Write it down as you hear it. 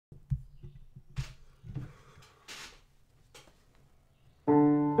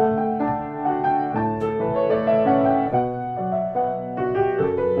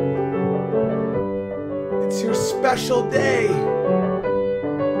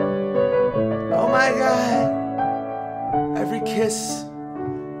my God, every kiss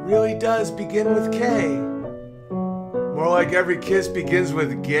really does begin with K. More like every kiss begins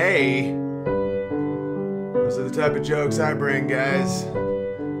with gay. Those are the type of jokes I bring, guys.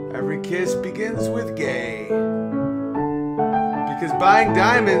 Every kiss begins with gay. Because buying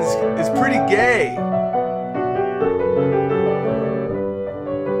diamonds is pretty gay.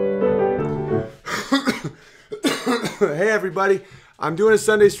 Hey everybody, I'm doing a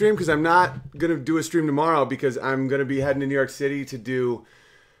Sunday stream because I'm not going to do a stream tomorrow because I'm going to be heading to New York City to do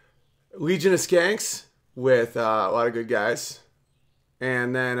Legion of Skanks with a lot of good guys.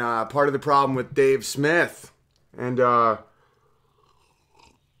 And then part of the problem with Dave Smith. And I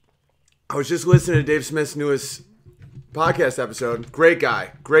was just listening to Dave Smith's newest podcast episode. Great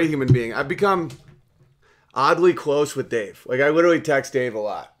guy, great human being. I've become oddly close with Dave. Like I literally text Dave a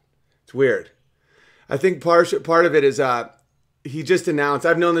lot. It's weird. I think part of it is he just announced,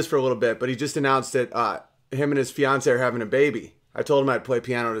 I've known this for a little bit, but he just announced that him and his fiance are having a baby. I told him I'd play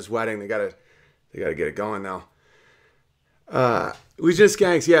piano at his wedding. They gotta get it going now. Legion of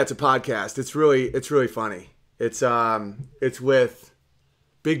Skanks, yeah, it's a podcast. It's really funny. It's with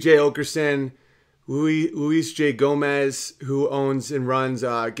Big J Okerson, Luis J Gomez, who owns and runs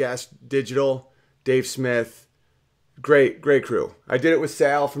Gas Digital, Dave Smith. Great crew. I did it with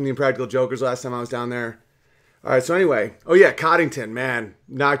Sal from the Impractical Jokers last time I was down there. All right, so anyway. Oh, yeah, Coddington, man.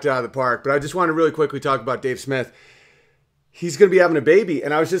 Knocked it out of the park. But I just want to really quickly talk about Dave Smith. He's going to be having a baby.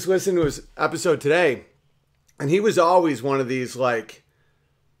 And I was just listening to his episode today. And he was always one of these, like,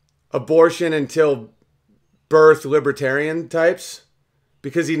 abortion until birth libertarian types.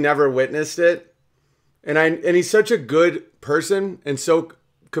 Because he never witnessed it. And he's such a good person and so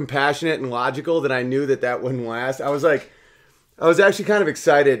compassionate and logical that I knew that wouldn't last. I was actually kind of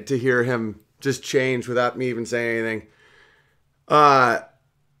excited to hear him just change without me even saying anything. I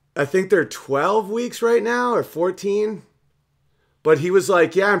think they're 12 weeks right now or 14. But he was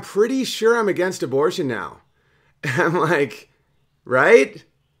like, yeah, I'm pretty sure I'm against abortion now. And I'm like, right?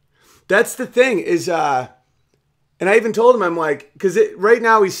 That's the thing is, and I even told him, I'm like, because right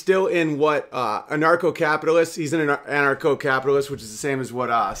now he's still in what, anarcho-capitalist. He's an anarcho-capitalist, which is the same as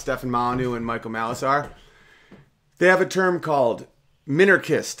what Stefan Molyneux and Michael Malice are. They have a term called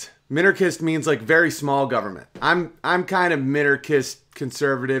minarchist. Minarchist means like very small government. I'm kind of minarchist,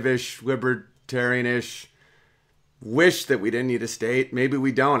 conservative-ish, libertarian-ish. Wish that we didn't need a state. Maybe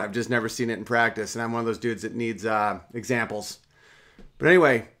we don't. I've just never seen it in practice, and I'm one of those dudes that needs examples. But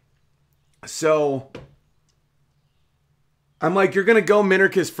anyway, so I'm like, you're going to go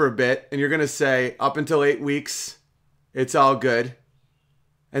minarchist for a bit, and you're going to say, up until 8 weeks, it's all good.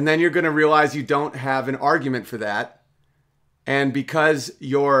 And then you're going to realize you don't have an argument for that. And because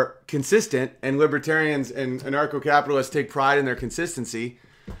you're consistent, and libertarians and anarcho-capitalists take pride in their consistency,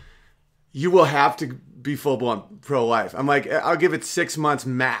 you will have to be full-blown pro-life. I'm like, I'll give it 6 months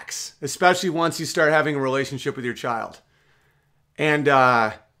max, especially once you start having a relationship with your child. And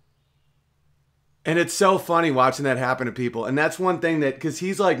it's so funny watching that happen to people. And that's one thing that, because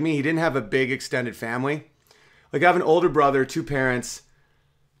he's like me, he didn't have a big extended family. Like I have an older brother, 2 parents,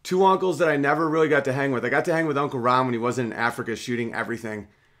 2 uncles that I never really got to hang with. I got to hang with Uncle Ron when he wasn't in Africa shooting everything.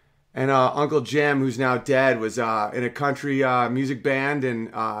 And Uncle Jim, who's now dead, was in a country music band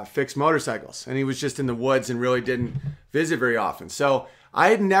and fixed motorcycles. And he was just in the woods and really didn't visit very often. So I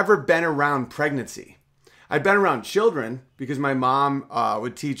had never been around pregnancy. I'd been around children because my mom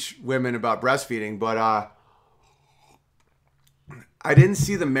would teach women about breastfeeding, but I didn't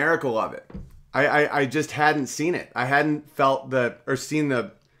see the miracle of it. I just hadn't seen it. I hadn't felt seen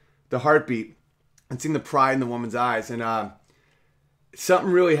the heartbeat and seen the pride in the woman's eyes. And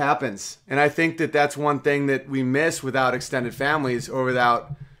something really happens. And I think that that's one thing that we miss without extended families or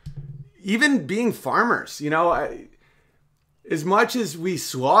without even being farmers. You know, as much as we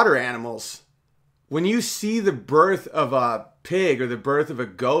slaughter animals, when you see the birth of a pig or the birth of a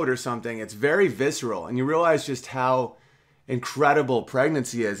goat or something, it's very visceral. And you realize just how incredible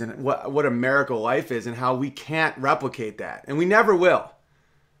pregnancy is and what a miracle life is and how we can't replicate that. And we never will.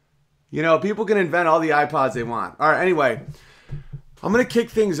 You know, people can invent all the iPods they want. All right, anyway, I'm going to kick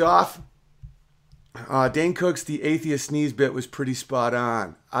things off. Dane Cook's The Atheist Sneeze bit was pretty spot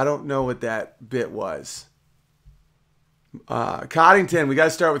on. I don't know what that bit was. Coddington, we got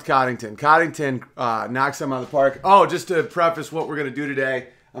to start with Coddington. Coddington knocks them out of the park. Oh, just to preface what we're going to do today,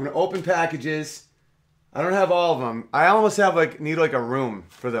 I'm going to open packages. I don't have all of them. I almost have need a room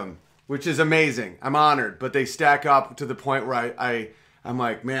for them, which is amazing. I'm honored, but they stack up to the point where I'm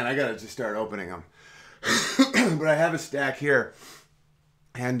like, man, I got to just start opening them. But I have a stack here.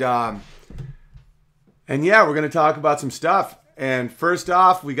 And yeah, we're going to talk about some stuff. And first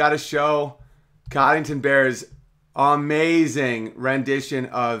off, we got to show Coddington Bear's amazing rendition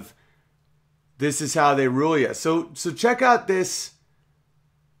of This Is How They Rule Ya. So check out this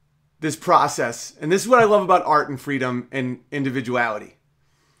process. And this is what I love about art and freedom and individuality.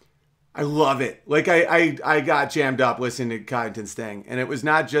 I love it. Like I got jammed up listening to Coddington's thing. And it was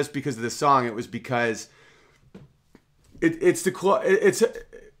not just because of the song. It was because it's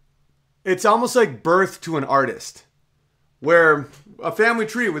almost like birth to an artist. Where a family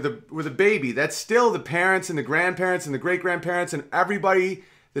tree with a baby, that's still the parents and the grandparents and the great-grandparents and everybody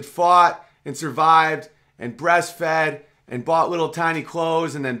that fought and survived and breastfed and bought little tiny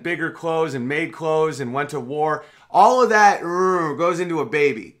clothes and then bigger clothes and made clothes and went to war. All of that goes into a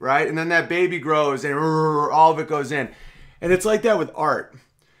baby, right? And then that baby grows and all of it goes in. And it's like that with art.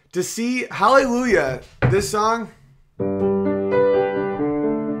 To see Hallelujah, this song...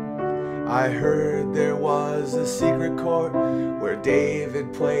 I heard there was a secret chord where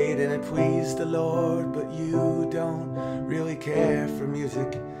David played and it pleased the Lord, but you don't really care for music,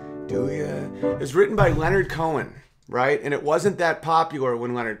 do you? It was written by Leonard Cohen, right? And it wasn't that popular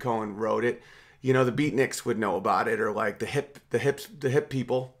when Leonard Cohen wrote it. You know, the beatniks would know about it, or like the hip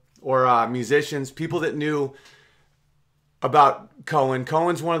people, or musicians, people that knew about Cohen.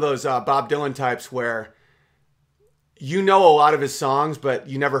 Cohen's one of those Bob Dylan types where you know a lot of his songs, but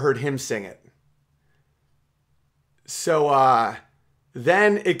you never heard him sing it. So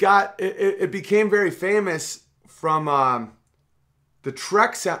then it became very famous from the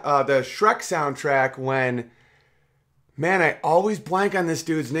Shrek soundtrack when, man, I always blank on this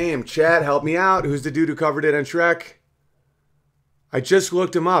dude's name. Chad, help me out. Who's the dude who covered it on Shrek? I just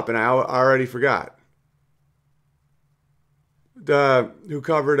looked him up and I already forgot. Who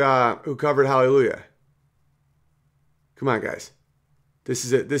covered Hallelujah? Come on, guys. This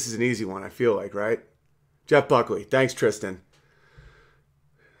is an easy one, I feel like, right? Jeff Buckley. Thanks, Tristan.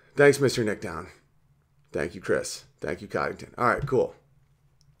 Thanks, Mr. Nick Down. Thank you, Chris. Thank you, Coddington. All right, cool.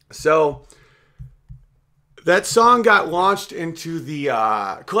 So that song got launched into the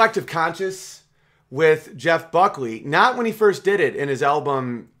collective conscious with Jeff Buckley. Not when he first did it in his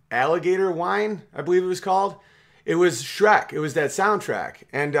album Alligator Wine, I believe it was called. It was Shrek. It was that soundtrack.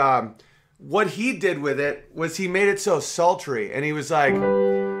 And what he did with it was he made it so sultry. And he was like,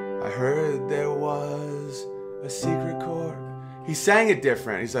 I heard there was a secret chord. He sang it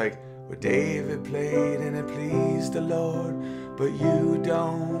different. He's like, well, David played and it pleased the Lord, but you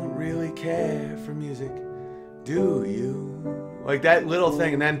don't really care for music, do you? Like that little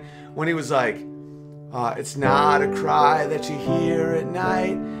thing. And then when he was like, it's not a cry that you hear at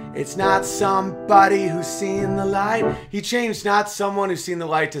night. It's not somebody who's seen the light. He changed not someone who's seen the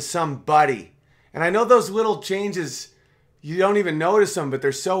light to somebody. And I know those little changes, you don't even notice them, but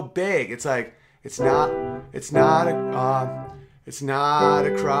they're so big. It's like, it's not a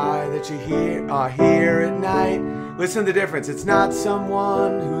cry that you hear at night. Listen to the difference. It's not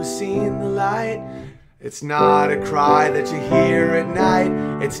someone who's seen the light. It's not a cry that you hear at night.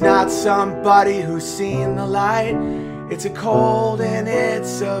 It's not somebody who's seen the light. It's a cold and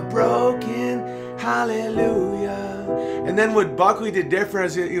it's a broken hallelujah. And then what Buckley did different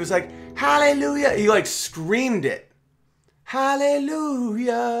is he was like, hallelujah. He like screamed it.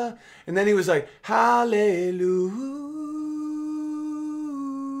 Hallelujah. And then he was like, hallelujah.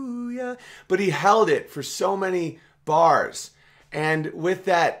 But he held it for so many bars. And with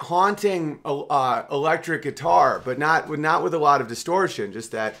that haunting electric guitar, but not with a lot of distortion,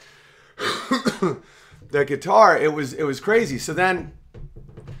 just that that guitar, it was crazy. So then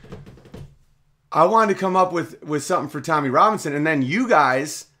I wanted to come up with something for Tommy Robinson, and then you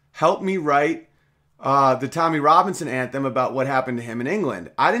guys helped me write the Tommy Robinson anthem about what happened to him in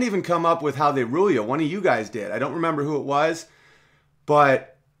England. I didn't even come up with How They Rule You. One of you guys did. I don't remember who it was, but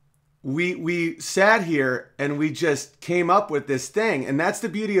we sat here and we just came up with this thing. And that's the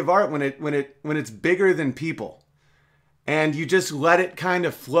beauty of art when it's bigger than people. And you just let it kind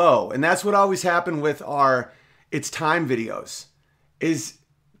of flow. And that's what always happened with our It's Time videos. Is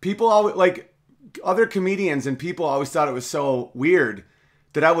people always, like other comedians and people always thought it was so weird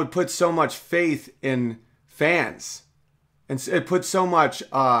that I would put so much faith in fans. And it put so much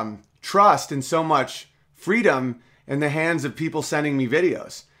trust and so much freedom in the hands of people sending me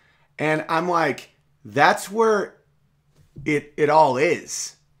videos. And I'm like, that's where it all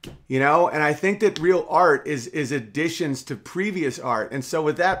is, you know? And I think that real art is additions to previous art. And so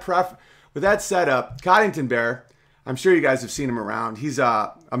with that setup, Coddington Bear, I'm sure you guys have seen him around. He's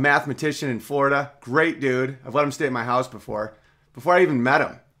a mathematician in Florida. Great dude. I've let him stay at my house before I even met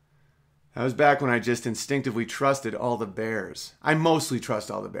him. That was back when I just instinctively trusted all the bears. I mostly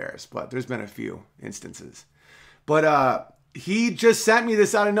trust all the bears, but there's been a few instances. But he just sent me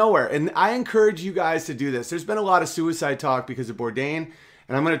this out of nowhere. And I encourage you guys to do this. There's been a lot of suicide talk because of Bourdain,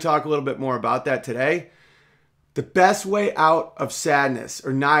 and I'm going to talk a little bit more about that today. The best way out of sadness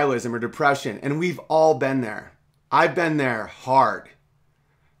or nihilism or depression, and we've all been there. I've been there hard,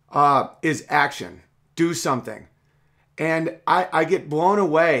 is action. Do something. And I get blown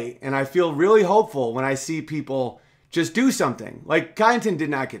away, and I feel really hopeful when I see people just do something. Like Kyneton did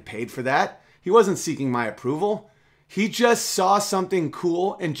not get paid for that. He wasn't seeking my approval. He just saw something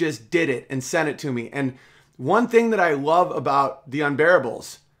cool and just did it and sent it to me. And one thing that I love about the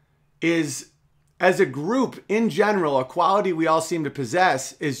unBEARables is, as a group in general, a quality we all seem to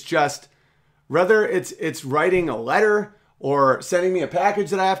possess is just, whether it's writing a letter or sending me a package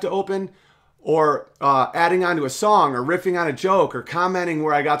that I have to open, or adding onto a song, or riffing on a joke, or commenting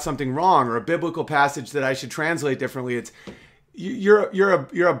where I got something wrong, or a biblical passage that I should translate differently. It's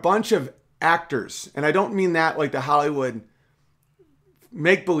you're a bunch of actors, and I don't mean that like the Hollywood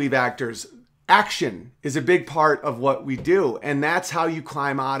make-believe actors. Action is a big part of what we do, and that's how you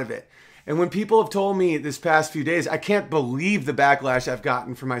climb out of it. And when people have told me this past few days, I can't believe the backlash I've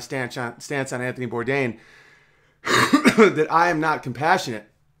gotten for my stance on Anthony Bourdain, that I am not compassionate.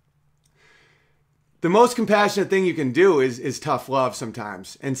 The most compassionate thing you can do is tough love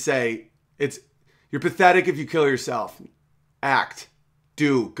sometimes, and say, you're pathetic if you kill yourself. Act,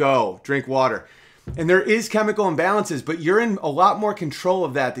 do, go, drink water. And there is chemical imbalances, but you're in a lot more control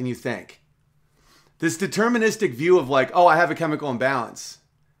of that than you think. This deterministic view of like, oh, I have a chemical imbalance.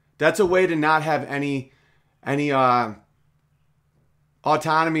 That's a way to not have any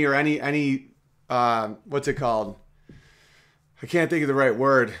autonomy or any what's it called? I can't think of the right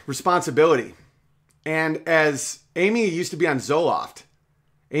word. Responsibility. And as Amy used to be on Zoloft,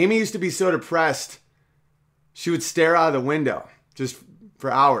 Amy used to be so depressed, she would stare out of the window just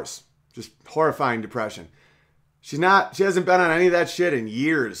for hours. Just horrifying depression. She hasn't been on any of that shit in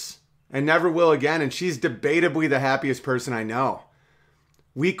years, and never will again. And she's debatably the happiest person I know.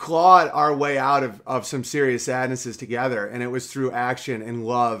 We clawed our way out of some serious sadnesses together, and it was through action and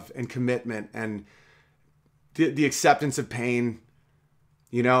love and commitment and the acceptance of pain,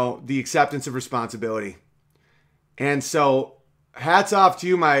 the acceptance of responsibility. And so hats off to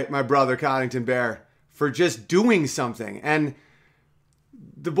you, my brother, Coddington Bear, for just doing something. And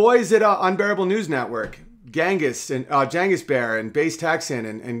the boys at unBEARable News Network, Genghis Bear and Bass Texan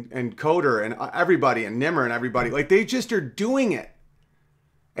and Coder and everybody and Nimmer and everybody, like they just are doing it.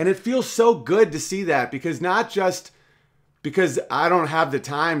 And it feels so good to see that, because not just because I don't have the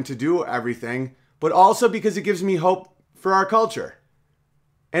time to do everything, but also because it gives me hope for our culture.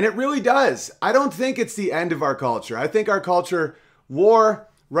 And it really does. I don't think it's the end of our culture. I think our culture war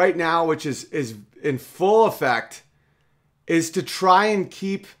right now, which is in full effect, is to try and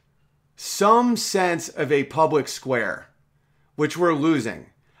keep some sense of a public square, which we're losing.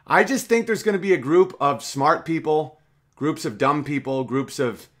 I just think there's going to be a group of smart people, groups of dumb people, groups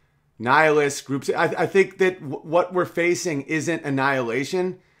of nihilists, groups. I think that what we're facing isn't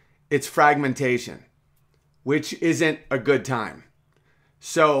annihilation, it's fragmentation, which isn't a good time.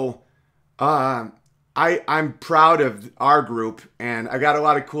 So I'm proud of our group, and I got a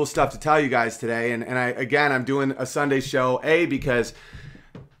lot of cool stuff to tell you guys today. And I'm doing a Sunday show, because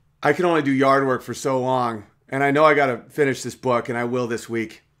I can only do yard work for so long, and I know I got to finish this book, and I will this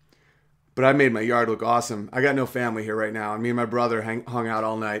week. But I made my yard look awesome. I got no family here right now, and me and my brother hung out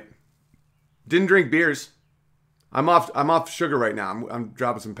all night. Didn't drink beers. I'm off sugar right now. I'm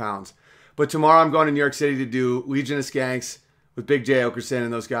dropping some pounds. But tomorrow I'm going to New York City to do Legion of Skanks with Big J Okerson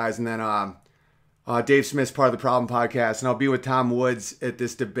and those guys, and then Dave Smith's Part of the Problem podcast, and I'll be with Tom Woods at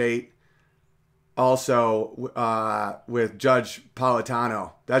this debate also with Judge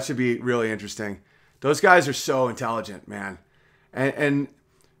Politano. That should be really interesting. Those guys are so intelligent, man. And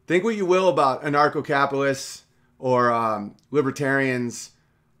think what you will about anarcho-capitalists or libertarians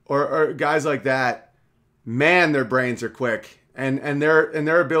or guys like that. Man, their brains are quick, and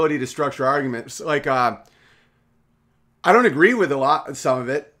their ability to structure arguments. Like I don't agree with some of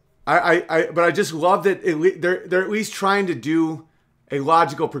it. But I just love that they're at least trying to do a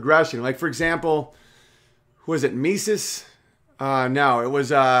logical progression. Like, for example, who was it? Mises? No, it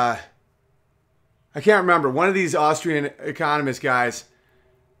was I can't remember. One of these Austrian economist guys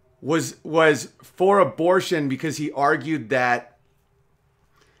was for abortion because he argued that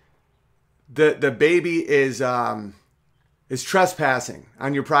the baby is trespassing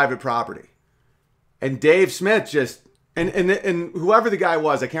on your private property. And Dave Smith just and whoever the guy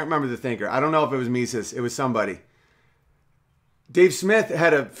was, I can't remember the thinker. I don't know if it was Mises. It was somebody. Dave Smith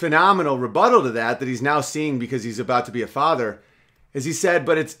had a phenomenal rebuttal to that he's now seeing because he's about to be a father. is he said,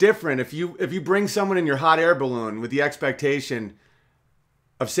 but it's different if you bring someone in your hot air balloon with the expectation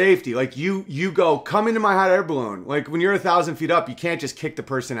of safety, like you go, come into my hot air balloon. Like when you're 1,000 feet up, you can't just kick the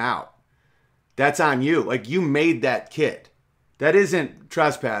person out. That's on you. Like you made that kid. That isn't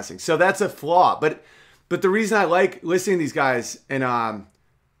trespassing. So that's a flaw. But the reason I like listening to these guys and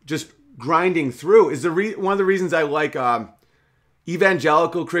just grinding through is one of the reasons I like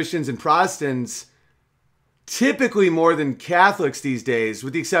evangelical Christians and Protestants typically more than Catholics these days,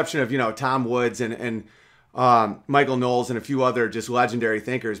 with the exception of, Tom Woods and Michael Knowles and a few other just legendary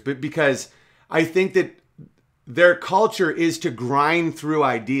thinkers. But because I think that their culture is to grind through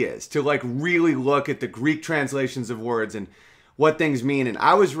ideas, to like really look at the Greek translations of words and what things mean. And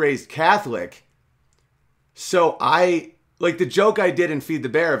I was raised Catholic, so I like the joke I did in Feed the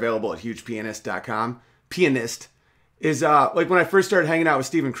Bear, available at hugepianist.com. Pianist is like when I first started hanging out with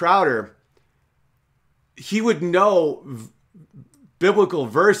Steven Crowder, he would know biblical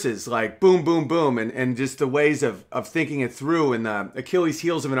verses like boom, boom, boom, and just the ways of thinking it through and the Achilles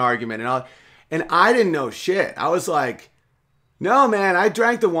heels of an argument and all. And I didn't know shit. I was like, no, man, I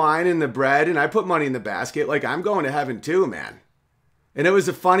drank the wine and the bread and I put money in the basket. Like I'm going to heaven too, man. And it was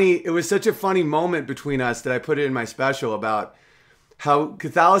such a funny moment between us that I put it in my special about how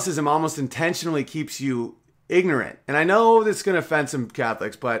Catholicism almost intentionally keeps you ignorant. And I know this is going to offend some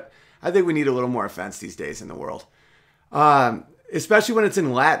Catholics, but I think we need a little more offense these days in the world. Especially when it's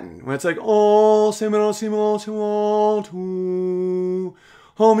in Latin, when it's like, oh, semino, simo, simo, tu,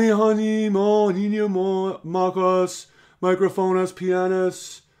 homi, honey, mo, nino, marcus, microphonas,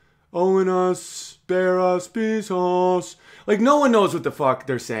 pianist, owenus, bearus, pisos. Like, no one knows what the fuck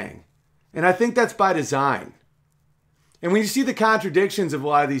they're saying. And I think that's by design. And when you see the contradictions of a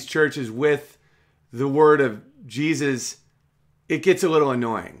lot of these churches with the word of Jesus, it gets a little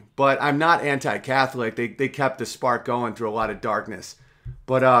annoying. But I'm not anti-Catholic. They kept the spark going through a lot of darkness.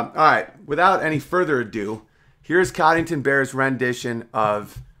 But, all right, without any further ado, here's Coddington Bear's rendition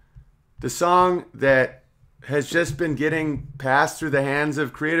of the song that has just been getting passed through the hands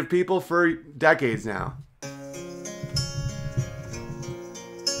of creative people for decades now.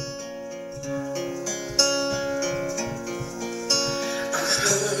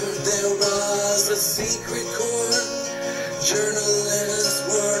 A secret chord, journalists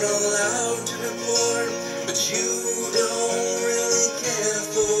weren't allowed to report, but you don't really care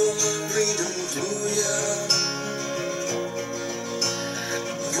for freedom, do ya?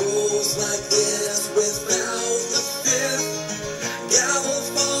 Goes like this without the fifth, gavel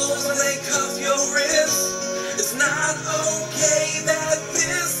falls and they cuff your wrist. It's not okay that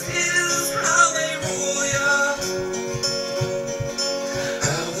this is how they rule ya.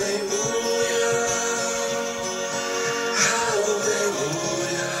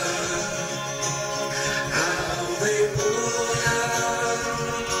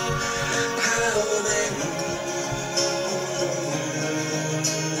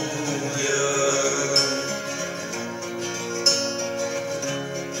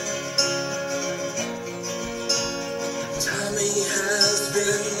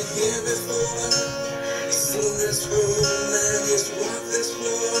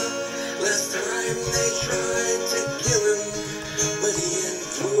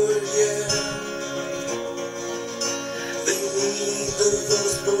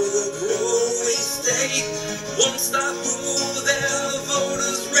 Won't stop who their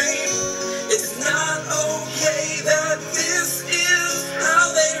voters rape. It's not okay that this is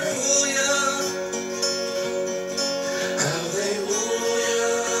how they rule ya. How they rule ya.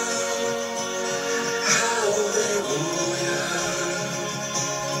 How they rule ya.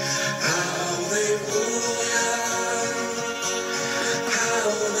 How they rule ya.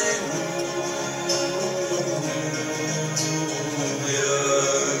 How they rule ya.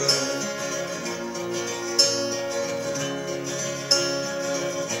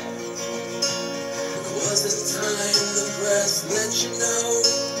 Let you know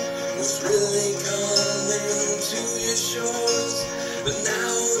who's really coming to your shores, but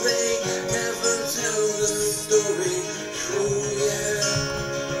now they never tell the story true, yeah.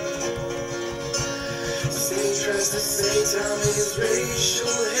 They tries to say Tommy's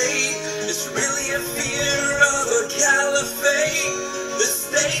racial hate, it's really a fear of a caliphate. The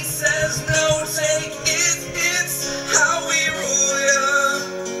state says no, take it, it's how we rule ya.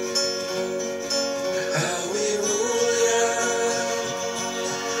 How we rule ya.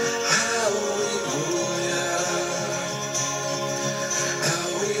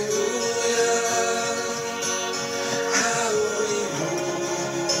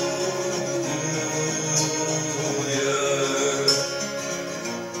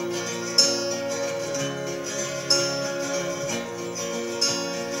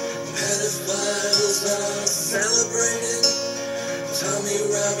 Tommy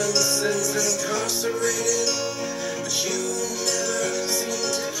Robinson's incarcerated, but you never seem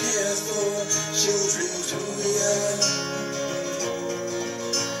to care for children, do ya?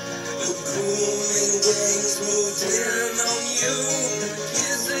 The grooming gangs moved in on you,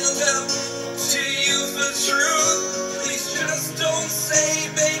 kids look up to you for truth. Please just don't say,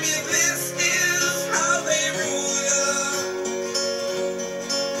 baby, this is how they rule ya.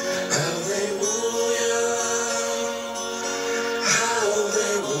 How they rule ya. How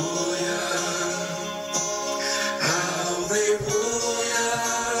they rule ya. How they rule ya.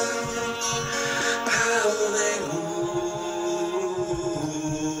 How they rule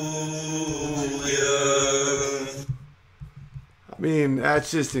ya. I mean,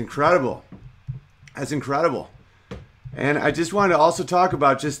 that's just incredible. That's incredible. And I just wanted to also talk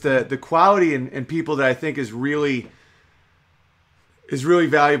about just the quality in people that I think is really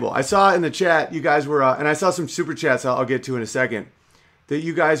valuable. I saw in the chat you guys were, and I saw some super chats I'll get to in a second, that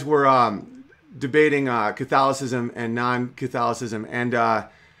you guys were debating Catholicism and non-Catholicism. And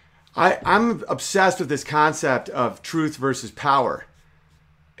I'm obsessed with this concept of truth versus power.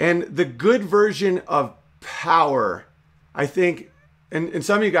 And the good version of power, I think, and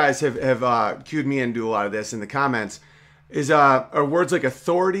some of you guys have cued me into a lot of this in the comments, are words like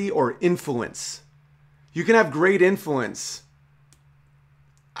authority or influence. You can have great influence.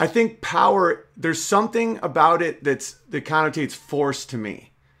 I think power, there's something about it that connotates force to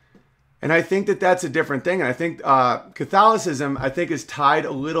me. And I think that that's a different thing. And I think Catholicism, I think, is tied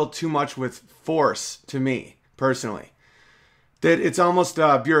a little too much with force to me, personally. That it's almost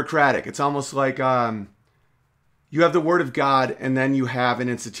bureaucratic. It's almost like you have the Word of God and then you have an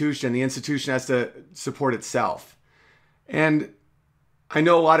institution. The institution has to support itself. And I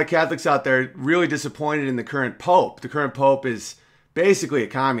know a lot of Catholics out there really disappointed in the current Pope. The current Pope is basically a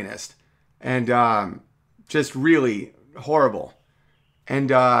communist and just really horrible. And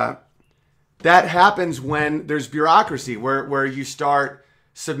that happens when there's bureaucracy, where you start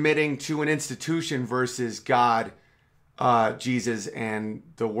submitting to an institution versus God, Jesus, and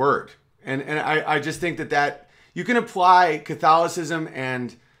the Word. And I just think that you can apply Catholicism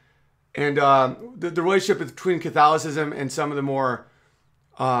and the relationship between Catholicism and some of the more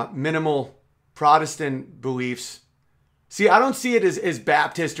minimal Protestant beliefs. See, I don't see it as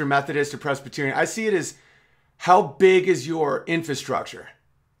Baptist or Methodist or Presbyterian. I see it as how big is your infrastructure?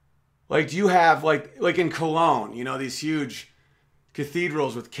 Like, do you have, like in Cologne, these huge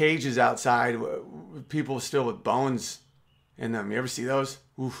cathedrals with cages outside, with people still with bones in them. You ever see those?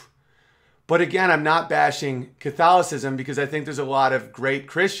 Oof. But again, I'm not bashing Catholicism because I think there's a lot of great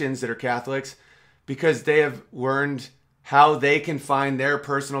Christians that are Catholics because they have learned how they can find their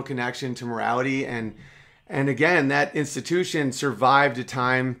personal connection to morality. And again, that institution survived a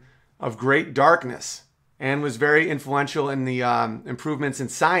time of great darkness and was very influential in the improvements in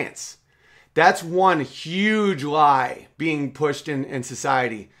science. That's one huge lie being pushed in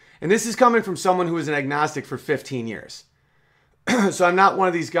society. And this is coming from someone who was an agnostic for 15 years. So I'm not one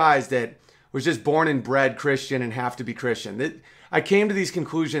of these guys that was just born and bred Christian and have to be Christian. I came to these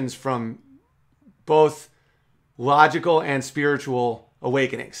conclusions from both logical and spiritual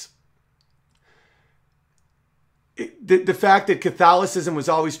awakenings. The fact that Catholicism was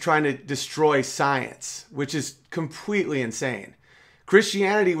always trying to destroy science, which is completely insane.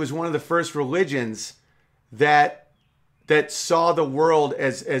 Christianity was one of the first religions that saw the world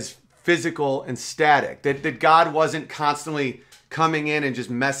as physical and static, that God wasn't constantly coming in and just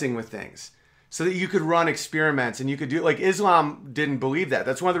messing with things, so that you could run experiments and you could do, like, Islam didn't believe that.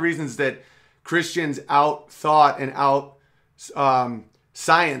 That's one of the reasons that Christians out-thought and out-scienced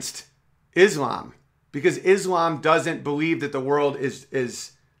Islam, because Islam doesn't believe that the world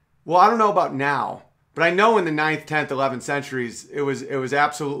is well, I don't know about now, but I know in the 9th, 10th, 11th centuries, it was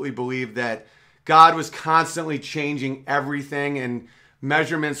absolutely believed that God was constantly changing everything and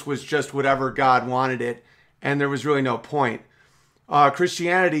measurements was just whatever God wanted it, and there was really no point.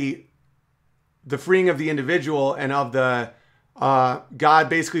 Christianity, the freeing of the individual and of the God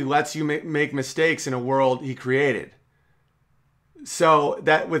basically lets you make mistakes in a world he created. So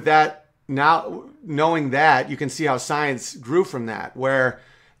that with that, now knowing that, you can see how science grew from that, where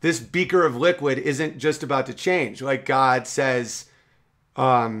this beaker of liquid isn't just about to change. Like God says,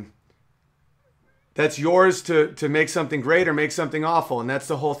 that's yours to make something great or make something awful. And that's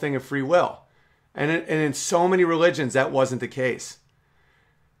the whole thing of free will. And in so many religions, that wasn't the case.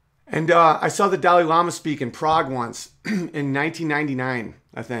 And I saw the Dalai Lama speak in Prague once in 1999,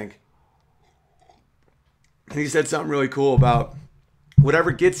 I think. And he said something really cool about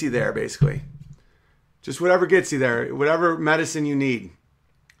whatever gets you there, basically. Just whatever gets you there, whatever medicine you need.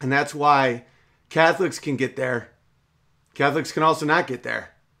 And that's why Catholics can get there. Catholics can also not get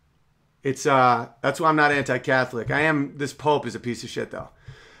there. It's that's why I'm not anti-Catholic. This Pope is a piece of shit though.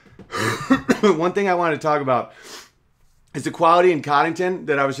 One thing I wanted to talk about is the quality in Coddington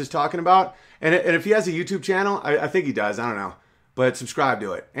that I was just talking about. And if he has a YouTube channel, I think he does, I don't know. But subscribe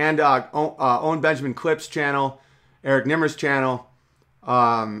to it. And Owen Benjamin Clips channel, Eric Nimmer's channel. Who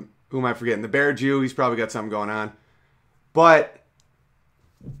am I forgetting? The Bear Jew, he's probably got something going on. But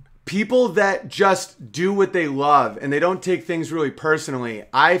people that just do what they love and they don't take things really personally,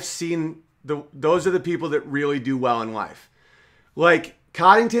 I've seen those are the people that really do well in life. Like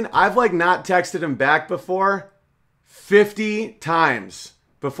Coddington, I've like not texted him back before 50 times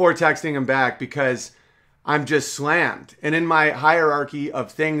before texting him back because I'm just slammed. And in my hierarchy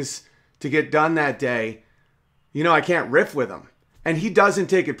of things to get done that day, you know, I can't riff with him. And he doesn't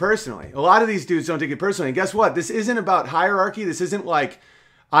take it personally. A lot of these dudes don't take it personally. And guess what? This isn't about hierarchy. This isn't like,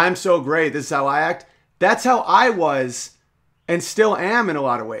 I'm so great, this is how I act. That's how I was and still am in a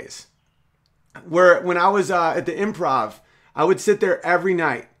lot of ways. Where when I was at the Improv, I would sit there every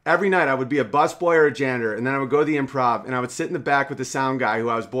night. Every night I would be a busboy or a janitor, and then I would go to the Improv, and I would sit in the back with the sound guy who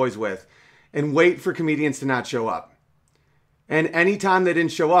I was boys with and wait for comedians to not show up. And anytime they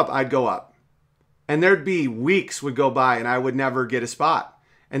didn't show up, I'd go up. And there'd be weeks would go by, and I would never get a spot.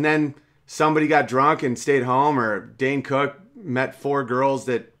 And then somebody got drunk and stayed home, or Dane Cook met 4 girls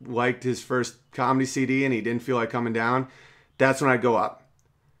that liked his first comedy CD and he didn't feel like coming down. That's when I'd go up.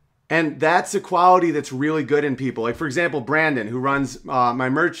 And that's a quality that's really good in people. Like, for example, Brandon, who runs my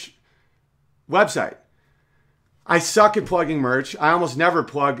merch website. I suck at plugging merch. I almost never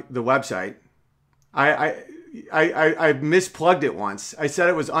plug the website. I misplugged it once. I said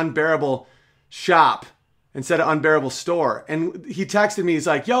it was unBEARable shop instead of unBEARable store. And he texted me. He's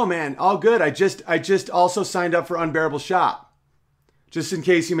like, yo, man, all good. I just also signed up for unBEARable shop. Just in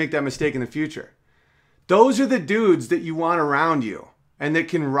case you make that mistake in the future. Those are the dudes that you want around you and that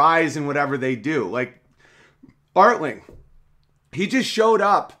can rise in whatever they do. Like Artling, he just showed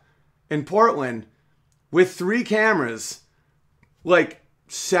up in Portland with 3 cameras, like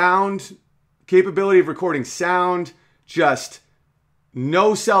sound, capability of recording sound, just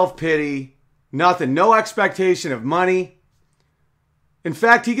no self-pity, nothing, no expectation of money. In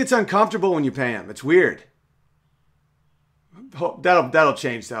fact, he gets uncomfortable when you pay him. It's weird. That'll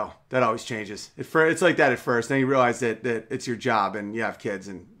change though. That always changes. It's like that at first. Then you realize that it's your job and you have kids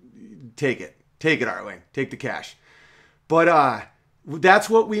and take it, Artling, take the cash. But that's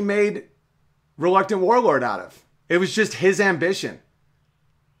what we made Reluctant Warlord out of. It was just his ambition,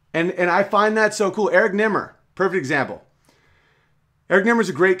 and I find that so cool. Eric Nimmer, perfect example. Eric Nimmer's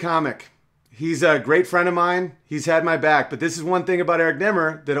a great comic. He's a great friend of mine. He's had my back. But this is one thing about Eric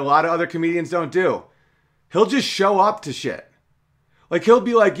Nimmer that a lot of other comedians don't do. He'll just show up to shit. Like, he'll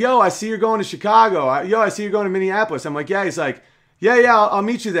be like, yo, I see you're going to Chicago. Yo, I see you're going to Minneapolis. I'm like, yeah. He's like, yeah, I'll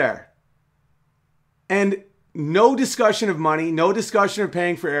meet you there. And no discussion of money, no discussion of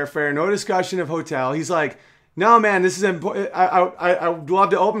paying for airfare, no discussion of hotel. He's like, no, man, this is important. I would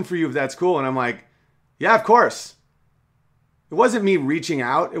love to open for you if that's cool. And I'm like, yeah, of course. It wasn't me reaching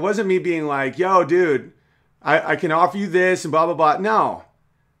out. It wasn't me being like, yo, dude, I can offer you this and blah, blah, blah. No.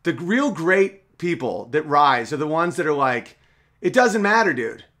 The real great people that rise are the ones that are like, it doesn't matter,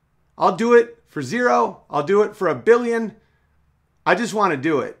 dude. I'll do it for 0. I'll do it for 1 billion. I just want to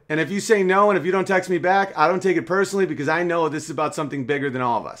do it. And if you say no, and if you don't text me back, I don't take it personally because I know this is about something bigger than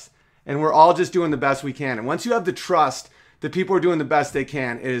all of us. And we're all just doing the best we can. And once you have the trust that people are doing the best they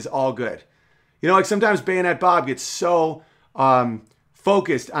can, it is all good. You know, like sometimes Bayonet Bob gets so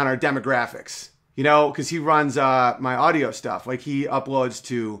focused on our demographics, you know, because he runs my audio stuff. Like he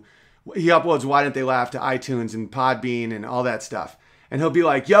uploads Why Didn't They Laugh to iTunes and Podbean and all that stuff. And he'll be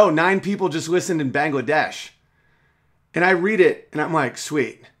like, yo, 9 people just listened in Bangladesh. And I read it and I'm like,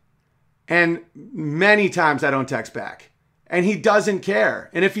 sweet. And many times I don't text back. And he doesn't care.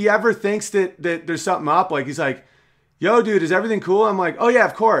 And if he ever thinks that there's something up, like he's like, yo, dude, is everything cool? I'm like, oh yeah,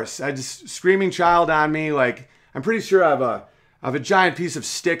 of course. I just screaming child on me. Like, I'm pretty sure I have a giant piece of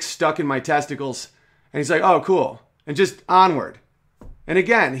stick stuck in my testicles. And he's like, oh, cool. And just onward. And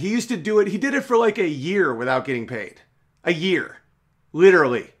again, he used to do it. He did it for like a year without getting paid. A year.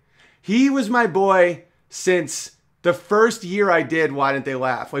 Literally. He was my boy since the first year I did Why Didn't They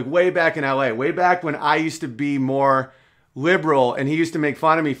Laugh? Like way back in LA. Way back when I used to be more liberal and he used to make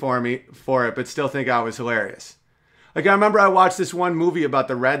fun of me for it, but still think I was hilarious. Like I remember I watched this one movie about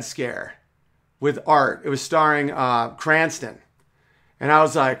the Red Scare with Art. It was starring Cranston. And I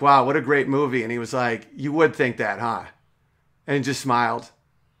was like, wow, what a great movie. And he was like, you would think that, huh? And he just smiled.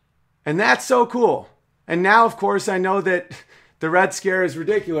 And that's so cool. And now, of course, I know that the Red Scare is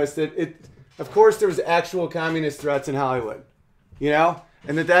ridiculous. That Of course, there was actual communist threats in Hollywood, you know,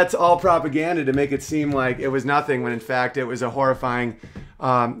 and that's all propaganda to make it seem like it was nothing when in fact it was a horrifying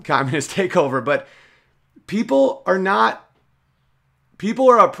communist takeover. But people are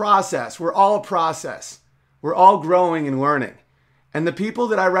a process. We're all a process. We're all growing and learning. And the people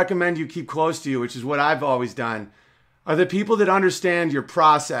that I recommend you keep close to you, which is what I've always done, are the people that understand your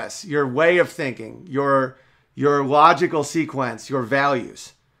process, your way of thinking, your logical sequence, your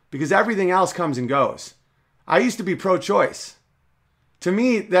values. Because everything else comes and goes. I used to be pro-choice. To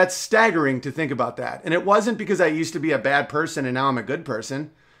me, that's staggering to think about that. And it wasn't because I used to be a bad person and now I'm a good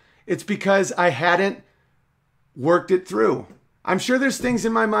person. It's because I hadn't worked it through. I'm sure there's things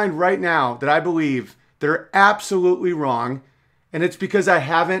in my mind right now that I believe that are absolutely wrong. And it's because I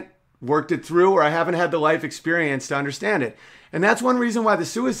haven't worked it through or I haven't had the life experience to understand it. And that's one reason why the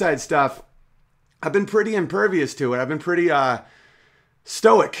suicide stuff, I've been pretty impervious to it. I've been pretty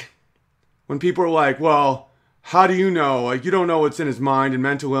stoic. When people are like, well, how do you know? Like, you don't know what's in his mind and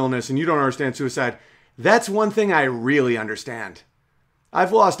mental illness and you don't understand suicide. That's one thing I really understand.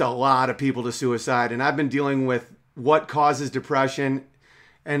 I've lost a lot of people to suicide and I've been dealing with what causes depression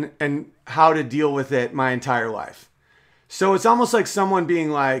and how to deal with it my entire life. So it's almost like someone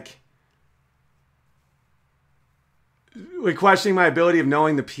being like questioning my ability of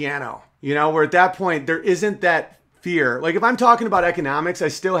knowing the piano, you know, where at that point there isn't that fear. Like if I'm talking about economics, I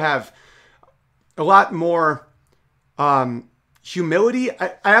still have a lot more humility.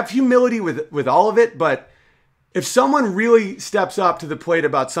 I have humility with all of it, but if someone really steps up to the plate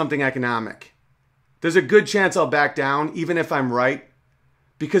about something economic, there's a good chance I'll back down, even if I'm right,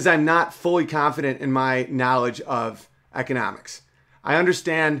 because I'm not fully confident in my knowledge of economics. I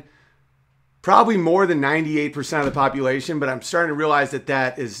understand probably more than 98% of the population, but I'm starting to realize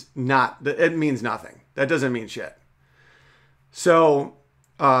that it means nothing. That doesn't mean shit. So,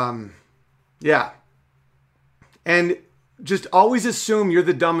 yeah. And just always assume you're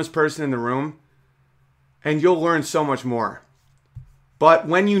the dumbest person in the room and you'll learn so much more. But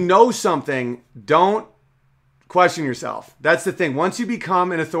when you know something, don't question yourself. That's the thing. Once you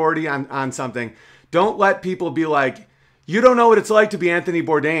become an authority on something, don't let people be like, you don't know what it's like to be Anthony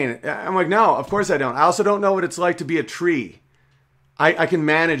Bourdain. I'm like, no, of course I don't. I also don't know what it's like to be a tree. I can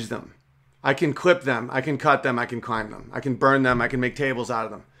manage them. I can clip them. I can cut them. I can climb them. I can burn them. I can make tables out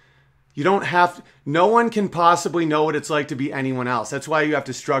of them. You don't have to, no one can possibly know what it's like to be anyone else. That's why you have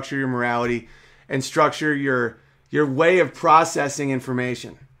to structure your morality and structure your way of processing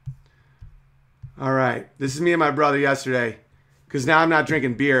information. All right. This is me and my brother yesterday because now I'm not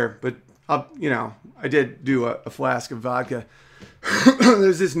drinking beer, but I did do a flask of vodka.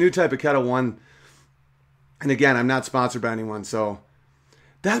 There's this new type of Kettle One. And again, I'm not sponsored by anyone, so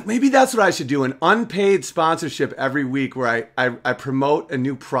maybe that's what I should do, an unpaid sponsorship every week where I promote a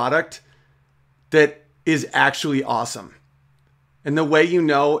new product that is actually awesome. And the way you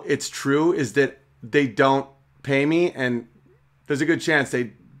know it's true is that they don't pay me, and there's a good chance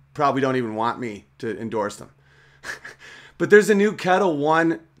they probably don't even want me to endorse them. But there's a new Kettle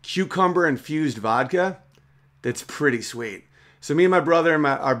One cucumber infused vodka that's pretty sweet. So me and my brother and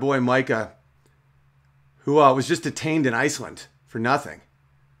our boy Micah, who was just detained in Iceland for nothing.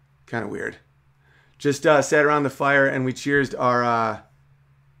 Kind of weird. Just sat around the fire and we cheersed our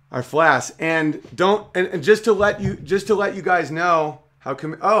flask. And just to let you guys know how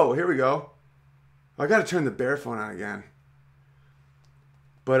come. Oh, here we go. I got to turn the bear phone on again.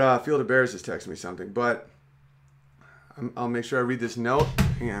 But Field of Bears just texted me something. But I'll make sure I read this note.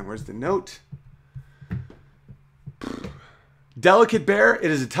 Hang on, where's the note? Delicate Bear, it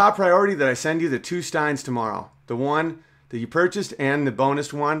is a top priority that I send you the 2 steins tomorrow. The one that you purchased and the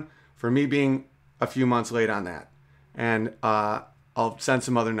bonus one for me being a few months late on that. And I'll send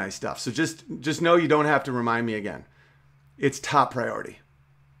some other nice stuff. So just know you don't have to remind me again. It's top priority.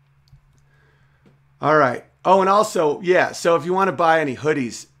 All right. Oh, and also, yeah, so if you want to buy any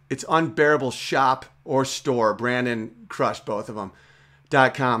hoodies, it's unBEARables shop or store. Brandon crushed both of them.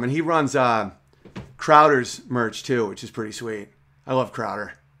 .com. And he runs Crowder's merch too, which is pretty sweet. I love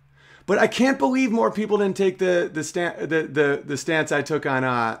Crowder. But I can't believe more people didn't take the stance I took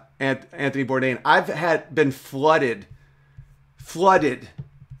on Anthony Bourdain. I've been flooded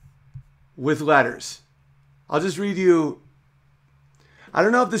with letters. I'll just read you. I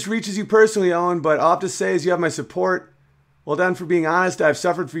don't know if this reaches you personally, Owen, but all I have to say is you have my support. Well done for being honest. I've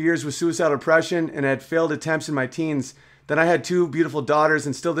suffered for years with suicidal depression and had failed attempts in my teens. Then I had 2 beautiful daughters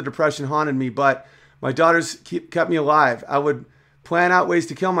and still the depression haunted me, but my daughters kept me alive. I would plan out ways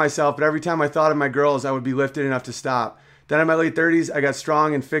to kill myself, but every time I thought of my girls, I would be lifted enough to stop. Then in my late 30s, I got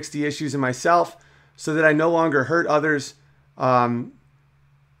strong and fixed the issues in myself so that I no longer hurt others.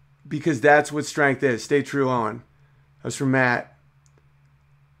 because that's what strength is. Stay true, Owen. That was from Matt.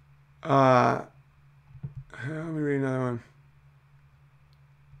 Let me read another one.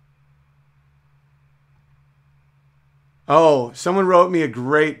 Oh, someone wrote me a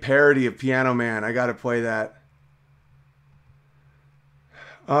great parody of Piano Man. I got to play that.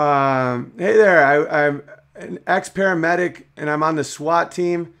 Hey there, I'm an ex-paramedic and I'm on the SWAT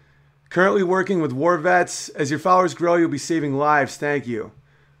team. Currently working with war vets. As your followers grow, you'll be saving lives. Thank you.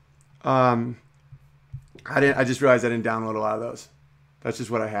 I just realized I didn't download a lot of those. That's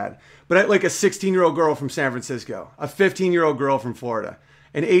just what I had. But like a 16-year-old girl from San Francisco, a 15-year-old girl from Florida,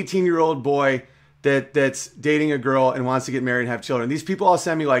 an 18-year-old boy that's dating a girl and wants to get married and have children. These people all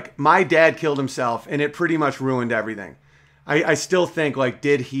send me like, my dad killed himself and it pretty much ruined everything. I still think like,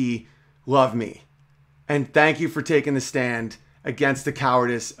 did he love me? And thank you for taking the stand against the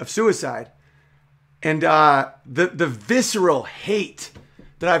cowardice of suicide. And the visceral hate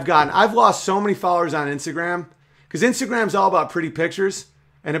that I've gotten. I've lost so many followers on Instagram because Instagram's all about pretty pictures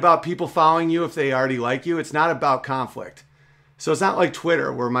and about people following you if they already like you. It's not about conflict. So it's not like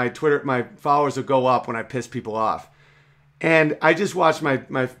Twitter where my followers will go up when I piss people off. And I just watched my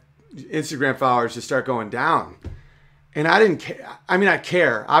Instagram followers just start going down. And I didn't care. I mean, I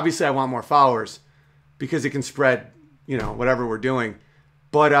care. Obviously, I want more followers because it can spread, whatever we're doing.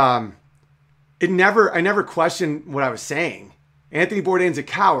 But I never questioned what I was saying. Anthony Bourdain's a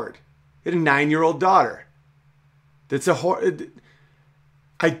coward. He had a 9-year-old daughter.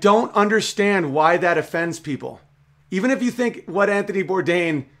 I don't understand why that offends people. Even if you think what Anthony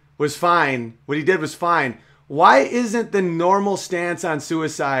Bourdain was fine, what he did was fine, why isn't the normal stance on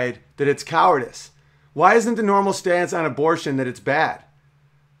suicide that it's cowardice? Why isn't the normal stance on abortion that it's bad?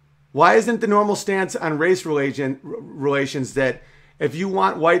 Why isn't the normal stance on race relations that if you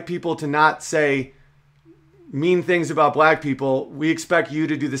want white people to not say mean things about black people, we expect you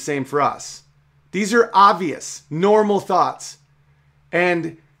to do the same for us? These are obvious, normal thoughts.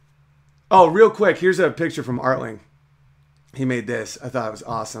 And, oh, real quick, here's a picture from Artling. He made this. I thought it was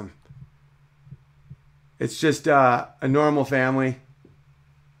awesome. It's just a normal family.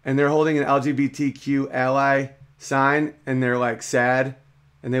 And they're holding an LGBTQ ally sign. And they're like sad.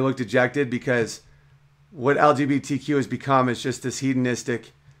 And they look dejected because what LGBTQ has become is just this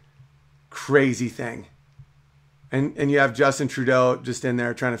hedonistic, crazy thing. And you have Justin Trudeau just in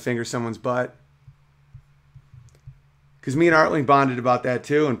there trying to finger someone's butt. Because me and Artling bonded about that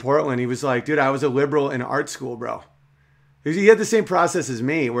too. In Portland, he was like, dude, I was a liberal in art school, bro. He had the same process as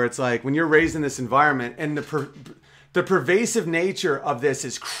me, where it's like when you're raised in this environment and the pervasive nature of this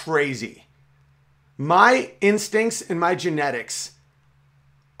is crazy. My instincts and my genetics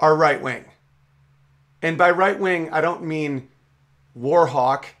are right wing. And by right wing, I don't mean war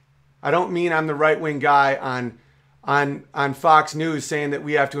hawk. I don't mean I'm the right wing guy on Fox News saying that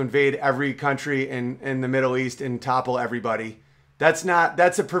we have to invade every country in the Middle East and topple everybody. That's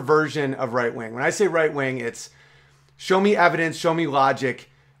a perversion of right wing. When I say right wing, it's show me evidence, show me logic.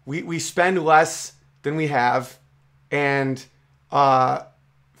 We spend less than we have, and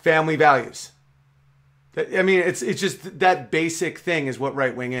family values. I mean, it's just that basic thing is what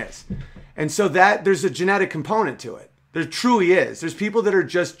right wing is. And so that there's a genetic component to it. There truly is. There's people that are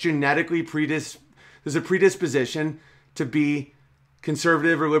just genetically there's a predisposition to be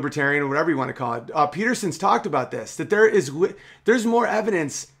conservative or libertarian or whatever you want to call it. Peterson's talked about this, that there's more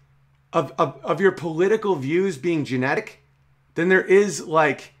evidence of your political views being genetic than there is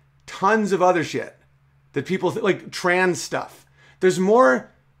like tons of other shit that people like trans stuff. There's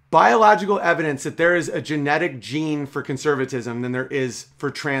more biological evidence that there is a genetic gene for conservatism than there is for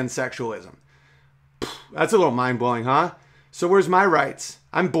transsexualism. That's a little mind-blowing, huh? So where's my rights?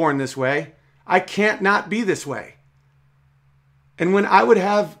 I'm born this way. I can't not be this way. And when I would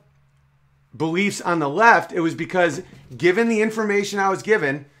have beliefs on the left, it was because given the information I was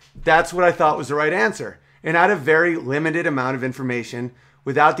given, that's what I thought was the right answer. And I had a very limited amount of information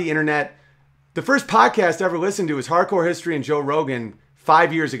without the internet. The first podcast I ever listened to was Hardcore History and Joe Rogan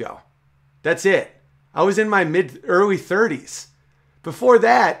 5 years ago. That's it. I was in my early 30s. Before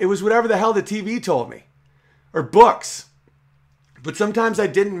that, it was whatever the hell the TV told me. Or books. But sometimes I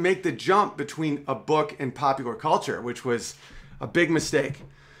didn't make the jump between a book and popular culture, which was a big mistake.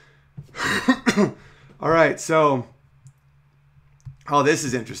 All right, so... Oh, this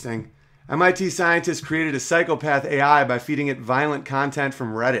is interesting. MIT scientists created a psychopath AI by feeding it violent content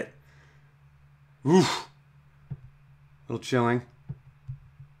from Reddit. Oof. A little chilling.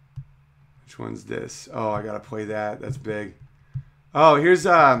 Which one's this? Oh, I gotta play that. That's big. Oh, here's...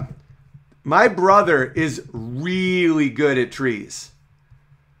 my brother is really good at trees.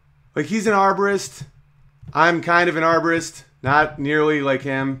 Like, he's an arborist. I'm kind of an arborist. Not nearly like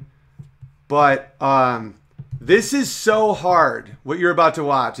him. But this is so hard, what you're about to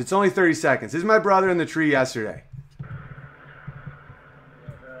watch. It's only 30 seconds. This is my brother in the tree yesterday.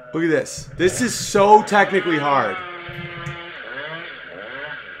 Look at this. This is so technically hard.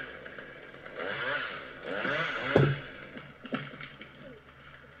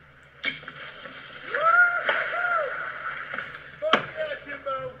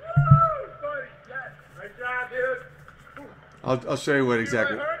 I'll show you what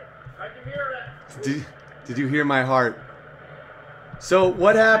exactly. Did you hear my heart? So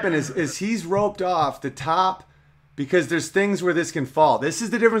what happened is he's roped off the top because there's things where this can fall. This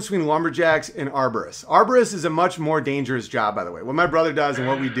is the difference between lumberjacks and arborists. Arborists is a much more dangerous job, by the way. What my brother does and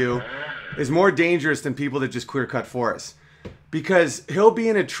what we do is more dangerous than people that just clear cut forests. Because he'll be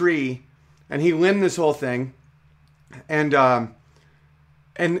in a tree and he limbed this whole thing, and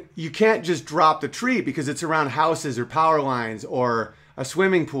you can't just drop the tree because it's around houses or power lines or a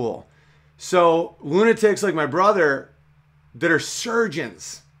swimming pool. So lunatics like my brother that are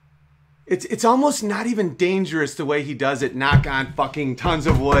surgeons, it's almost not even dangerous the way he does it, knock on fucking tons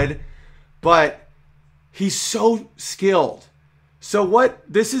of wood, but he's so skilled. So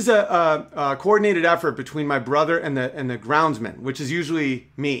this is a coordinated effort between my brother and the groundsman, which is usually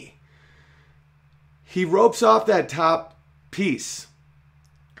me. He ropes off that top piece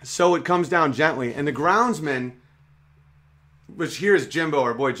so it comes down gently, and the groundsman, which here is Jimbo,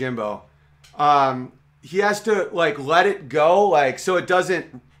 our boy Jimbo, he has to like let it go, like so it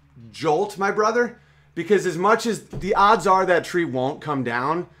doesn't jolt my brother, because as much as the odds are that tree won't come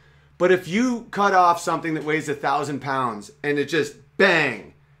down, but if you cut off something that weighs 1,000 pounds and it just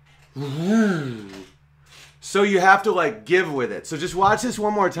bang, so you have to like give with it. So just watch this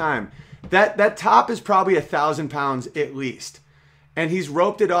one more time. That top is probably 1,000 pounds at least, and he's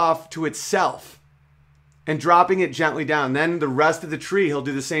roped it off to itself and dropping it gently down. Then the rest of the tree, he'll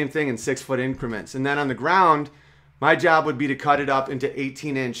do the same thing in 6-foot increments. And then on the ground, my job would be to cut it up into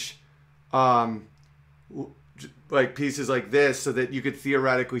 18-inch like pieces like this so that you could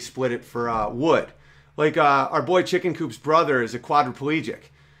theoretically split it for wood. Like our boy Chicken Coop's brother is a quadriplegic.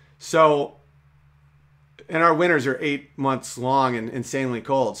 So, and our winters are 8 months long and insanely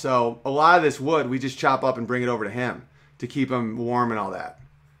cold. So a lot of this wood, we just chop up and bring it over to him to keep him warm and all that.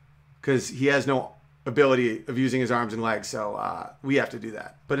 Because he has no ability of using his arms and legs, so we have to do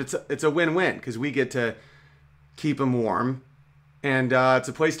that. But it's a win-win because we get to keep him warm, and it's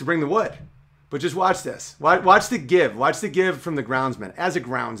a place to bring the wood. But just watch this. Watch the give. Watch the give from the groundsman. As a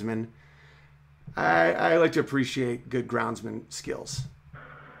groundsman, I like to appreciate good groundsman skills.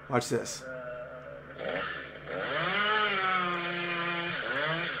 Watch this.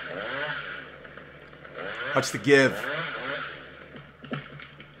 Watch the give.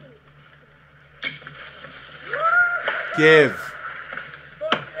 Give.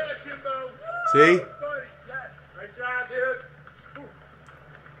 See? Great job, dude. Can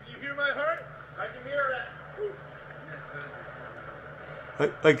you hear my heart? I can hear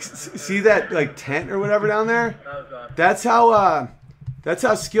that. Like see that like tent or whatever down there? That's how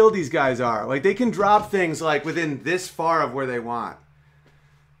skilled these guys are. Like they can drop things like within this far of where they want.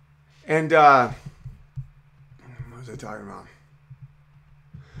 And what was I talking about?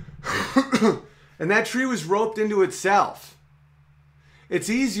 And that tree was roped into itself. It's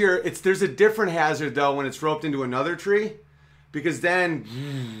easier. There's a different hazard though when it's roped into another tree, because then,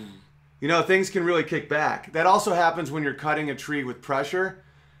 you know, things can really kick back. That also happens when you're cutting a tree with pressure.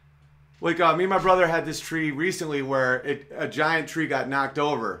 Like me and my brother had this tree recently where a giant tree got knocked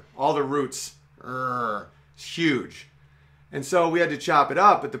over. All the roots, it's huge. And so we had to chop it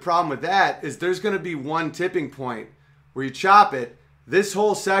up. But the problem with that is there's going to be one tipping point where you chop it. This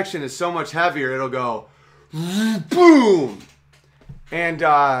whole section is so much heavier, it'll go boom. And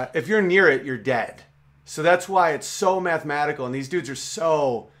if you're near it, you're dead. So that's why it's so mathematical. And these dudes are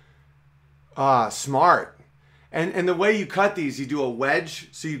so smart. And the way you cut these, you do a wedge.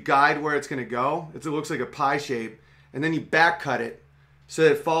 So you guide where it's going to go. It looks like a pie shape. And then you back cut it so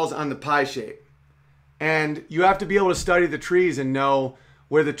that it falls on the pie shape. And you have to be able to study the trees and know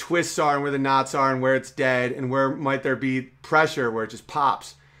where the twists are and where the knots are and where it's dead and where might there be pressure where it just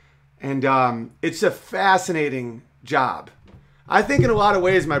pops. And it's a fascinating job. I think in a lot of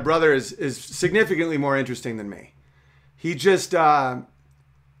ways my brother is significantly more interesting than me. He just, for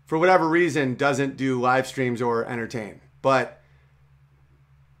whatever reason, doesn't do live streams or entertain. But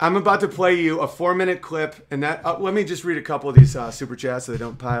I'm about to play you a 4-minute clip. And that let me just read a couple of these super chats so they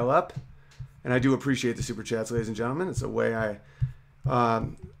don't pile up. And I do appreciate the super chats, ladies and gentlemen. It's a way I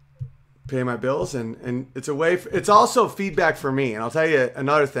pay my bills, and it's a way it's also feedback for me. And I'll tell you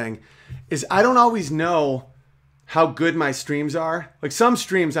another thing is I don't always know how good my streams are. Like some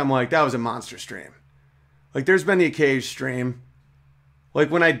streams I'm like, that was a monster stream. Like there's been the occasional stream. Like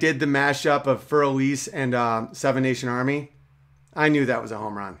when I did the mashup of Fur Elise and Seven Nation Army, I knew that was a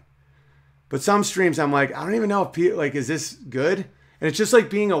home run. But some streams I'm like, I don't even know if people, like, is this good? And it's just like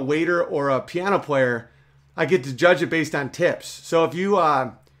being a waiter or a piano player. I get to judge it based on tips. So if you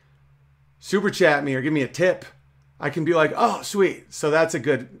super chat me or give me a tip, I can be like, oh, sweet. So that's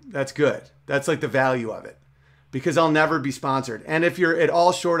good. That's like the value of it, because I'll never be sponsored. And if you're at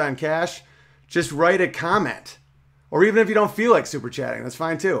all short on cash, just write a comment. Or even if you don't feel like super chatting, that's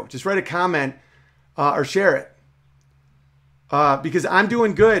fine too. Just write a comment or share it. Because I'm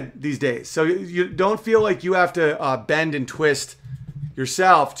doing good these days. So you don't feel like you have to bend and twist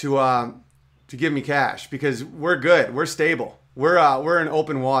yourself to give me cash, because we're good. We're stable. We're in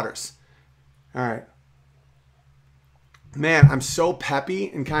open waters. All right. Man, I'm so peppy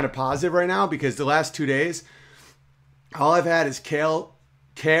and kind of positive right now because the last 2 days, all I've had is kale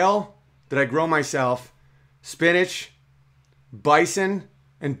that I grow myself, spinach, bison,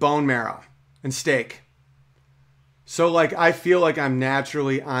 and bone marrow, and steak. So like I feel like I'm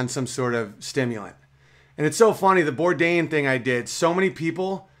naturally on some sort of stimulant. And it's so funny, the Bourdain thing I did, so many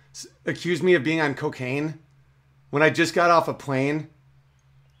people accused me of being on cocaine when I just got off a plane.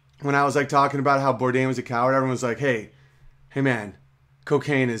 When I was like talking about how Bourdain was a coward, everyone was like, hey man,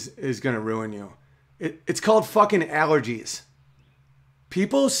 cocaine is going to ruin you. It's called fucking allergies.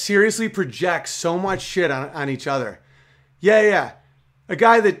 People seriously project so much shit on each other. Yeah. A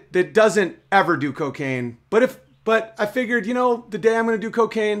guy that doesn't ever do cocaine. But I figured, the day I'm going to do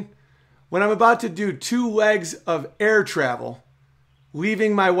cocaine, when I'm about to do 2 legs of air travel,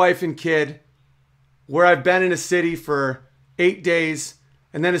 leaving my wife and kid, where I've been in a city for 8 days,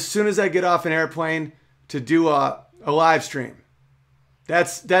 and then as soon as I get off an airplane to do a live stream.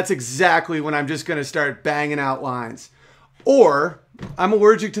 That's exactly when I'm just going to start banging out lines. Or I'm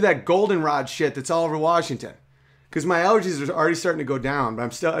allergic to that goldenrod shit that's all over Washington, because my allergies are already starting to go down, but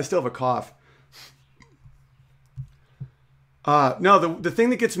I still have a cough. No, the thing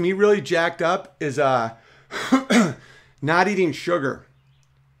that gets me really jacked up is not eating sugar.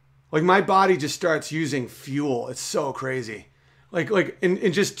 Like my body just starts using fuel. It's so crazy. Like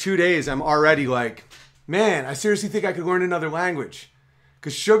in just 2 days, I'm already like, man, I seriously think I could learn another language,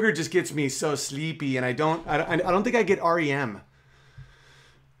 because sugar just gets me so sleepy, and I don't think I get REM.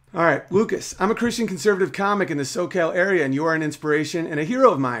 All right, Lucas, I'm a Christian conservative comic in the SoCal area, and you are an inspiration and a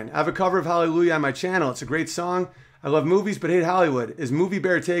hero of mine. I have a cover of Hallelujah on my channel. It's a great song. I love movies, but hate Hollywood. Is Movie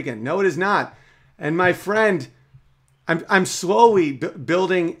Bear taken? No, it is not. And my friend, I'm slowly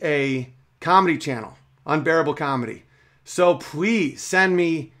building a comedy channel, unBEARable Comedy. So please send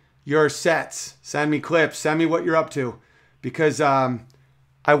me your sets, send me clips, send me what you're up to, because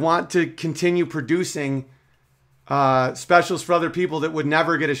I want to continue producing specials for other people that would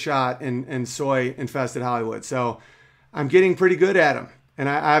never get a shot in soy-infested Hollywood. So I'm getting pretty good at them. And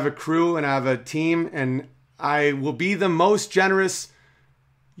I have a crew and I have a team, and I will be the most generous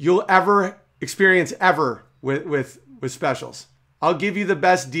you'll ever experience ever with specials. I'll give you the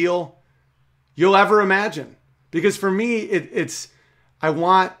best deal you'll ever imagine. Because for me, I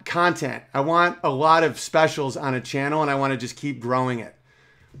want content. I want a lot of specials on a channel, and I want to just keep growing it.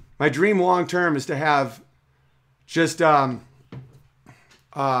 My dream long term is to have just a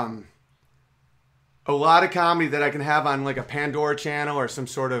lot of comedy that I can have on like a Pandora channel or some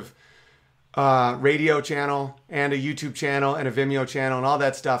sort of radio channel, and a YouTube channel and a Vimeo channel and all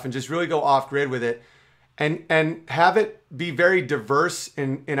that stuff, and just really go off grid with it, and have it be very diverse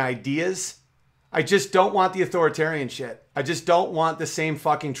in ideas. I just don't want the authoritarian shit. I just don't want the same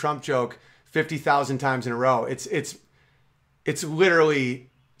fucking Trump joke 50,000 times in a row. It's literally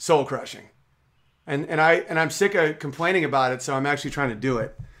soul crushing. And I'm sick of complaining about it, so I'm actually trying to do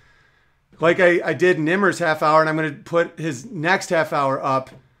it. Like I did Nimmer's half hour, and I'm going to put his next half hour up.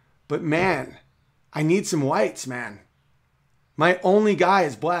 But man, I need some whites, man. My only guy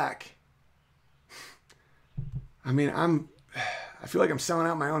is black. I mean, I feel like I'm selling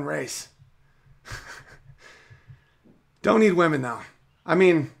out my own race. Don't need women though. I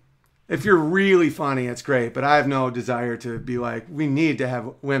mean, if you're really funny, it's great, but I have no desire to be like, we need to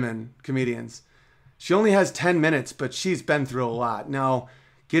have women comedians. She only has 10 minutes, but she's been through a lot. No,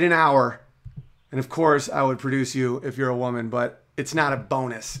 get an hour. And of course, I would produce you if you're a woman, but it's not a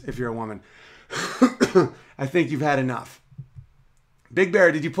bonus if you're a woman. I think you've had enough. Big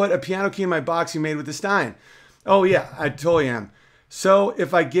Bear, did you put a piano key in my box you made with the Stein? Oh yeah, I totally am. So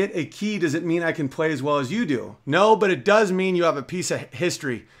if I get a key, does it mean I can play as well as you do? No, but it does mean you have a piece of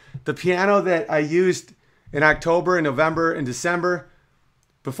history. The piano that I used in October and November and December,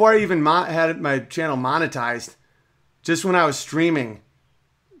 before I even had my channel monetized, just when I was streaming,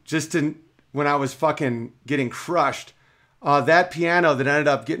 when I was fucking getting crushed, that piano that ended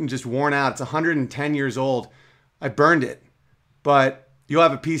up getting just worn out, it's 110 years old. I burned it, but you'll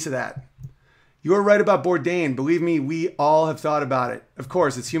have a piece of that. You are right about Bourdain. Believe me, we all have thought about it. Of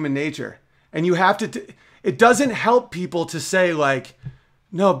course, it's human nature. And you have to, it doesn't help people to say like,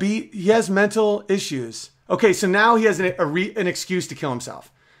 no, he has mental issues. Okay, so now he has an excuse to kill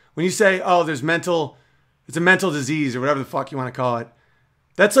himself. When you say, oh, it's a mental disease or whatever the fuck you want to call it.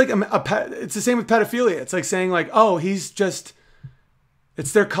 That's like, it's the same with pedophilia. It's like saying like, oh, it's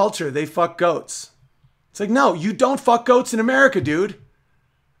their culture. They fuck goats. It's like, no, you don't fuck goats in America, dude.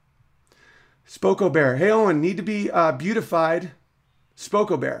 Spoko Bear. Hey, Owen, need to be beautified.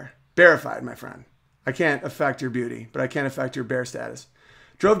 Spoko Bear. Bearified, my friend. I can't affect your beauty, but I can affect your bear status.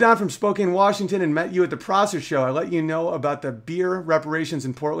 Drove down from Spokane, Washington, and met you at the Prosser show. I let you know about the beer reparations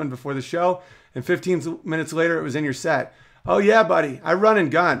in Portland before the show, and 15 minutes later, it was in your set. Oh, yeah, buddy. I run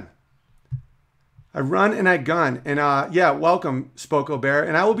and gun. I run and I gun. And yeah, welcome, Spoko Bear.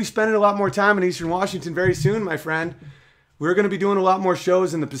 And I will be spending a lot more time in Eastern Washington very soon, my friend. We're going to be doing a lot more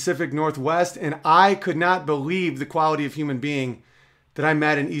shows in the Pacific Northwest, and I could not believe the quality of human being that I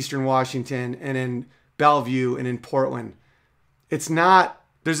met in Eastern Washington and in Bellevue and in Portland.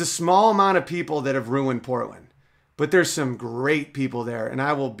 There's a small amount of people that have ruined Portland, but there's some great people there, and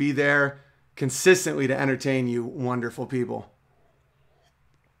I will be there consistently to entertain you wonderful people.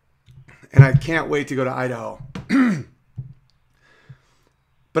 And I can't wait to go to Idaho.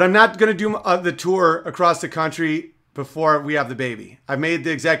 But I'm not going to do the tour across the country before we have the baby. I've made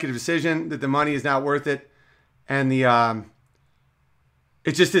the executive decision that the money is not worth it, and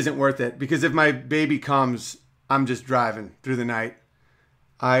it just isn't worth it, because if my baby comes, I'm just driving through the night.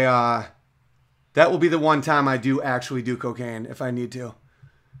 That will be the one time I do actually do cocaine if I need to.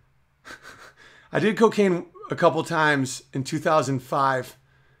 I did cocaine a couple times in 2005.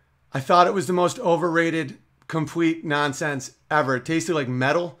 I thought it was the most overrated, complete nonsense ever. It tasted like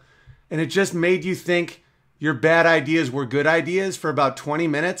metal, and it just made you think your bad ideas were good ideas for about 20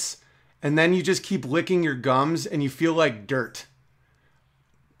 minutes, and then you just keep licking your gums and you feel like dirt.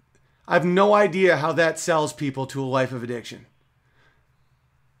 I have no idea how that sells people to a life of addiction.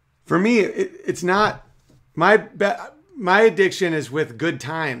 For me, it's not my addiction is with good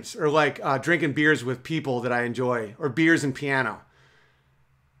times, or like drinking beers with people that I enjoy, or beers and piano.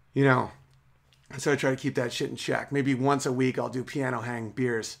 You know, so I try to keep that shit in check. Maybe once a week I'll do piano hang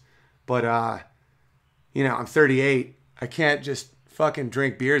beers, but you know, I'm 38. I can't just fucking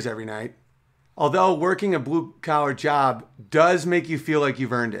drink beers every night. Although working a blue collar job does make you feel like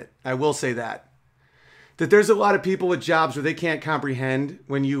you've earned it. I will say that there's a lot of people with jobs where they can't comprehend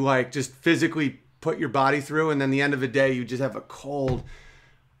when you like just physically put your body through, and then the end of the day you just have a cold,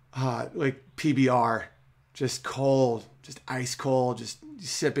 like PBR, just cold, just ice cold. Just you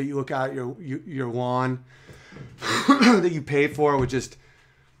sip it, you look out your lawn that you pay for with just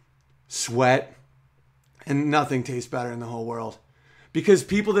sweat, and nothing tastes better in the whole world. Because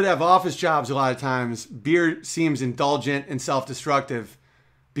people that have office jobs, a lot of times, beer seems indulgent and self-destructive,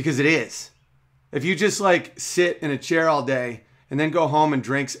 because it is. If you just like sit in a chair all day and then go home and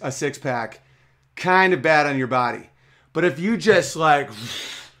drink a 6-pack, kind of bad on your body. But if you just like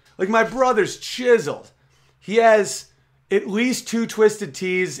my brother's chiseled, he has at least 2 twisted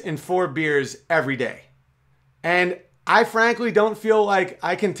teas and 4 beers every day. And I frankly don't feel like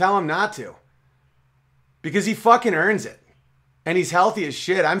I can tell him not to, because he fucking earns it. And he's healthy as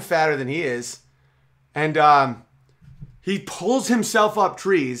shit. I'm fatter than he is. And he pulls himself up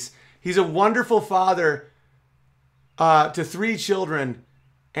trees. He's a wonderful father to 3 children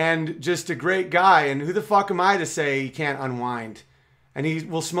and just a great guy. And who the fuck am I to say he can't unwind? And he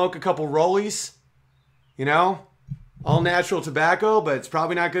will smoke a couple rollies, you know, all natural tobacco, but it's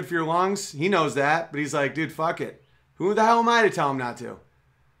probably not good for your lungs. He knows that, but he's like, dude, fuck it. Who the hell am I to tell him not to?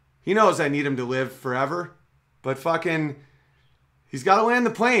 He knows I need him to live forever, but fucking, he's got to land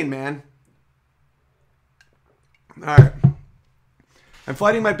the plane, man. All right. I'm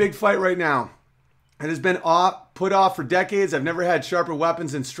fighting my big fight right now. It has been put off for decades. I've never had sharper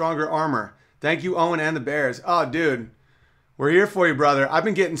weapons and stronger armor. Thank you, Owen and the Bears. Oh, dude. We're here for you, brother. I've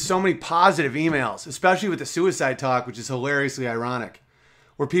been getting so many positive emails, especially with the suicide talk, which is hilariously ironic,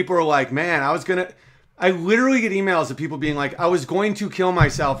 where people are like, man, I literally get emails of people being like, I was going to kill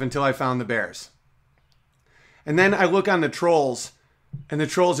myself until I found the Bears. And then I look on the trolls, and the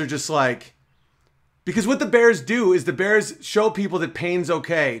trolls are just like, because what the Bears do is the Bears show people that pain's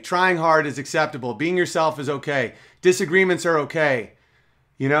okay. Trying hard is acceptable. Being yourself is okay. Disagreements are okay.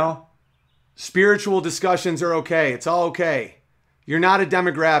 You know? Spiritual discussions are okay. It's all okay. You're not a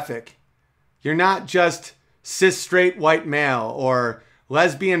demographic. You're not just cis straight white male or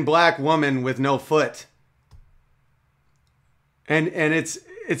lesbian black woman with no foot. And it's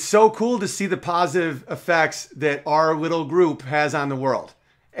so cool to see the positive effects that our little group has on the world.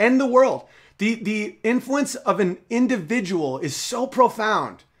 And the world. The influence of an individual is so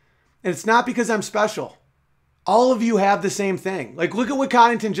profound. And it's not because I'm special. All of you have the same thing. Like, look at what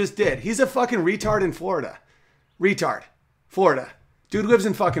Coddington just did. He's a fucking retard in Florida. Retard. Florida. Dude lives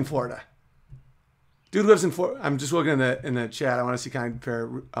in fucking Florida. Dude lives in Florida. I'm just looking in the chat. I want to see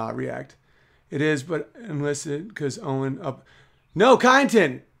Coddington react. It is, but enlisted because Owen up. No,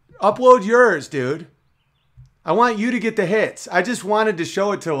 Coddington. Upload yours, dude. I want you to get the hits. I just wanted to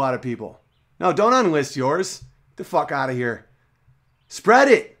show it to a lot of people. No, don't unlist yours. Get the fuck out of here. Spread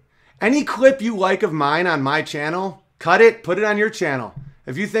it. Any clip you like of mine on my channel, cut it, put it on your channel.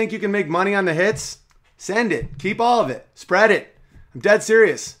 If you think you can make money on the hits, send it. Keep all of it. Spread it. I'm dead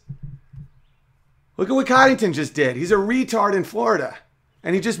serious. Look at what Coddington just did. He's a retard in Florida.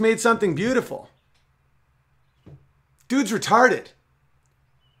 And he just made something beautiful. Dude's retarded.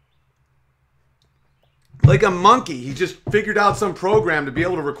 Like a monkey. He just figured out some program to be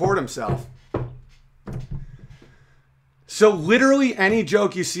able to record himself. So literally any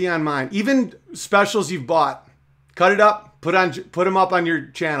joke you see on mine, even specials you've bought, cut it up, put them up on your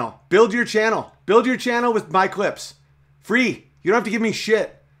channel. Build your channel. Build your channel with my clips. Free. You don't have to give me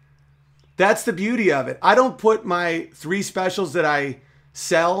shit. That's the beauty of it. I don't put my 3 specials that I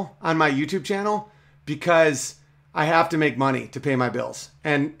sell on my YouTube channel because I have to make money to pay my bills.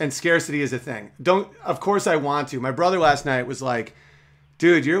 And scarcity is a thing. Of course I want to. My brother last night was like,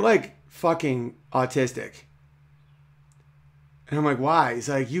 dude, you're like fucking autistic. And I'm like, why? He's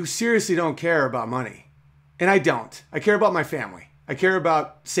like, you seriously don't care about money. And I don't. I care about my family. I care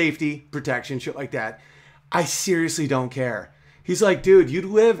about safety, protection, shit like that. I seriously don't care. He's like, dude, you'd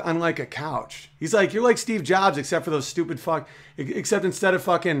live on like a couch. He's like, you're like Steve Jobs, except for those stupid except instead of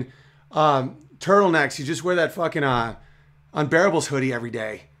fucking turtlenecks, you just wear that fucking unBEARables hoodie every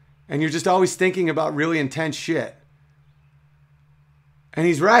day. And you're just always thinking about really intense shit. And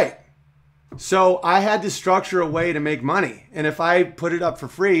he's right. So I had to structure a way to make money. And if I put it up for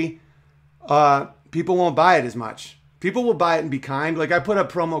free, people won't buy it as much. People will buy it and be kind. Like I put a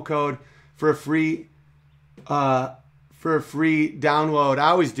promo code for a free download. I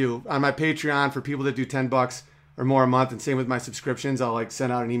always do on my Patreon for people that do $10 or more a month. And same with my subscriptions. I'll like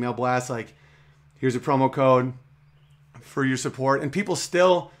send out an email blast like, here's a promo code for your support. And people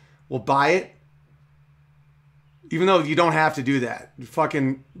still will buy it. Even though you don't have to do that.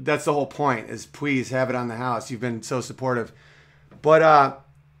 Fucking, that's the whole point, is please have it on the house. You've been so supportive. But,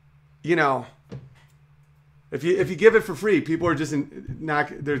 you know, if you give it for free, people are just they're not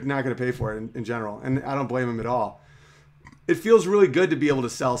going to pay for it in general. And I don't blame them at all. It feels really good to be able to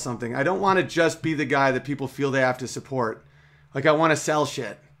sell something. I don't want to just be the guy that people feel they have to support. Like, I want to sell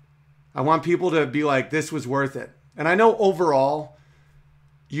shit. I want people to be like, this was worth it. And I know overall,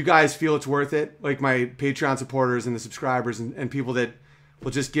 you guys feel it's worth it, like my Patreon supporters and the subscribers and people that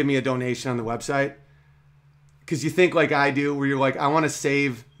will just give me a donation on the website. Because you think like I do, where you're like, I want to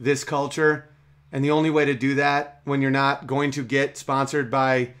save this culture. And the only way to do that when you're not going to get sponsored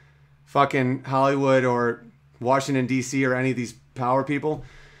by fucking Hollywood or Washington, D.C. or any of these power people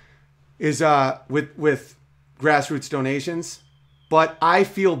is with grassroots donations. But I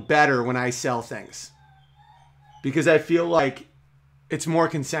feel better when I sell things. Because I feel like it's more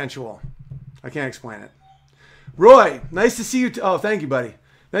consensual. I can't explain it. Roy, nice to see you. Oh, thank you, buddy.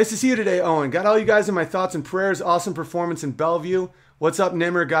 Nice to see you today, Owen. Got all you guys in my thoughts and prayers. Awesome performance in Bellevue. What's up,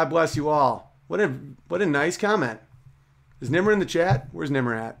 Nimmer? God bless you all. What a nice comment. Is Nimmer in the chat? Where's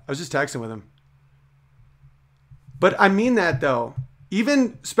Nimmer at? I was just texting with him. But I mean that, though.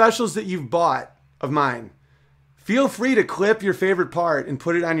 Even specials that you've bought of mine, feel free to clip your favorite part and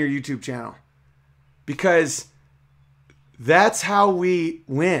put it on your YouTube channel. Because that's how we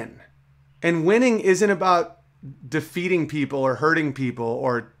win. And winning isn't about defeating people or hurting people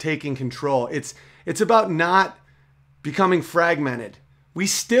or taking control. It's about not becoming fragmented. We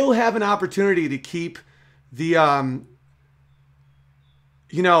still have an opportunity to keep the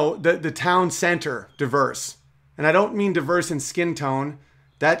the town center diverse. And I don't mean diverse in skin tone.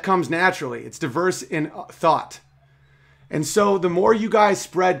 That comes naturally. It's diverse in thought. And so the more you guys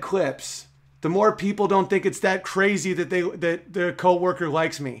spread clips, the more people don't think it's that crazy that their coworker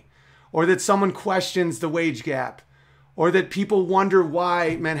likes me, or that someone questions the wage gap, or that people wonder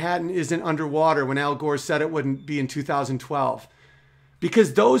why Manhattan isn't underwater when Al Gore said it wouldn't be in 2012.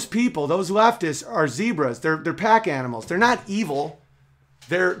 Because those people, those leftists, are zebras. They're pack animals. They're not evil.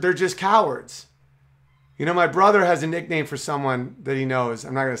 They're just cowards. You know, my brother has a nickname for someone that he knows.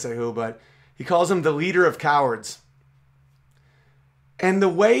 I'm not going to say who, but He calls him the leader of cowards. And the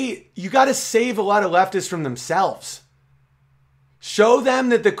way you got to save a lot of leftists from themselves. Show them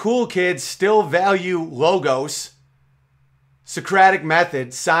that the cool kids still value logos, Socratic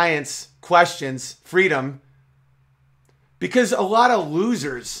method, science, questions, freedom. Because a lot of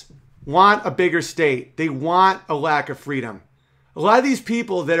losers want a bigger state. They want a lack of freedom. A lot of these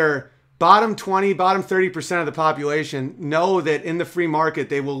people that are bottom 20, bottom 30% of the population know that in the free market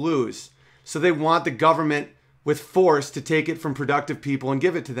they will lose. So they want the government with force to take it from productive people and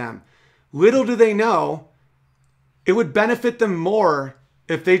give it to them. Little do they know, it would benefit them more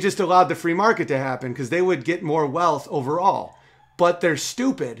if they just allowed the free market to happen, because they would get more wealth overall. But they're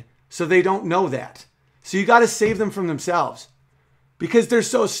stupid, so they don't know that. So you got to save them from themselves. Because they're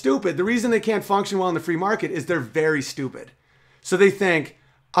so stupid. The reason they can't function well in the free market is they're very stupid. So they think,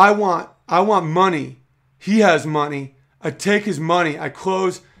 I want money. He has money. I take his money. I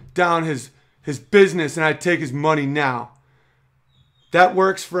close down his business and I take his money now. That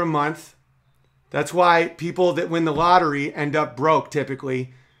works for a month. That's why people that win the lottery end up broke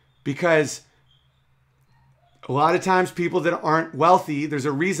typically, because a lot of times people that aren't wealthy, there's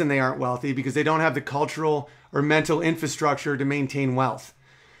a reason they aren't wealthy, because they don't have the cultural or mental infrastructure to maintain wealth.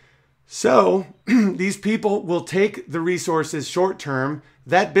 So these people will take the resources short term.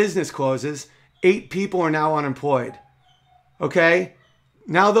 That business closes. 8 people are now unemployed. Okay?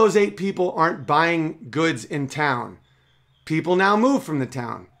 Now those 8 people aren't buying goods in town. People now move from the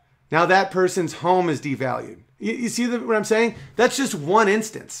town. Now that person's home is devalued. You see what I'm saying? That's just one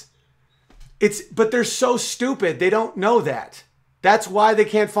instance. But they're so stupid, they don't know that. That's why they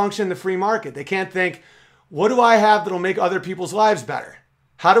can't function in the free market. They can't think, what do I have that'll make other people's lives better?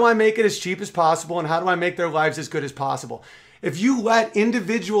 How do I make it as cheap as possible, and how do I make their lives as good as possible? If you let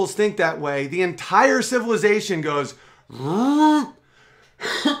individuals think that way, the entire civilization goes,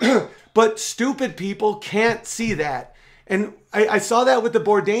 but stupid people can't see that. And I saw that with the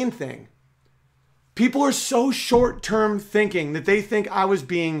Bourdain thing. People are so short-term thinking that they think I was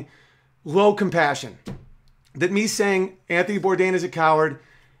being low compassion. That me saying Anthony Bourdain is a coward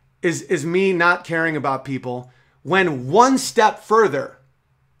is me not caring about people, when one step further,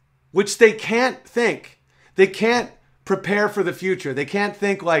 which they can't think. They can't prepare for the future. They can't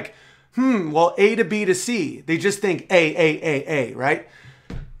think like, well, A to B to C. They just think A, right?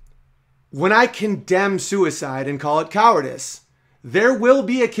 When I condemn suicide and call it cowardice, there will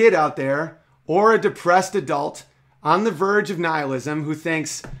be a kid out there or a depressed adult on the verge of nihilism who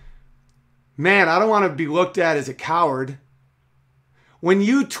thinks, man, I don't want to be looked at as a coward. When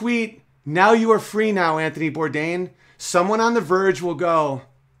you tweet, now you are free now, Anthony Bourdain, someone on the verge will go,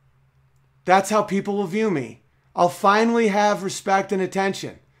 that's how people will view me. I'll finally have respect and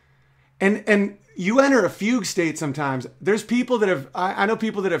attention. And you enter a fugue state sometimes. There's people that have, I know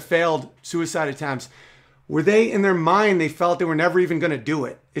people that have failed suicide attempts where they, in their mind, they felt they were never even going to do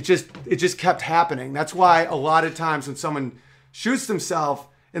it. It just kept happening. That's why a lot of times when someone shoots themselves,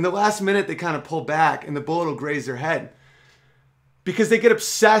 in the last minute, they kind of pull back and the bullet will graze their head. Because they get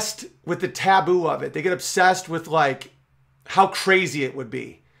obsessed with the taboo of it. They get obsessed with like how crazy it would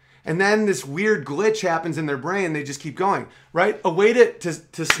be. And then this weird glitch happens in their brain. They just keep going, right? A way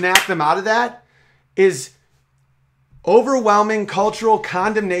to snap them out of that is overwhelming cultural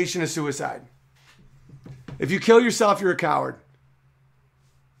condemnation of suicide. If you kill yourself, you're a coward.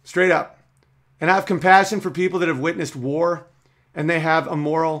 Straight up. And I have compassion for people that have witnessed war and they have a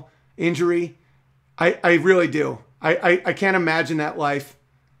moral injury. I really do. I can't imagine that life.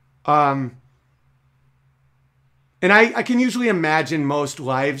 And I can usually imagine most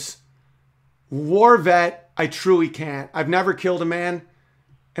lives. War vet, I truly can't. I've never killed a man,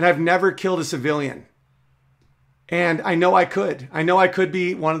 and I've never killed a civilian. And I know I could. I know I could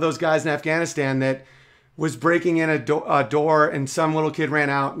be one of those guys in Afghanistan that was breaking in a door and some little kid ran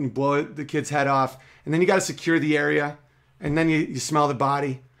out and blew the kid's head off. And then you got to secure the area, and then you smell the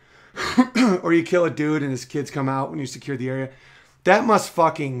body. Or you kill a dude and his kids come out when you secure the area. That must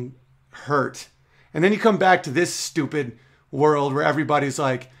fucking hurt. And then you come back to this stupid world where everybody's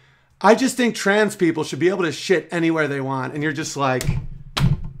like, I just think trans people should be able to shit anywhere they want. And you're just like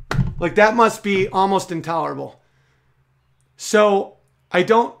that must be almost intolerable. So I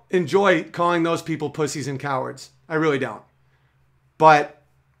don't enjoy calling those people pussies and cowards. I really don't. But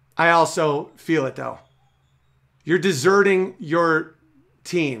I also feel it though. You're deserting your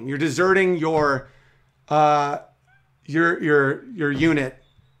team. You're deserting your unit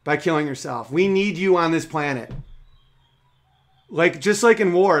by killing yourself. We need you on this planet. Like, just like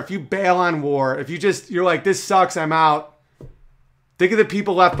in war, if you bail on war, if you're like, this sucks, I'm out. Think of the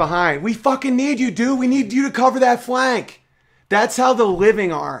people left behind. We fucking need you, dude. We need you to cover that flank. That's how the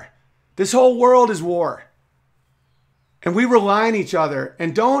living are. This whole world is war. And we rely on each other.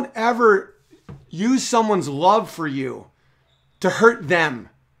 And don't ever use someone's love for you to hurt them.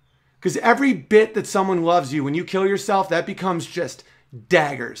 Because every bit that someone loves you, when you kill yourself, that becomes just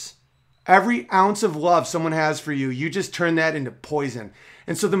daggers. Every ounce of love someone has for you, you just turn that into poison.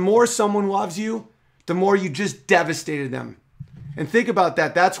 And so the more someone loves you, the more you just devastated them. And think about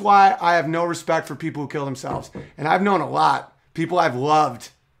that. That's why I have no respect for people who kill themselves. And I've known a lot. People I've loved.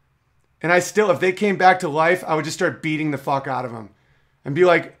 And I still, if they came back to life, I would just start beating the fuck out of them. And be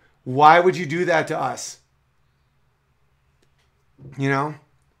like, why would you do that to us? You know?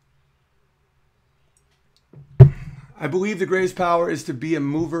 I believe the greatest power is to be a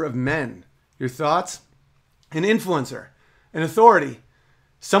mover of men. Your thoughts? An influencer. An authority.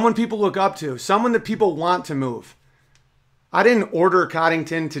 Someone people look up to. Someone that people want to move. I didn't order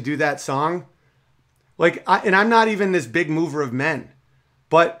Coddington to do that song. And I'm not even this big mover of men.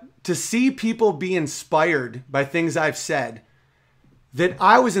 But to see people be inspired by things I've said, that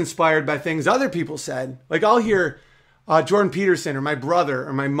I was inspired by things other people said. Like I'll hear Jordan Peterson or my brother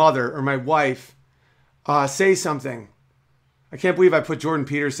or my mother or my wife say something. I can't believe I put Jordan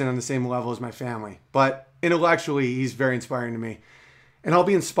Peterson on the same level as my family. But intellectually, he's very inspiring to me. And I'll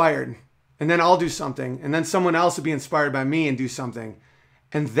be inspired. And then I'll do something. And then someone else will be inspired by me and do something.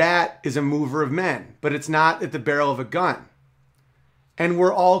 And that is a mover of men. But it's not at the barrel of a gun. And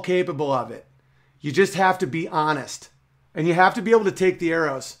we're all capable of it. You just have to be honest. And you have to be able to take the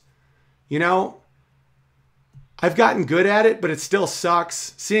arrows. You know, I've gotten good at it, but it still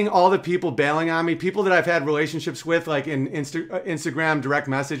sucks. Seeing all the people bailing on me, people that I've had relationships with, like in Instagram direct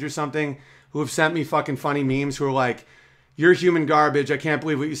message or something, who have sent me fucking funny memes who are like, you're human garbage. I can't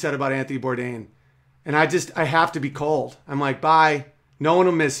believe what you said about Anthony Bourdain. And I have to be cold. I'm like, bye. No one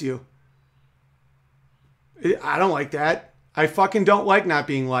will miss you. I don't like that. I fucking don't like not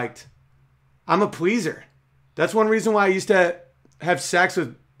being liked. I'm a pleaser. That's one reason why I used to have sex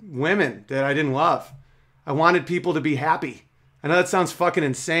with women that I didn't love. I wanted people to be happy. I know that sounds fucking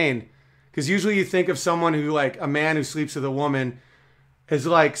insane. Because usually you think of someone who, like, a man who sleeps with a woman as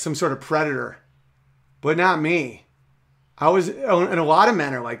like some sort of predator. But not me. And a lot of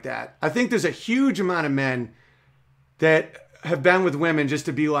men are like that. I think there's a huge amount of men that have been with women just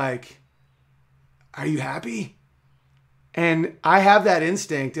to be like, are you happy? And I have that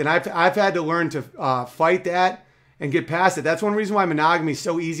instinct, and I've had to learn to fight that and get past it. That's one reason why monogamy is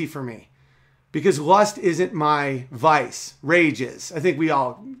so easy for me. Because lust isn't my vice. Rage is. I think we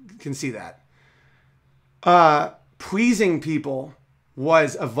all can see that. Pleasing people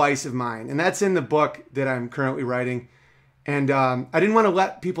was a vice of mine. And that's in the book that I'm currently writing. And I didn't want to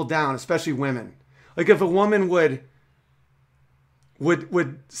let people down, especially women. Like if a woman would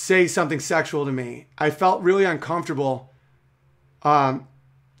say something sexual to me, I felt really uncomfortable. Don't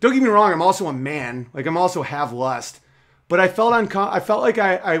get me wrong, I'm also a man. Like I'm also have lust. But I felt like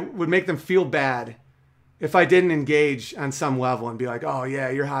I would make them feel bad if I didn't engage on some level and be like, oh yeah,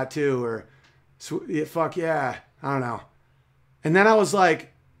 you're hot too. Or yeah, fuck yeah. I don't know. And then I was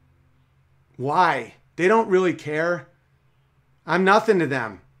like, why? They don't really care. I'm nothing to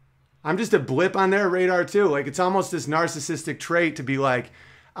them. I'm just a blip on their radar too. Like it's almost this narcissistic trait to be like,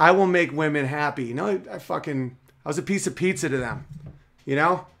 I will make women happy. No, I was a piece of pizza to them, you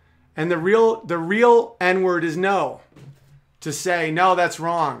know? And the real N-word is no. To say, no, that's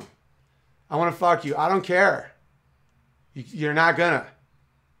wrong. I want to fuck you. I don't care. You're not gonna.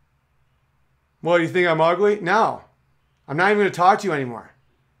 Well, you think I'm ugly? No. I'm not even going to talk to you anymore.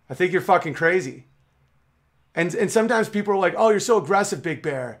 I think you're fucking crazy. And sometimes people are like, oh, you're so aggressive, Big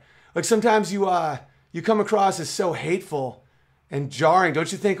Bear. Like sometimes you come across as so hateful and jarring.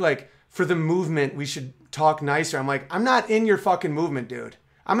 Don't you think like for the movement we should talk nicer? I'm like, I'm not in your fucking movement, dude.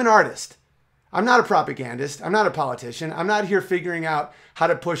 I'm an artist. I'm not a propagandist. I'm not a politician. I'm not here figuring out how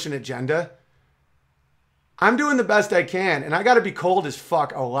to push an agenda. I'm doing the best I can, and I got to be cold as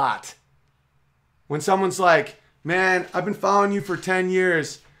fuck a lot. When someone's like, man, I've been following you for 10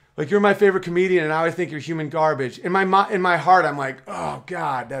 years. Like, you're my favorite comedian, and now I think you're human garbage. In my heart, I'm like, oh,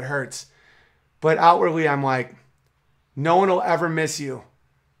 God, that hurts. But outwardly, I'm like, no one will ever miss you.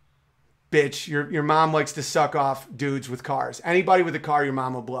 Bitch, your mom likes to suck off dudes with cars. Anybody with a car, your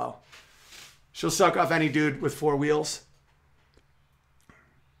mom will blow. She'll suck off any dude with 4 wheels.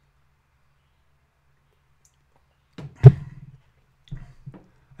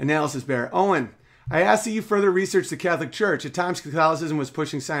 Analysis Bear. Owen, I asked that you further research the Catholic Church. At times, Catholicism was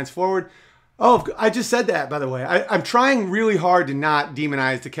pushing science forward. Oh, I just said that, by the way. I'm trying really hard to not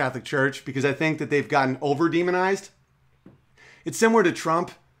demonize the Catholic Church because I think that they've gotten over-demonized. It's similar to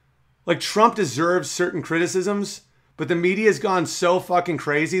Trump. Like, Trump deserves certain criticisms, but the media has gone so fucking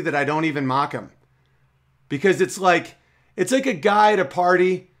crazy that I don't even mock him. Because it's like a guy at a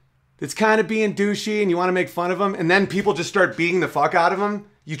party that's kind of being douchey and you want to make fun of him, and then people just start beating the fuck out of him.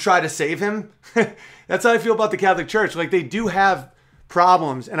 You try to save him. That's how I feel about the Catholic Church. Like, they do have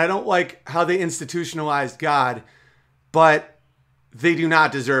problems, and I don't like how they institutionalized God, but they do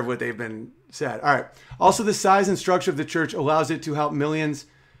not deserve what they've been said. All right. Also, the size and structure of the church allows it to help millions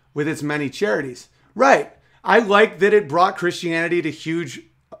with its many charities. Right. I like that it brought Christianity to huge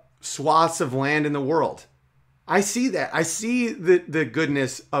swaths of land in the world. I see that. I see the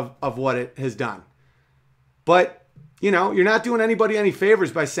goodness of what it has done. But, you know, you're not doing anybody any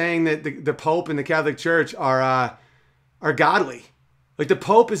favors by saying that the Pope and the Catholic Church are godly. Like, the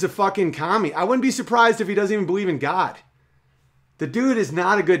Pope is a fucking commie. I wouldn't be surprised if he doesn't even believe in God. The dude is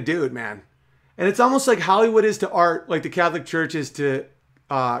not a good dude, man. And it's almost like Hollywood is to art, like the Catholic Church is to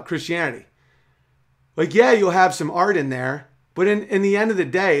Christianity. Like, yeah, you'll have some art in there, but in the end of the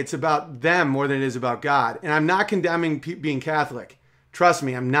day, it's about them more than it is about God. And I'm not condemning being Catholic. Trust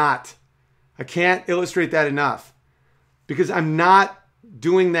me, I'm not. I can't illustrate that enough. Because I'm not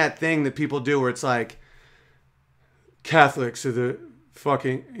doing that thing that people do where it's like, Catholics are the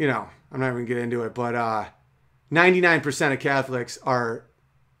fucking, you know, I'm not even going to get into it, but 99% of Catholics are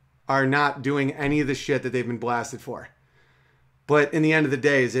not doing any of the shit that they've been blasted for. But in the end of the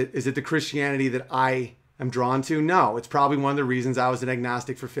day, is it the Christianity that I am drawn to? No, it's probably one of the reasons I was an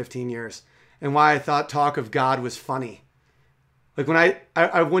agnostic for 15 years and why I thought talk of God was funny. Like, when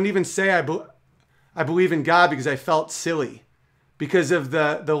I wouldn't even say I believe in God because I felt silly because of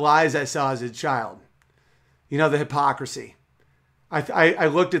the lies I saw as a child. You know, the hypocrisy. I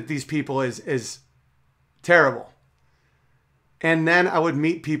looked at these people as terrible. And then I would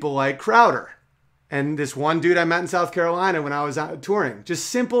meet people like Crowder and this one dude I met in South Carolina when I was out touring. Just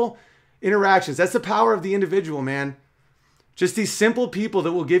simple interactions. That's the power of the individual, man. Just these simple people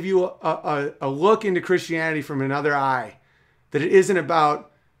that will give you a look into Christianity from another eye. That it isn't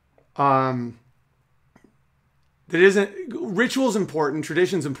about, ritual's important,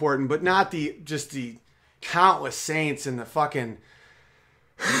 tradition's important, but not just the countless saints and the fucking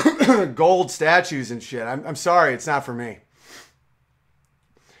gold statues and shit. I'm sorry, it's not for me.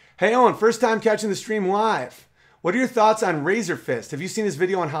 Hey, Owen, first time catching the stream live. What are your thoughts on Razor Fist? Have you seen this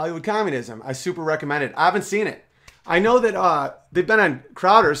video on Hollywood communism? I super recommend it. I haven't seen it. I know that they've been on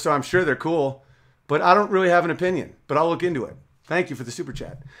Crowder, so I'm sure they're cool, but I don't really have an opinion, but I'll look into it. Thank you for the super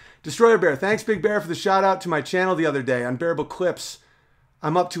chat. Destroyer Bear, thanks Big Bear for the shout out to my channel the other day, Unbearable Clips.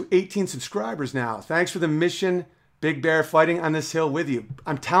 I'm up to 18 subscribers now. Thanks for the mission, Big Bear, fighting on this hill with you.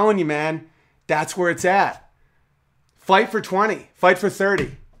 I'm telling you, man, that's where it's at. Fight for 20, fight for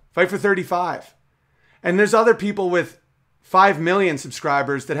 30, fight for 35. And there's other people with 5 million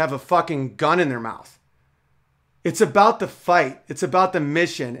subscribers that have a fucking gun in their mouth. It's about the fight. It's about the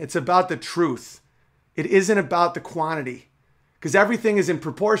mission. It's about the truth. It isn't about the quantity. Because everything is in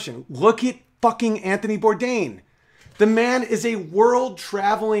proportion. Look at fucking Anthony Bourdain. The man is a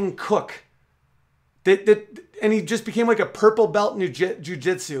world-traveling cook. And he just became like a purple belt in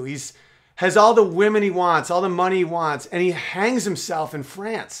jiu-jitsu. He's has all the women he wants, all the money he wants, and he hangs himself in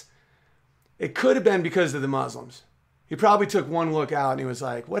France. It could have been because of the Muslims. He probably took one look out and he was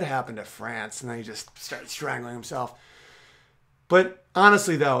like, what happened to France? And then he just started strangling himself. But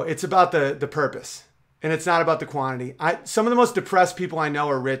honestly, though, it's about the purpose. And it's not about the quantity. Some of the most depressed people I know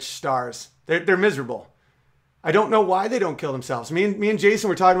are rich stars. They're miserable. I don't know why they don't kill themselves. Me and Jason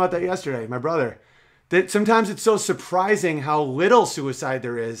were talking about that yesterday, my brother. That sometimes it's so surprising how little suicide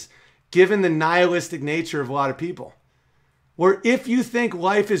there is, given the nihilistic nature of a lot of people. Where if you think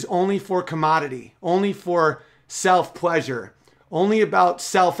life is only for commodity, only for self-pleasure, only about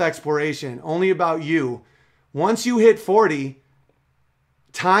self-exploration, only about you, once you hit 40,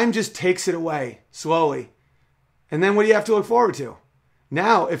 time just takes it away slowly. And then what do you have to look forward to?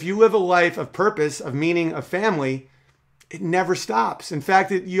 Now, if you live a life of purpose, of meaning, of family, it never stops. In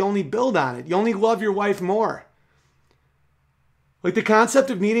fact, you only build on it. You only love your wife more. Like, the concept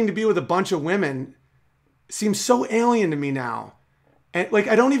of needing to be with a bunch of women seems so alien to me now. And like,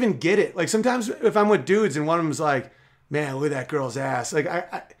 I don't even get it. Like, sometimes if I'm with dudes and one of them's like, man, look at that girl's ass. Like,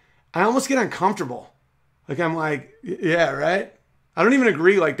 I almost get uncomfortable. Like, I'm like, yeah, right? I don't even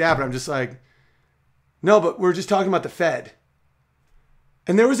agree like that, but I'm just like, no, but we're just talking about the Fed.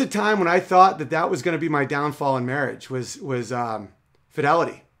 And there was a time when I thought that was going to be my downfall in marriage, was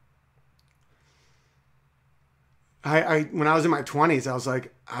fidelity. When I was in my 20s, I was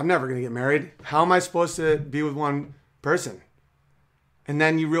like, I'm never going to get married. How am I supposed to be with one person? And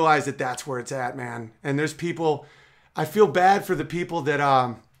then you realize that that's where it's at, man. And there's people, I feel bad for the people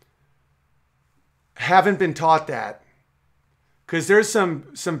that haven't been taught that. because there's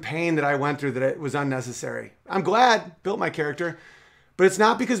some pain that I went through that it was unnecessary. I'm glad, built my character, but it's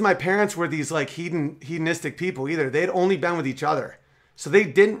not because my parents were these like hedonistic people either. They had only been with each other. So they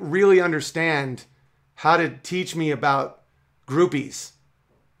didn't really understand how to teach me about groupies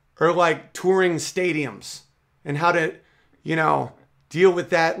or like touring stadiums and how to, you know, deal with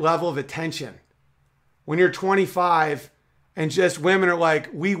that level of attention. When you're 25 and just women are like,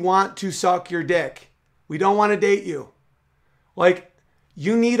 we want to suck your dick. We don't want to date you. Like,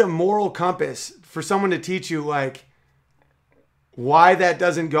 you need a moral compass for someone to teach you, like, why that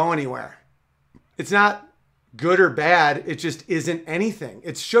doesn't go anywhere. It's not good or bad. It just isn't anything.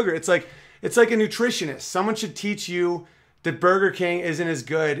 It's sugar. It's like a nutritionist. Someone should teach you that Burger King isn't as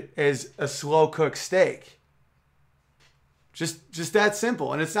good as a slow cooked steak. Just that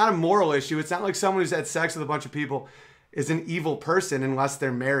simple. And it's not a moral issue. It's not like someone who's had sex with a bunch of people is an evil person unless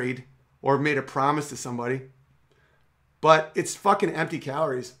they're married or made a promise to somebody. But it's fucking empty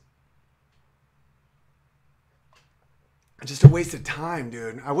calories. Just a waste of time,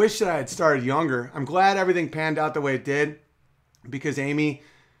 dude. I wish that I had started younger. I'm glad everything panned out the way it did because Amy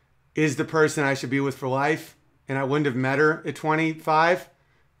is the person I should be with for life. And I wouldn't have met her at 25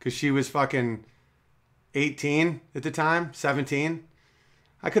 because she was fucking 18 at the time, 17.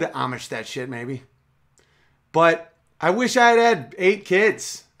 I could have Amished that shit maybe. But I wish I had 8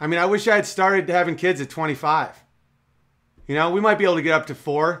 kids. I mean, I wish I had started having kids at 25. You know, we might be able to get up to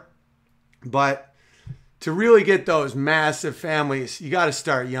 4, but to really get those massive families, you got to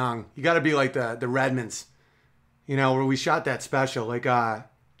start young. You got to be like the Redmonds, you know, where we shot that special. Like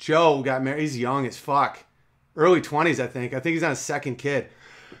Joe got married. He's young as fuck. Early 20s, I think. I think he's on his second kid.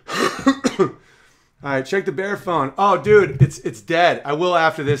 All right, check the bear phone. Oh, dude, it's dead. I will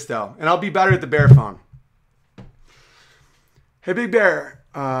after this, though. And I'll be better at the bear phone. Hey, Big Bear.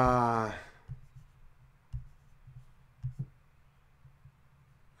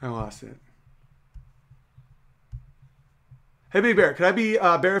 I lost it. Hey, Big Bear, could I be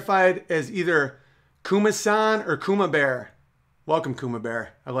verified as either Kuma-san or Kuma Bear? Welcome, Kuma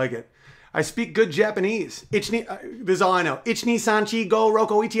Bear. I like it. I speak good Japanese. This is all I know. Ichni sanchi go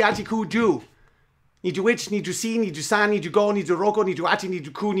roko ichiachi kuju. Niju ich, niju si, niju san, niju go, niju roko, niju achi,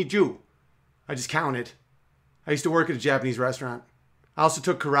 niju ku, niju. I just counted. I used to work at a Japanese restaurant. I also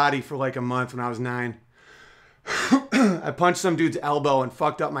took karate for like a month when I was 9. I punched some dude's elbow and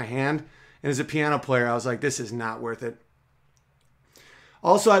fucked up my hand. And as a piano player, I was like, this is not worth it.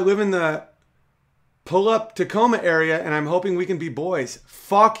 Also, I live in the pull-up Tacoma area, and I'm hoping we can be boys.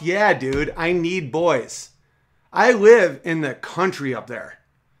 Fuck yeah, dude. I need boys. I live in the country up there.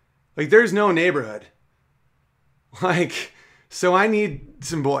 Like, there's no neighborhood. Like, so I need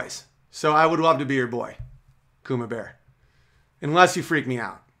some boys. So I would love to be your boy, Kuma Bear. Unless you freak me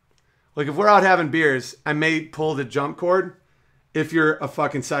out. Like, if we're out having beers, I may pull the jump cord if you're a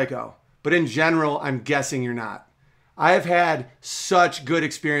fucking psycho. But in general, I'm guessing you're not. I have had such good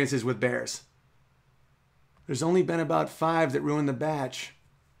experiences with bears. There's only been about 5 that ruined the batch.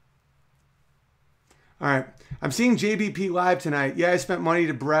 All right. I'm seeing JBP live tonight. Yeah, I spent money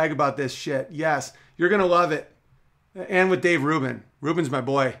to brag about this shit. Yes, you're going to love it. And with Dave Rubin. Rubin's my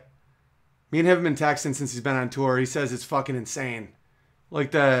boy. Me and him have been texting since he's been on tour. He says it's fucking insane.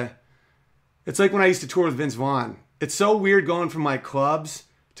 It's like when I used to tour with Vince Vaughn. It's so weird going from like clubs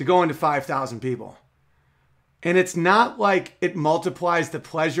to going to 5,000 people. And it's not like it multiplies the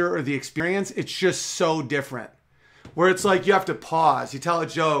pleasure or the experience. It's just so different. Where it's like you have to pause. You tell a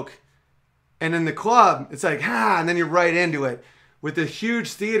joke. And in the club, it's like, and then you're right into it. With the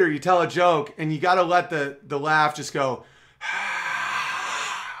huge theater, you tell a joke and you got to let the laugh just go.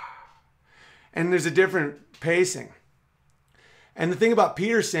 And there's a different pacing. And the thing about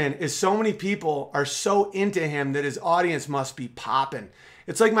Peterson is so many people are so into him that his audience must be popping.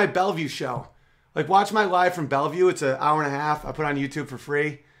 It's like my Bellevue show. Like, watch my live from Bellevue. It's an hour and a half. I put on YouTube for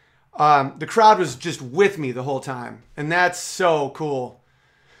free. The crowd was just with me the whole time. And that's so cool.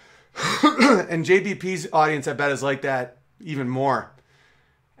 And JBP's audience, I bet, is like that even more.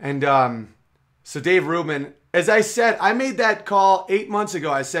 And so Dave Rubin, as I said, I made that call 8 months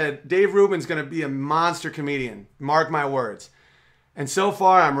ago. I said, Dave Rubin's going to be a monster comedian. Mark my words. And so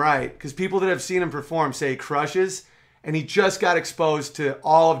far, I'm right. Because people that have seen him perform say he crushes. And he just got exposed to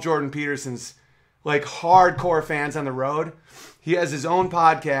all of Jordan Peterson's like hardcore fans on the road. He has his own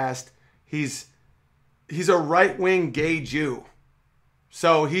podcast. He's a right-wing gay Jew.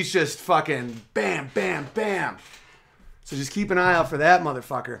 So he's just fucking bam, bam, bam. So just keep an eye out for that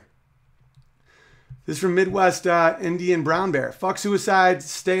motherfucker. This is from Midwest Indian Brown Bear. Fuck suicide,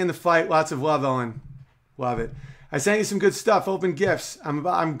 stay in the fight. Lots of love, Owen. Love it. I sent you some good stuff. Open gifts.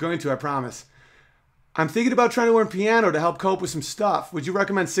 I'm going to, I promise. I'm thinking about trying to learn piano to help cope with some stuff. Would you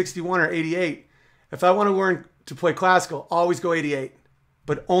recommend 61 or 88? If I want to learn to play classical, always go 88,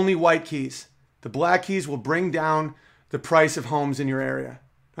 but only white keys. The black keys will bring down the price of homes in your area.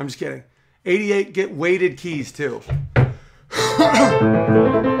 I'm just kidding. 88, get weighted keys too.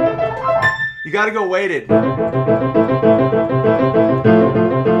 You got to go weighted.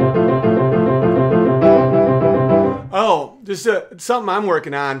 Oh, just something I'm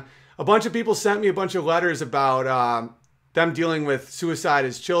working on. A bunch of people sent me a bunch of letters about them dealing with suicide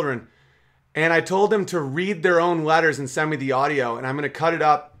as children. And I told them to read their own letters and send me the audio. And I'm going to cut it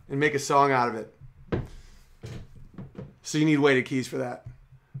up and make a song out of it. So you need weighted keys for that.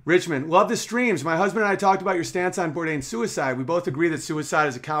 Richmond, love the streams. My husband and I talked about your stance on Bourdain's suicide. We both agree that suicide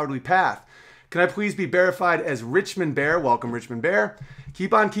is a cowardly path. Can I please be verified as Richmond Bear? Welcome, Richmond Bear.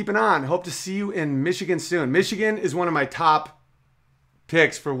 Keep on keeping on. Hope to see you in Michigan soon. Michigan is one of my top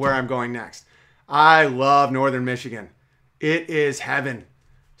picks for where I'm going next. I love Northern Michigan. It is heaven.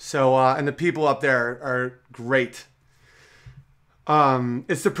 So, and the people up there are great.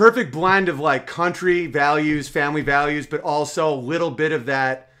 It's the perfect blend of like country values, family values, but also a little bit of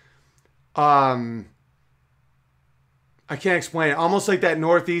that, I can't explain it. Almost like that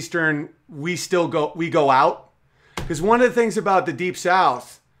Northeastern, we go out. Because one of the things about the Deep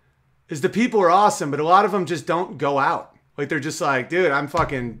South is the people are awesome, but a lot of them just don't go out. Like they're just like, dude, I'm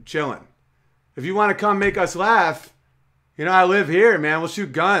fucking chilling. If you want to come make us laugh, you know, I live here, man. We'll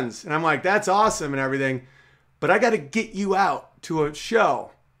shoot guns. And I'm like, that's awesome and everything. But I got to get you out to a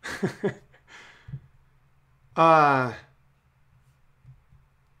show. All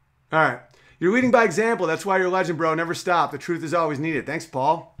right. You're leading by example. That's why you're a legend, bro. Never stop. The truth is always needed. Thanks,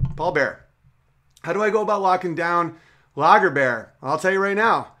 Paul. Paul Bear. How do I go about locking down Lager Bear? I'll tell you right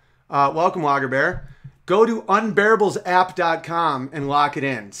now. Welcome, Lager Bear. Go to unBEARablesApp.com and lock it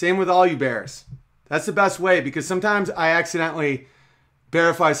in. Same with all you bears. That's the best way because sometimes I accidentally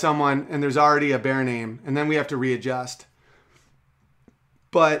verify someone and there's already a bear name and then we have to readjust.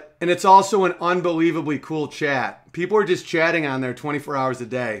 And it's also an unbelievably cool chat. People are just chatting on there 24 hours a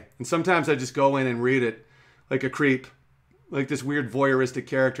day. And sometimes I just go in and read it like a creep, like this weird voyeuristic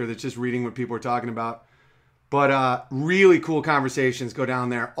character that's just reading what people are talking about. But really cool conversations go down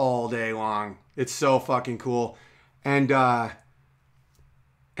there all day long. It's so fucking cool. And I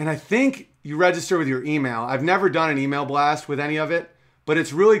think you register with your email. I've never done an email blast with any of it, but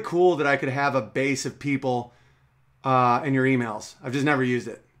it's really cool that I could have a base of people in your emails. I've just never used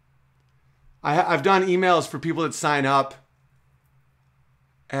it. I've done emails for people that sign up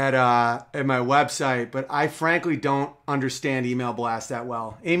at my website, but I frankly don't understand email blast that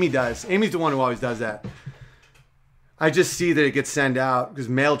well. Amy does. Amy's the one who always does that. I just see that it gets sent out because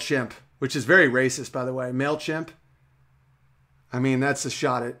MailChimp, which is very racist, by the way. MailChimp. I mean, that's a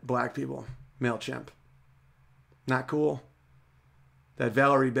shot at black people. MailChimp. Not cool. That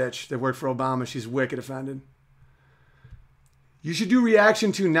Valerie bitch that worked for Obama, she's wicked offended. You should do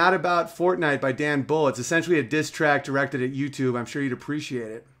reaction to Not About Fortnite by Dan Bull. It's essentially a diss track directed at YouTube. I'm sure you'd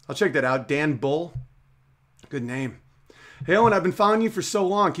appreciate it. I'll check that out. Dan Bull. Good name. Hey, Owen, I've been following you for so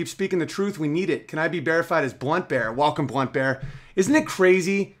long. Keep speaking the truth. We need it. Can I be verified as Blunt Bear? Welcome, Blunt Bear. Isn't it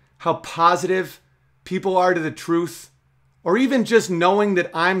crazy how positive people are to the truth? Or even just knowing that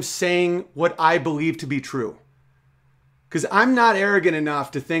I'm saying what I believe to be true. Because I'm not arrogant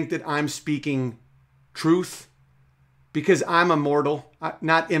enough to think that I'm speaking truth. Because I'm immortal.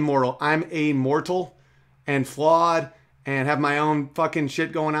 Not immortal. I'm a mortal and flawed and have my own fucking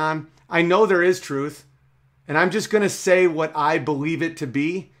shit going on. I know there is truth. And I'm just going to say what I believe it to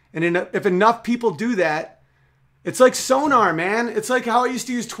be. And if enough people do that, it's like sonar, man. It's like how I used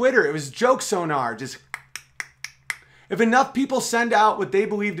to use Twitter. It was joke sonar. Just if enough people send out what they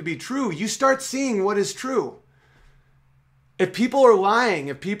believe to be true, you start seeing what is true. If people are lying,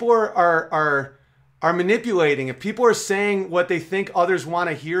 if people are manipulating, if people are saying what they think others want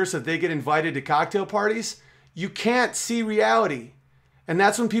to hear so they get invited to cocktail parties, you can't see reality. And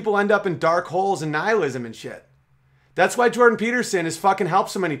that's when people end up in dark holes and nihilism and shit. That's why Jordan Peterson has fucking helped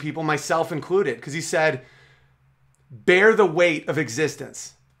so many people, myself included, because he said, bear the weight of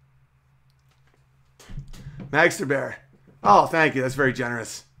existence. Magster Bear. Oh, thank you. That's very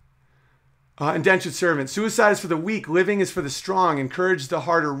generous. Indentured servant. Suicide is for the weak. Living is for the strong. Encourage the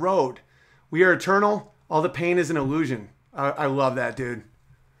harder road. We are eternal. All the pain is an illusion. I love that, dude.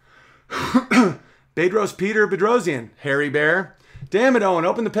 Bedros Peter Bedrosian. Harry Bear. Damn it, Owen.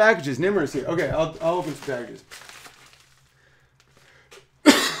 Open the packages. Nimmer's here. Okay, I'll open some packages.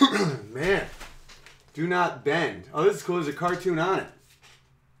 Man. Do not bend. Oh, this is cool. There's a cartoon on it.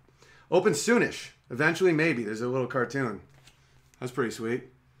 Open soonish. Eventually, maybe. There's a little cartoon. That's pretty sweet.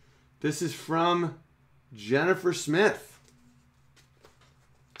 This is from Jennifer Smith.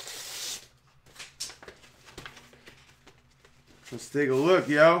 Let's take a look,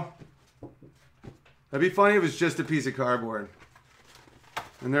 yo. That'd be funny if it was just a piece of cardboard.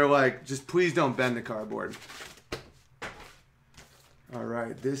 And they're like, just please don't bend the cardboard. All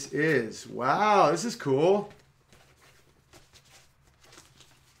right, this is, wow, this is cool.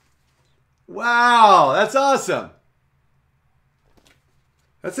 Wow, that's awesome.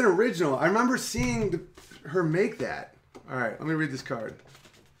 That's an original. I remember seeing her make that. All right, let me read this card.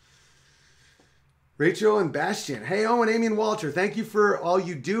 Rachel and Bastian. Hey, Owen, Amy, and Walter. Thank you for all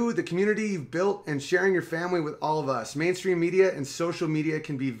you do, the community you've built, and sharing your family with all of us. Mainstream media and social media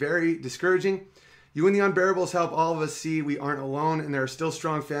can be very discouraging. You and the unBEARables help all of us see we aren't alone, and there are still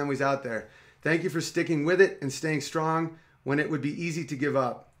strong families out there. Thank you for sticking with it and staying strong when it would be easy to give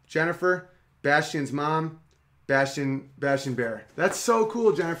up. Jennifer, Bastian's mom, Bastian Bear. That's so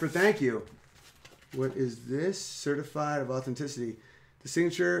cool, Jennifer. Thank you. What is this? Certified of authenticity. The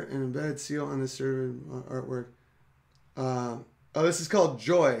signature and embedded seal on this artwork. Oh, this is called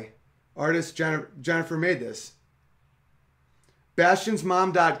Joy. Artist Jennifer made this.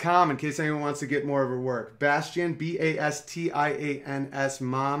 BastiansMom.com in case anyone wants to get more of her work. Bastian, Bastians,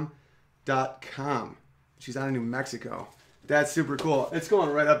 mom.com. She's out of New Mexico. That's super cool. It's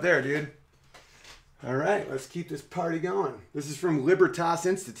going right up there, dude. All right, let's keep this party going. This is from Libertas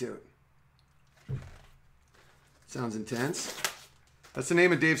Institute. Sounds intense. That's the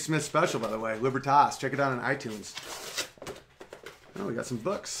name of Dave Smith's special, by the way. Libertas. Check it out on iTunes. Oh, we got some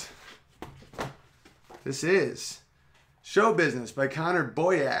books. This is Show Business by Connor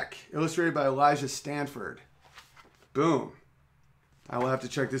Boyack, illustrated by Elijah Stanford. Boom. I will have to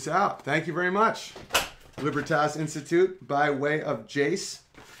check this out. Thank you very much. Libertas Institute by way of Jace.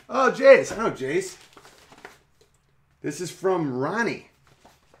 Oh, Jace. I know Jace. This is from Ronnie.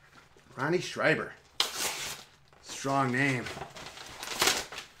 Ronnie Schreiber. Strong name.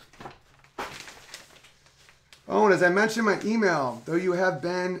 Oh, and as I mentioned in my email, though you have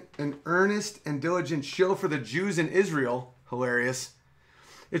been an earnest and diligent shill for the Jews in Israel, hilarious,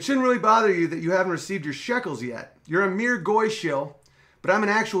 it shouldn't really bother you that you haven't received your shekels yet. You're a mere goy shill, but I'm an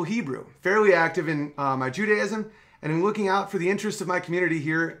actual Hebrew, fairly active in my Judaism and in looking out for the interests of my community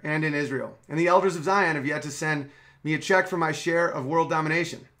here and in Israel. And the elders of Zion have yet to send me a check for my share of world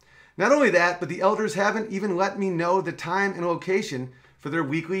domination. Not only that, but the elders haven't even let me know the time and location for their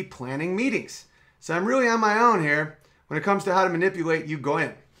weekly planning meetings. So I'm really on my own here when it comes to how to manipulate you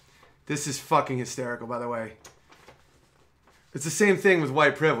goyim. This is fucking hysterical, by the way. It's the same thing with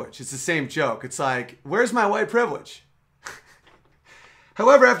white privilege. It's the same joke. It's like, where's my white privilege?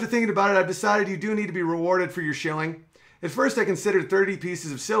 However, after thinking about it, I've decided you do need to be rewarded for your shilling. At first, I considered 30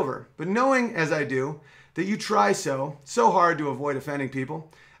 pieces of silver, but knowing, as I do, that you try so hard to avoid offending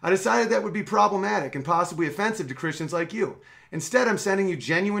people, I decided that would be problematic and possibly offensive to Christians like you. Instead, I'm sending you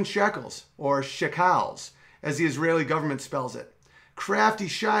genuine shekels, or shekels, as the Israeli government spells it. Crafty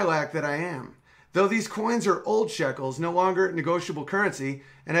Shylock that I am. Though these coins are old shekels, no longer negotiable currency,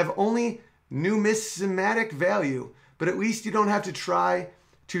 and have only numismatic value, but at least you don't have to try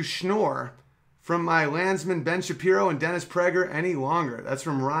to schnorr from my landsman Ben Shapiro and Dennis Prager any longer. That's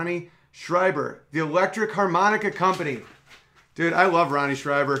from Ronnie Schreiber, the Electric Harmonica Company. Dude, I love Ronnie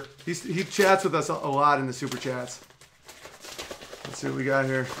Schreiber. He chats with us a lot in the super chats. Let's see what we got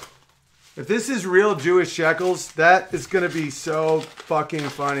here. If this is real Jewish shekels, that is going to be so fucking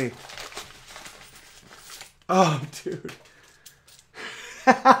funny. Oh, dude.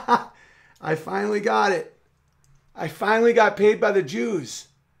 I finally got it. I finally got paid by the Jews.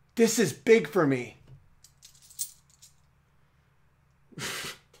 This is big for me.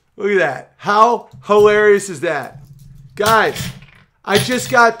 Look at that. How hilarious is that? Guys, I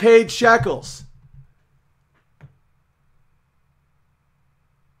just got paid shekels.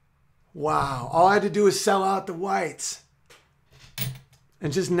 Wow. All I had to do was sell out the whites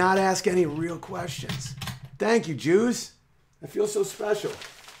and just not ask any real questions. Thank you, Jews. I feel so special.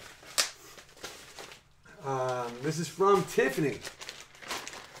 This is from Tiffany.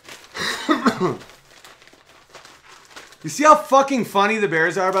 You see how fucking funny the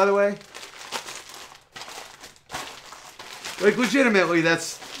bears are, by the way? Like, legitimately,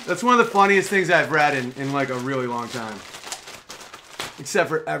 that's one of the funniest things I've read in like a really long time. Except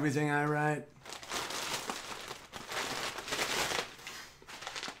for everything I write.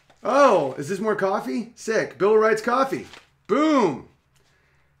 Oh, is this more coffee? Sick. Bill writes coffee. Boom.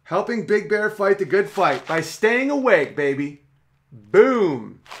 Helping Big Bear fight the good fight by staying awake, baby.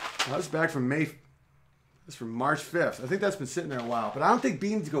 Boom. That was back from that's from March 5th. I think that's been sitting there a while. But I don't think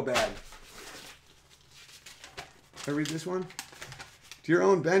beans go bad. Can I read this one? Dear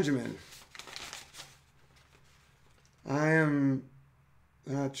Owen Benjamin. I am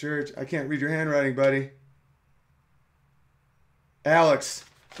church. I can't read your handwriting, buddy. Alex,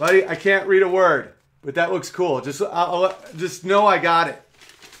 buddy, I can't read a word, but that looks cool. Just know I got it.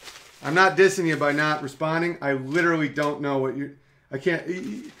 I'm not dissing you by not responding. I literally don't know what you. I can't.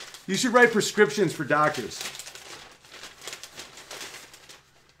 You should write prescriptions for doctors.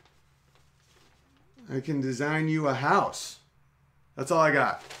 I can design you a house. That's all I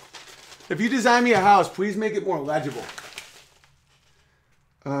got. If you design me a house, please make it more legible.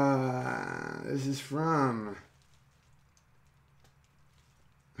 This is from.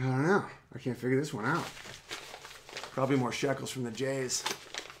 I don't know. I can't figure this one out. Probably more shekels from the Jays.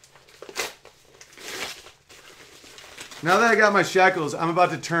 Now that I got my shekels, I'm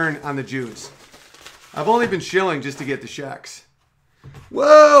about to turn on the Jews. I've only been shilling just to get the sheks.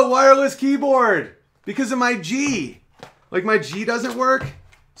 Whoa, wireless keyboard! Because of my G. Like my G doesn't work,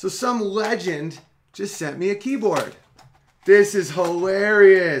 so some legend just sent me a keyboard. This is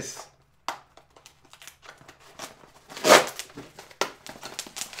hilarious.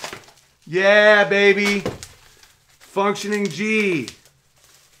 Yeah, baby. Functioning G.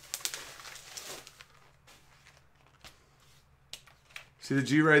 See the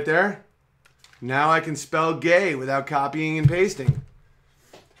G right there? Now I can spell gay without copying and pasting.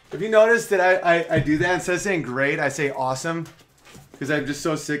 Have you noticed that I do that? Instead of saying great, I say awesome. Because I'm just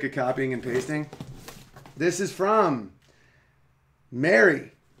so sick of copying and pasting. This is from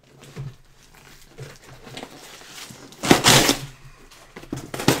Mary.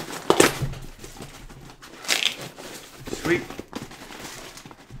 Sweet.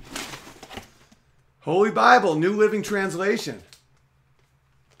 Holy Bible, New Living Translation.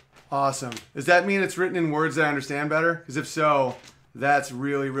 Awesome. Does that mean it's written in words that I understand better? Because if so, that's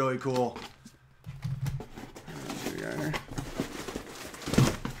really, really cool.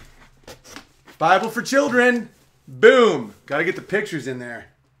 Bible for children. Boom. Got to get the pictures in there.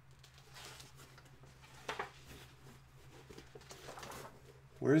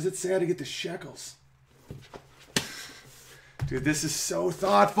 Where does it say how to get the shekels? Dude, this is so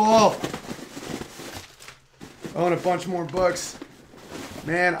thoughtful. Oh, and a bunch more books.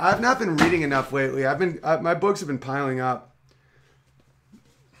 Man, I've not been reading enough lately. My books have been piling up.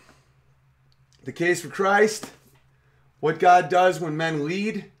 The Case for Christ. What God Does When Men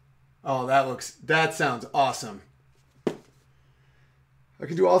Lead. Oh, that sounds awesome. I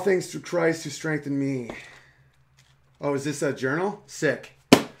can do all things through Christ who strengthened me. Oh, is this a journal? Sick.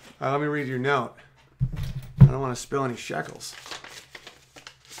 All right, let me read your note. I don't want to spill any shekels.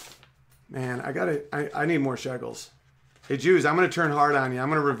 Man, I need more shekels. Hey, Jews, I'm going to turn hard on you. I'm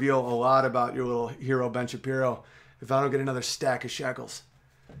going to reveal a lot about your little hero, Ben Shapiro, if I don't get another stack of shekels.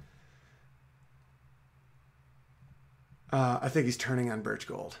 I think he's turning on birch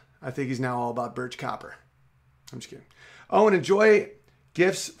gold. I think he's now all about birch copper. I'm just kidding. Oh, and enjoy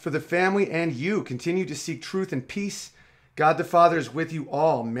gifts for the family and you. Continue to seek truth and peace. God the Father is with you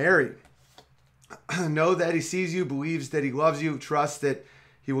all. Mary, know that he sees you, believes that he loves you, trusts that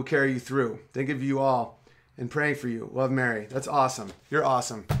he will carry you through. Think of you all and praying for you. Love, Mary. That's awesome. You're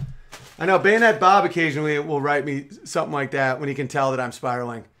awesome. I know Bayonet Bob occasionally will write me something like that when he can tell that I'm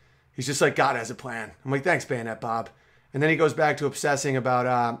spiraling. He's just like, God has a plan. I'm like, thanks, Bayonet Bob. And then he goes back to obsessing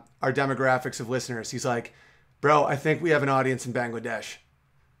about our demographics of listeners. He's like, bro, I think we have an audience in Bangladesh.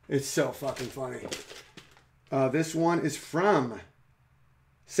 It's so fucking funny. This one is from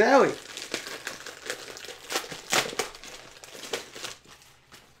Sally.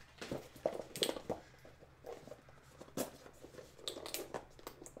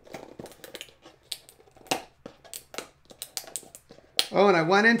 Oh, and I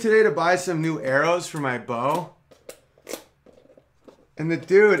went in today to buy some new arrows for my bow. And the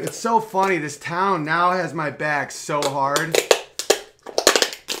dude, it's so funny. This town now has my back so hard.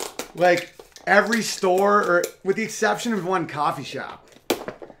 Like every store, or with the exception of one coffee shop.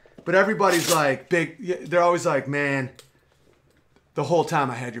 But everybody's like big. They're always like, man, the whole time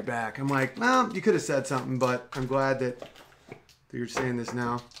I had your back. I'm like, well, you could have said something, but I'm glad that you're saying this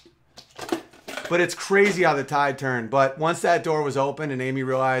now. But it's crazy how the tide turned. But once that door was open and Amy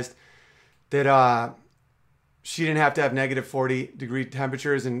realized that she didn't have to have negative 40-degree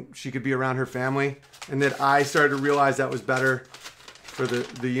temperatures and she could be around her family, and that I started to realize that was better for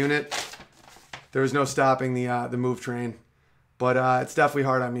the unit, there was no stopping the move train. But it's definitely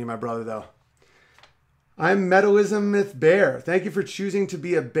hard on me and my brother, though. I'm Metalism Myth Bear. Thank you for choosing to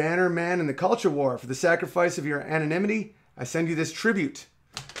be a banner man in the culture war. For the sacrifice of your anonymity, I send you this tribute.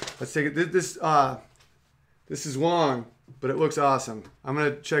 Let's take it. This is long, but it looks awesome. I'm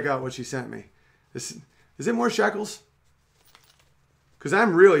going to check out what she sent me. Is it more shekels? Because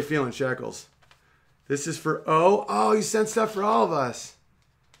I'm really feeling shekels. This is for O. Oh, you sent stuff for all of us.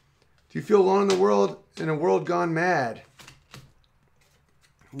 Do you feel alone in the world, in a world gone mad?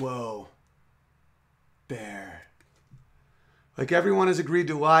 Whoa. Bear. Like everyone has agreed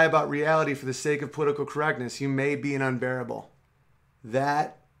to lie about reality for the sake of political correctness, you may be an unbearable.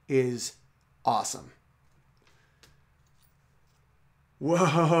 That is awesome.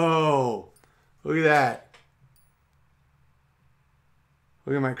 Whoa. Look at that.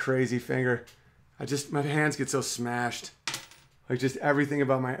 Look at my crazy finger. My hands get so smashed. Like just everything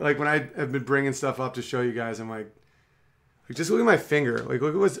about like when I have been bringing stuff up to show you guys, I'm like just look at my finger. Like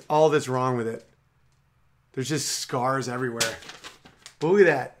look at what's all that's wrong with it. There's just scars everywhere. But look at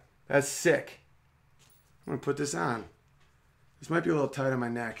that. That's sick. I'm gonna put this on. This might be a little tight on my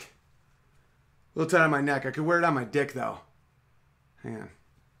neck. A little tight on my neck. I could wear it on my dick though. Hang on.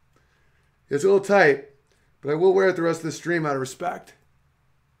 It's a little tight, but I will wear it the rest of the stream out of respect.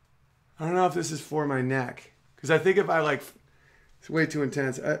 I don't know if this is for my neck. Because I think if I it's way too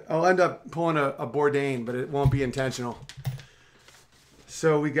intense. I'll end up pulling a Bourdain, but it won't be intentional.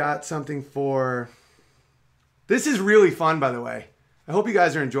 So we got something for... This is really fun, by the way. I hope you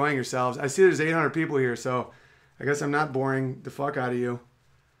guys are enjoying yourselves. I see there's 800 people here, so I guess I'm not boring the fuck out of you.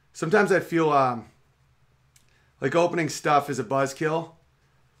 Sometimes I feel like opening stuff is a buzzkill,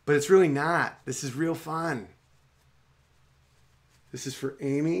 but it's really not. This is real fun. This is for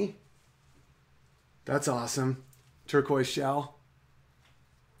Amy. That's awesome. Turquoise shell.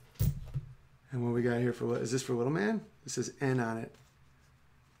 And what we got here for... Is this for Little Man? This says N on it.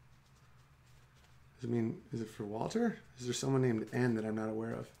 Does it mean... Is it for Walter? Is there someone named N that I'm not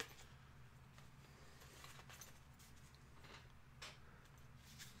aware of?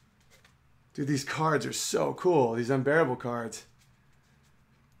 Dude, these cards are so cool. These unbearable cards.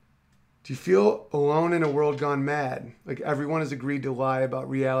 Do you feel alone in a world gone mad? Like everyone has agreed to lie about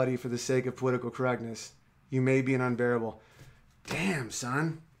reality for the sake of political correctness. You may be an unbearable. Damn,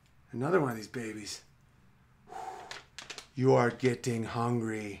 son. Another one of these babies. You are getting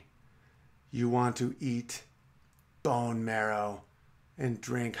hungry. You want to eat bone marrow and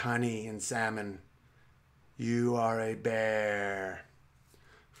drink honey and salmon. You are a bear.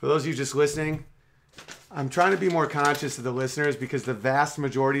 For those of you just listening, I'm trying to be more conscious of the listeners because the vast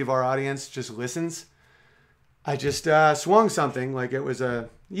majority of our audience just listens. I just swung something like it was a...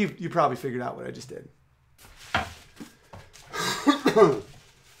 You probably figured out what I just did.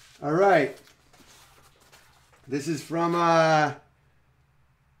 All right. This is from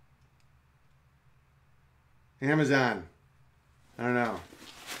Amazon. I don't know.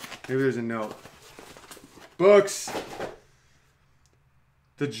 Maybe there's a note. Books.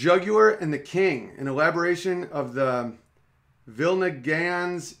 The Jugular and the King, an elaboration of the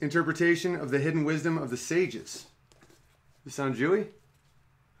Vilna-Gaon's interpretation of the hidden wisdom of the sages. Does this sound Jewy?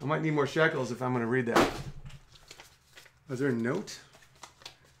 I might need more shekels if I'm going to read that. Is there a note?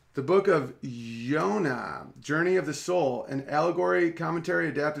 The Book of Yonah, Journey of the Soul, an allegory commentary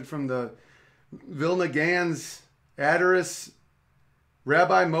adapted from the Vilna-Gaon's Adoris,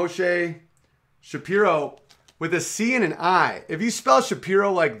 Rabbi Moshe Shapiro, with a C and an I. If you spell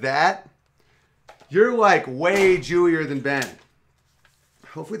Shapiro like that, you're like way Jewier than Ben.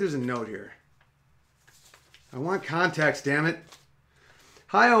 Hopefully there's a note here. I want context, damn it.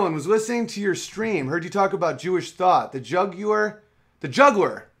 Hi, Owen. Was listening to your stream. Heard you talk about Jewish thought. The jugular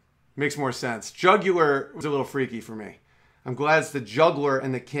makes more sense. Jugular was a little freaky for me. I'm glad it's the juggler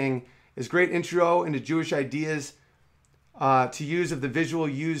and the king. Is great intro into Jewish ideas to use of the visual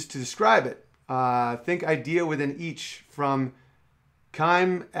used to describe it. Think idea within each from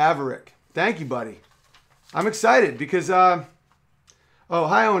Chaim Averick. Thank you, buddy. I'm excited because, hi,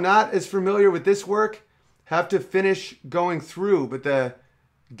 I'm not as familiar with this work. Have to finish going through, but the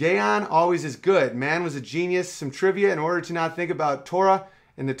Gaon always is good. Man was a genius. Some trivia: in order to not think about Torah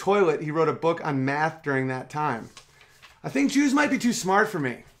in the toilet, he wrote a book on math during that time. I think Jews might be too smart for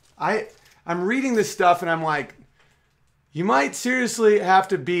me. I'm reading this stuff and I'm like, you might seriously have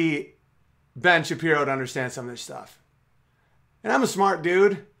to be Ben Shapiro to understand some of this stuff. And I'm a smart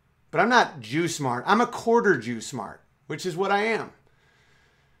dude, but I'm not Jew smart. I'm a quarter Jew smart, which is what I am.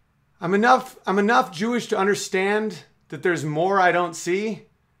 I'm enough Jewish to understand that there's more I don't see,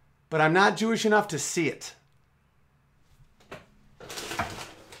 but I'm not Jewish enough to see it.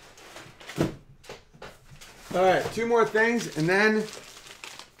 All right, 2 more things, and then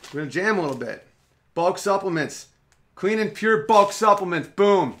we're going to jam a little bit. Bulk supplements. Clean and pure bulk supplements.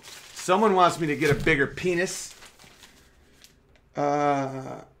 Boom. Someone wants me to get a bigger penis.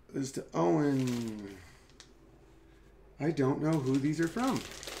 This is to Owen. I don't know who these are from.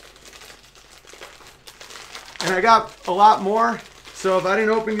 And I got a lot more, so if I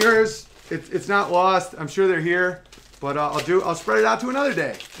didn't open yours, it's not lost. I'm sure they're here, but I'll spread it out to another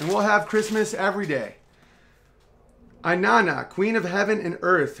day, and we'll have Christmas every day. Inanna, Queen of Heaven and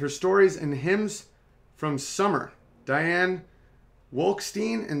Earth, her stories and hymns from summer. Diane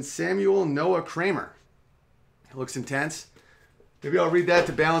Wolkstein and Samuel Noah Kramer. It looks intense. Maybe I'll read that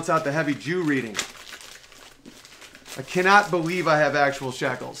to balance out the heavy Jew reading. I cannot believe I have actual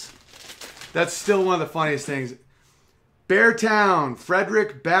shekels. That's still one of the funniest things. Beartown,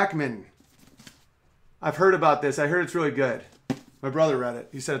 Frederick Backman. I've heard about this. I heard it's really good. My brother read it.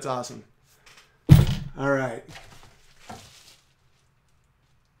 He said it's awesome. All right.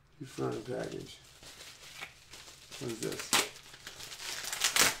 You found a package. What is this?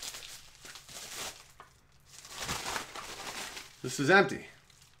 This is empty.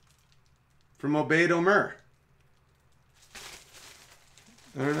 From Obeid Omer.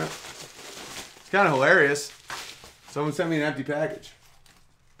 I don't know. It's kind of hilarious. Someone sent me an empty package.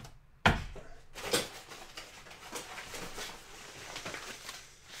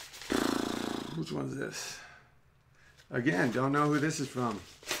 Which one is this? Again, don't know who this is from.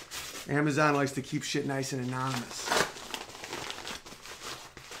 Amazon likes to keep shit nice and anonymous.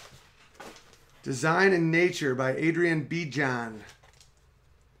 Design and Nature by Adrian Bijan.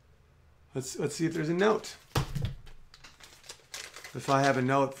 Let's see if there's a note. If I have a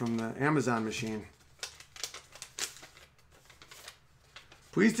note from the Amazon machine.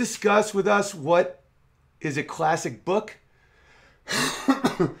 Please discuss with us what is a classic book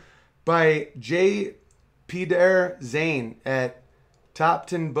by J. Peter Zane at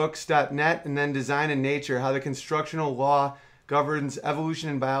toptonbooks.net, and then Design and Nature, how the constructional law governs evolution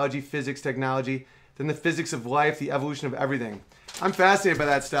in biology, physics, technology, then the physics of life, the evolution of everything. I'm fascinated by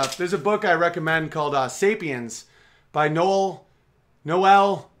that stuff. There's a book I recommend called Sapiens by Noel Ura,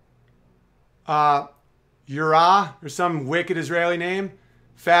 or some wicked Israeli name.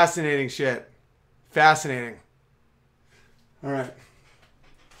 Fascinating shit. Fascinating. All right.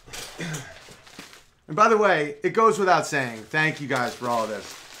 And by the way, it goes without saying, thank you guys for all of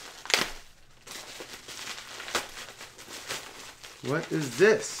this. What is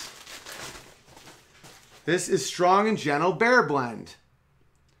this? This is Strong and Gentle Bear Blend.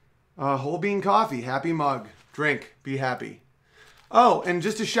 Whole bean coffee, happy mug. Drink, be happy. Oh, and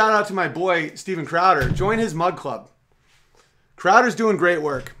just a shout out to my boy, Steven Crowder. Join his mug club. Crowder's doing great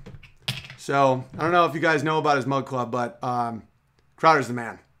work. So, I don't know if you guys know about his mug club, but Crowder's the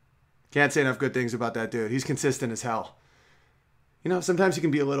man. Can't say enough good things about that dude. He's consistent as hell. You know, sometimes he can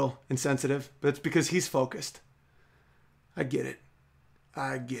be a little insensitive, but it's because he's focused. I get it.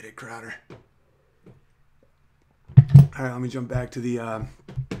 I get it, Crowder. All right, let me jump back to the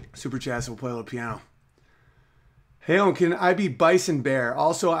super chats. We'll play a little piano. Hey, Owen, can I be Bison Bear?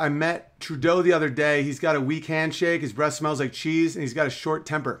 Also, I met Trudeau the other day. He's got a weak handshake. His breath smells like cheese, and he's got a short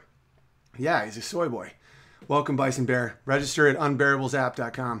temper. Yeah, he's a soy boy. Welcome, Bison Bear. Register at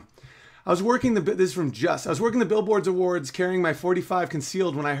unBEARablesApp.com. I was working the Billboards Awards carrying my 45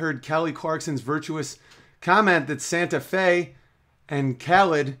 concealed when I heard Kelly Clarkson's virtuous comment that Santa Fe and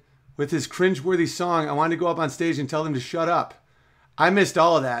Khaled with his cringeworthy song, I wanted to go up on stage and tell them to shut up. I missed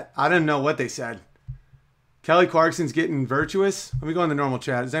all of that. I didn't know what they said. Kelly Clarkson's getting virtuous. Let me go in the normal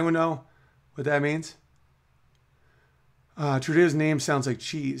chat. Does anyone know what that means? Trudeau's name sounds like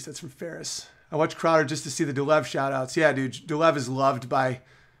cheese. That's from Ferris. I watched Crowder just to see the Dulev shout-outs. Yeah, dude. Dulev is loved by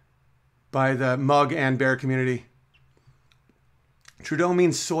the mug and bear community. Trudeau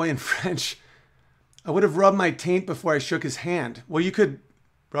means soy in French. I would have rubbed my taint before I shook his hand. Well, you could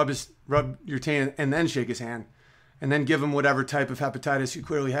rub your taint and then shake his hand. And then give him whatever type of hepatitis you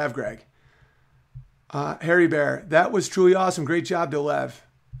clearly have, Greg. Harry Bear, that was truly awesome. Great job, Dulev.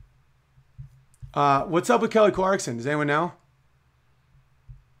 What's up with Kelly Clarkson? Does anyone know?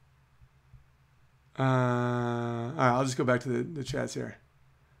 All right, I'll just go back to the chats here.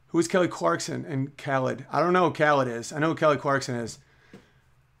 Who is Kelly Clarkson and Khaled? I don't know who Khaled is. I know who Kelly Clarkson is.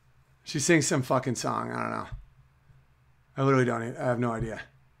 She sings some fucking song. I don't know. I literally don't. I have no idea.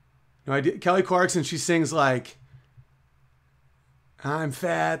 No idea. Kelly Clarkson, she sings like, I'm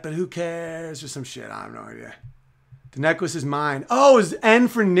fat, but who cares? Or some shit. I have no idea. The necklace is mine. Oh, is N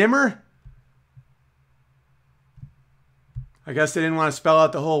for Nimmer? I guess they didn't want to spell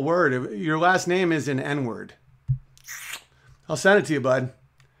out the whole word. Your last name is an N-word. I'll send it to you, bud.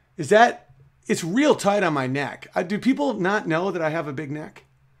 Is that... It's real tight on my neck. Do people not know that I have a big neck?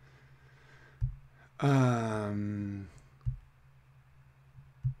 The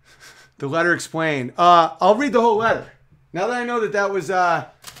letter explained. I'll read the whole letter. Now that I know that was to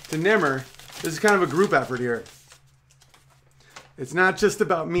Nimmer, this is kind of a group effort here. It's not just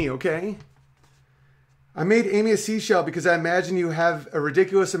about me, okay? I made Amy a seashell because I imagine you have a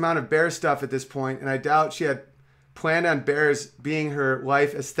ridiculous amount of bear stuff at this point, and I doubt she had planned on bears being her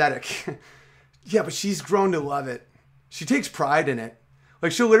life aesthetic. Yeah, but she's grown to love it. She takes pride in it.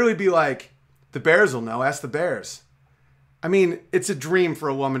 Like, she'll literally be like, the bears will know, ask the bears. I mean, it's a dream for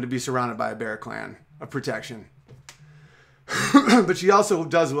a woman to be surrounded by a bear clan of protection. But she also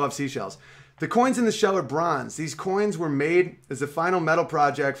does love seashells. The coins in the shell are bronze. These coins were made as the final metal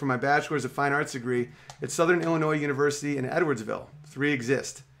project for my Bachelor's of Fine Arts degree at Southern Illinois University in Edwardsville. 3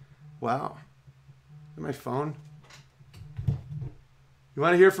 exist. Wow. My phone. You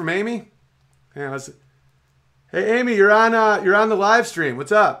want to hear from Amy? Yeah, hey, Amy, you're on the live stream.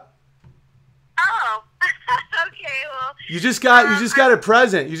 What's up? Oh, okay. Well, you just got a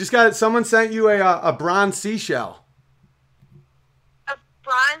present. You just got someone sent you a bronze seashell. A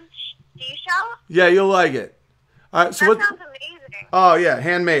bronze seashell? Yeah, you'll like it. All right, so that sounds amazing. Oh yeah,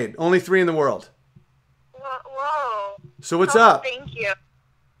 handmade. Only 3 in the world. Whoa. So what's up? Thank you.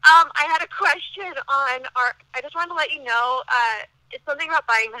 I had a question on I just wanted to let you know, it's something about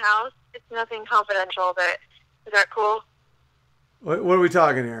buying the house. It's nothing confidential, but is that cool? What are we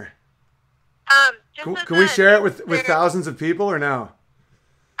talking here? Can we share it with thousands of people or no?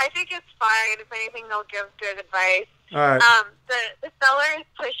 I think it's fine. If anything, they'll give good advice. All right. The seller is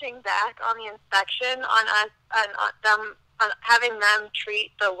pushing back on the inspection on us, on having them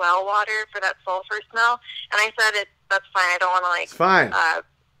treat the well water for that sulfur smell. And I said that's fine. I don't want to it's fine.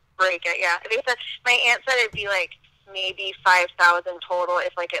 Break it. Yeah. They said my aunt said it'd be like maybe 5,000 total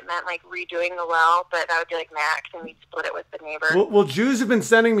if like it meant like redoing the well, but that would be like max, and we'd split it with the neighbor. Well, Jews have been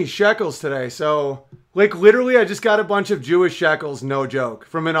sending me shekels today, so like literally, I just got a bunch of Jewish shekels, no joke,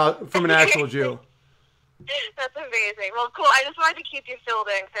 from an actual Jew. That's amazing. Well, cool. I just wanted to keep you filled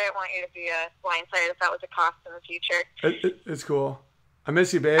in because I didn't want you to be blindsided if that was a cost in the future. It's cool. I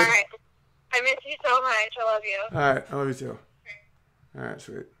miss you, babe. All right. I miss you so much. I love you. All right. I love you too. All right,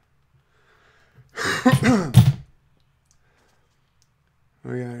 sweet.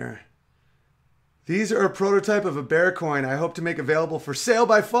 What do we got here? These are a prototype of a bear coin I hope to make available for sale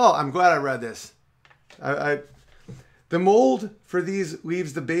by fall. I'm glad I read this. The mold for these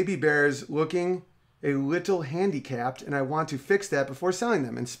leaves the baby bears looking a little handicapped, and I want to fix that before selling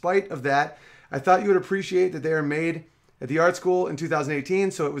them. In spite of that, I thought you would appreciate that they are made at the art school in 2018,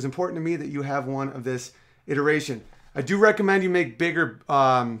 so it was important to me that you have one of this iteration. I do recommend you make bigger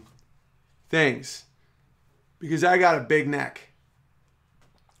things because I got a big neck.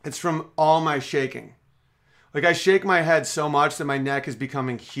 It's from all my shaking. Like, I shake my head so much that my neck is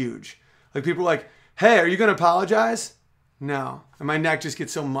becoming huge. Like, people are like, hey, are you going to apologize? No. And my neck just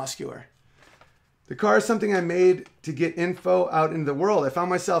gets so muscular. The car is something I made to get info out into the world. I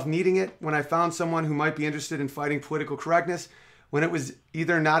found myself needing it when I found someone who might be interested in fighting political correctness, when it was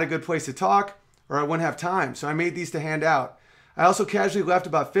either not a good place to talk or I wouldn't have time. So I made these to hand out. I also casually left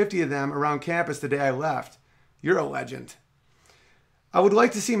about 50 of them around campus the day I left. You're a legend. I would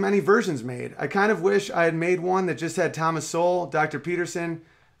like to see many versions made. I kind of wish I had made one that just had Thomas Sowell, Dr. Peterson,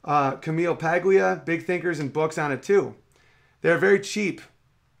 Camille Paglia, big thinkers and books on it too. They're very cheap,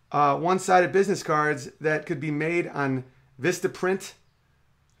 one-sided business cards that could be made on Vistaprint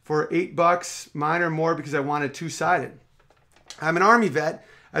for $8. Mine are more because I wanted two-sided. I'm an Army vet.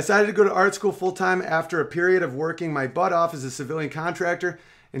 I decided to go to art school full-time after a period of working my butt off as a civilian contractor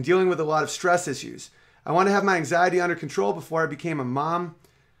and dealing with a lot of stress issues. I wanted to have my anxiety under control before I became a mom,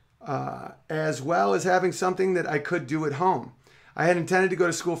 as well as having something that I could do at home. I had intended to go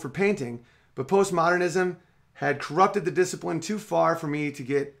to school for painting, but postmodernism had corrupted the discipline too far for me to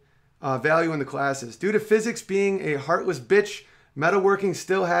get value in the classes. Due to physics being a heartless bitch, metalworking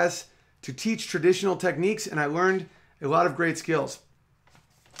still has to teach traditional techniques, and I learned a lot of great skills.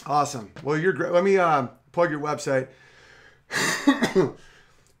 Awesome. Well, you're great. Let me plug your website.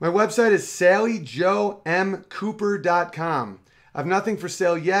 My website is sallyjoemcooper.com. I have nothing for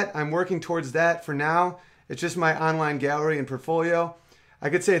sale yet. I'm working towards that for now. It's just my online gallery and portfolio. I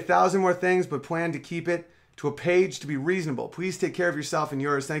could say 1,000 more things, but plan to keep it to a page to be reasonable. Please take care of yourself and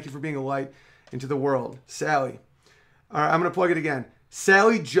yours. Thank you for being a light into the world. Sally. All right, I'm going to plug it again.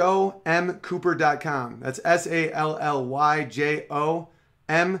 sallyjoemcooper.com. That's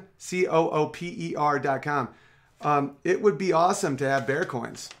sallyjoemcooper.com. It would be awesome to have bear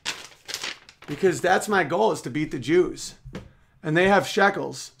coins because that's my goal, is to beat the Jews. And they have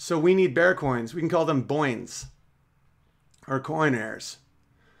shekels, so we need bear coins. We can call them boins or coinaires.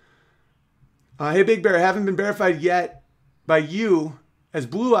 Hey, Big Bear, haven't been verified yet by you as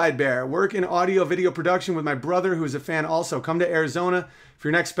Blue-Eyed Bear. Work in audio video production with my brother, who is a fan also. Come to Arizona for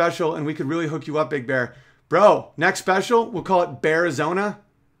your next special, and we could really hook you up, Big Bear. Bro, next special, we'll call it Bearizona.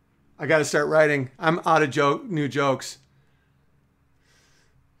 I got to start writing. I'm out of new jokes.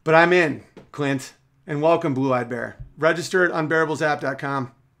 But I'm in, Clint. And welcome, Blue-Eyed Bear. Register at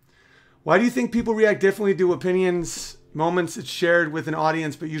unBEARablesApp.com. Why do you think people react differently to opinions, moments it's shared with an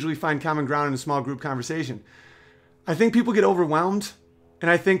audience, but usually find common ground in a small group conversation? I think people get overwhelmed, and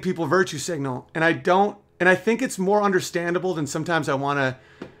I think people virtue signal. And I think it's more understandable than sometimes I want to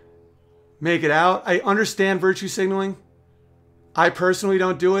make it out. I understand virtue signaling. I personally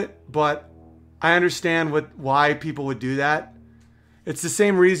don't do it, but I understand why people would do that. It's the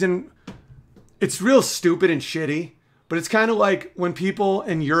same reason. It's real stupid and shitty, but it's kind of like when people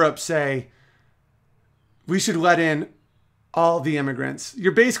in Europe say, we should let in all the immigrants.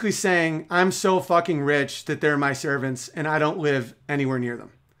 You're basically saying, I'm so fucking rich that they're my servants and I don't live anywhere near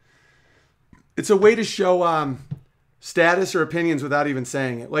them. It's a way to show status or opinions without even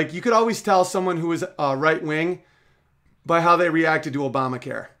saying it. Like, you could always tell someone who is right wing by how they reacted to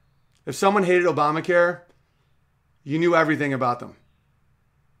Obamacare. If someone hated Obamacare, you knew everything about them.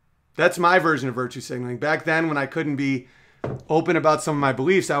 That's my version of virtue signaling. Back then, when I couldn't be open about some of my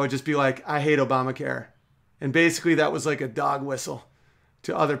beliefs, I would just be like, I hate Obamacare. And basically that was like a dog whistle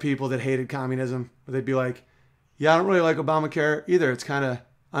to other people that hated communism. Where they'd be like, yeah, I don't really like Obamacare either. It's kind of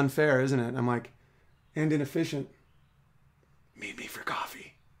unfair, isn't it? And I'm like, and inefficient. Meet me for coffee.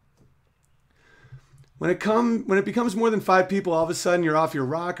 When it becomes more than 5 people, all of a sudden you're off your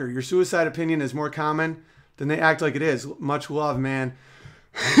rocker. Your suicide opinion is more common than they act like it is. Much love, man.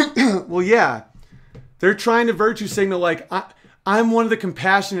 Well, yeah. They're trying to virtue signal like, I'm one of the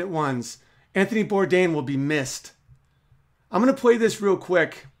compassionate ones. Anthony Bourdain will be missed. I'm going to play this real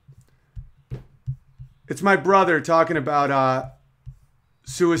quick. It's my brother talking about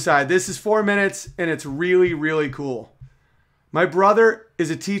suicide. This is 4 minutes, and it's really, really cool. My brother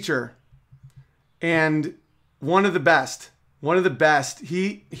is a teacher, and one of the best. One of the best.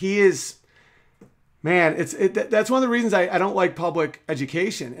 He is... Man, that's one of the reasons I don't like public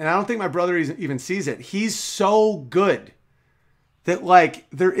education. And I don't think my brother even sees it. He's so good that, like,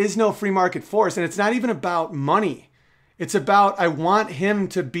 there is no free market force. And it's not even about money. It's about, I want him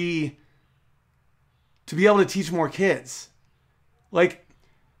to be able to teach more kids. Like,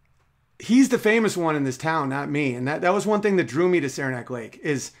 he's the famous one in this town, not me. And that was one thing that drew me to Saranac Lake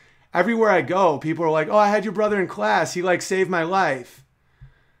is everywhere I go, people are like, oh, I had your brother in class. He, like, saved my life.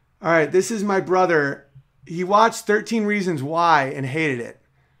 All right, this is my brother. He watched 13 Reasons Why and hated it.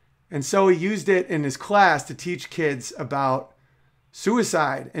 And so he used it in his class to teach kids about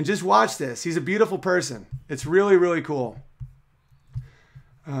suicide. And just watch this. He's a beautiful person. It's really, really cool.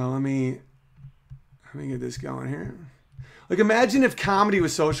 Let me get this going here. Like, imagine if comedy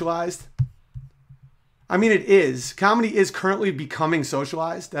was socialized. I mean, it is. Comedy is currently becoming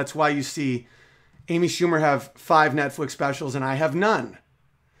socialized. That's why you see Amy Schumer have 5 Netflix specials and I have none.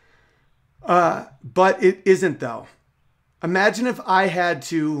 But it isn't, though. Imagine if I had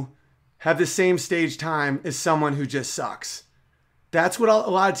to have the same stage time as someone who just sucks. That's what a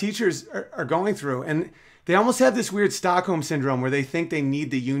lot of teachers are going through. And they almost have this weird Stockholm syndrome where they think they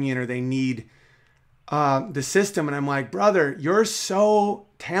need the union or they need the system. And I'm like, brother, you're so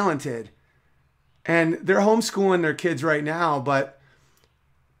talented. And they're homeschooling their kids right now. But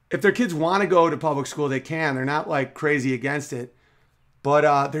if their kids want to go to public school, they can. They're not like crazy against it.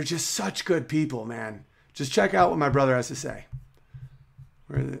 But they're just such good people, man. Just check out what my brother has to say.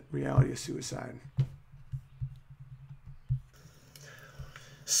 Where the reality of suicide.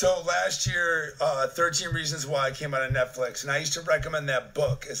 So last year, 13 Reasons Why came out on Netflix, and I used to recommend that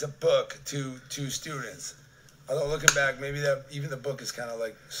book as a book to students. Although looking back, maybe that even the book is kind of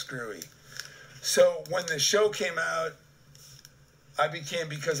like screwy. So when the show came out,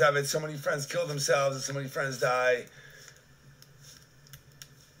 because I've had so many friends kill themselves and so many friends die,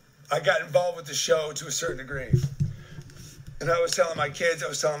 I got involved with the show to a certain degree. And I was telling my kids, I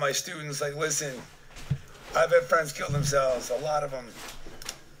was telling my students, like, listen, I've had friends kill themselves, a lot of them.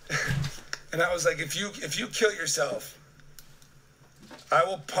 And I was like, if you kill yourself, I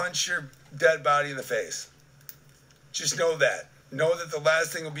will punch your dead body in the face. Just know that. Know that the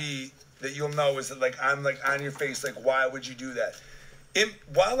last thing will be that you'll know is that, like, I'm like on your face, like, why would you do that?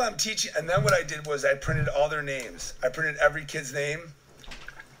 While I'm teaching, and then what I did was I printed all their names. I printed every kid's name.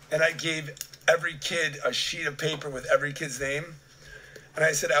 And I gave every kid a sheet of paper with every kid's name. And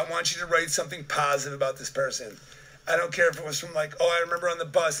I said, I want you to write something positive about this person. I don't care if it was from like, oh, I remember on the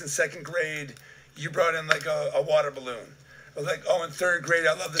bus in 2nd grade, you brought in like a water balloon. Or like, oh, in 3rd grade,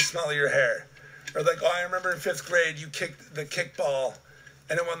 I love the smell of your hair. Or like, oh, I remember in 5th grade, you kicked the kickball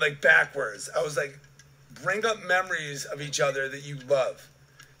and it went like backwards. I was like, bring up memories of each other that you love.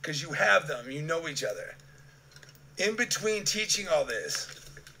 Because you have them, you know each other. In between teaching all this,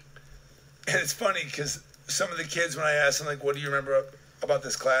 And it's funny because some of the kids, when I asked them, like, what do you remember about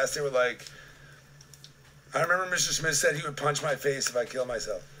this class? They were like, I remember Mr. Smith said he would punch my face if I killed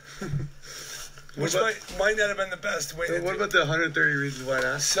myself. Which might not have been the best way to do it. What about the 130 Reasons Why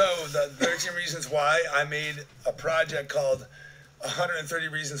Not? So, the 13 Reasons Why, I made a project called 130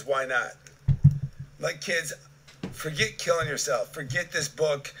 Reasons Why Not. Like, kids, forget killing yourself. Forget this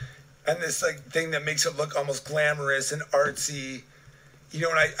book and this, like, thing that makes it look almost glamorous and artsy. You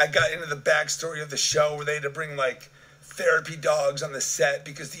know, and I got into the backstory of the show where they had to bring, like, therapy dogs on the set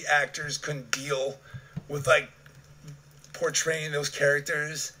because the actors couldn't deal with, like, portraying those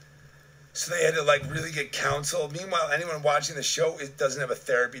characters. So they had to, like, really get counsel. Meanwhile, anyone watching the show doesn't have a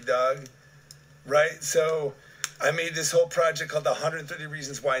therapy dog, right? So I made this whole project called the 130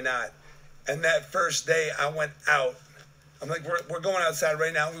 Reasons Why Not. And that first day I went out. I'm like, we're going outside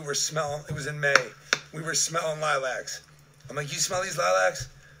right now. We were smelling, it was in May. We were smelling lilacs. I'm like, you smell these lilacs?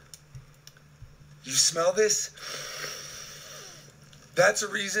 You smell this? That's a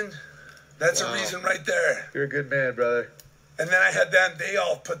reason. That's a reason right there. You're a good man, brother. And then I had them, they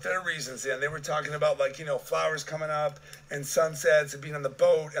all put their reasons in. They were talking about, like, you know, flowers coming up and sunsets and being on the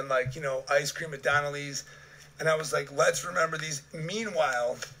boat and, like, you know, ice cream at Donnelly's. And I was like, let's remember these.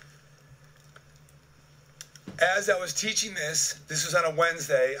 Meanwhile, as I was teaching this was on a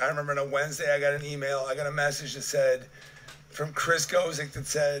Wednesday. I remember on a Wednesday I got an email. I got a message that said, from Chris Gozick, that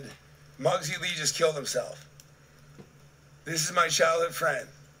said, Muggsy Lee just killed himself. This is my childhood friend.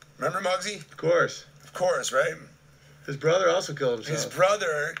 Remember Muggsy? Of course. Of course, right? His brother also killed himself. His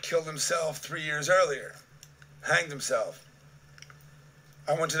brother killed himself 3 years earlier. Hanged himself.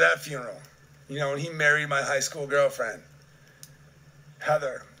 I went to that funeral. You know, and he married my high school girlfriend,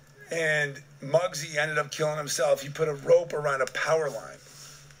 Heather. And Muggsy ended up killing himself. He put a rope around a power line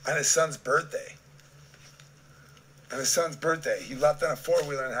on his son's birthday. On his son's birthday. He left on a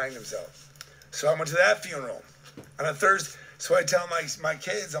four-wheeler and hanged himself. So I went to that funeral on a Thursday. So I tell my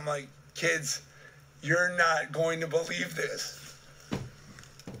kids, I'm like, kids, you're not going to believe this.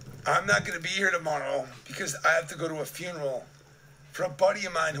 I'm not going to be here tomorrow because I have to go to a funeral for a buddy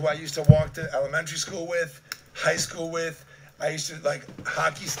of mine who I used to walk to elementary school with, high school with. I used to, like,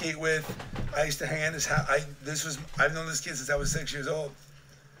 hockey skate with. I used to hang out his house. I've known this kid since I was 6 years old.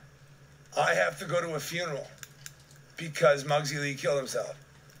 I have to go to a funeral because Muggsy Lee killed himself.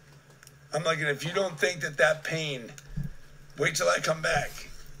 I'm like, and if you don't think that pain, wait till I come back.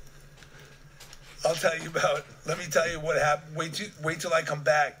 I'll tell you about, let me tell you what happened. Wait till I come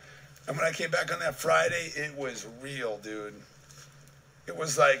back. And when I came back on that Friday, it was real, dude. It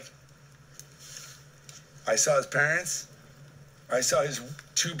was like, I saw his parents. I saw his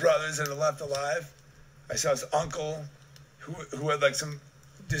two brothers that are left alive. I saw his uncle who had, like, some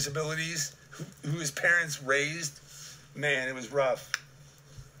disabilities, who his parents raised. Man, it was rough.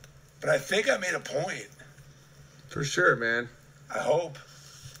 But I think I made a point. For sure, man. I hope.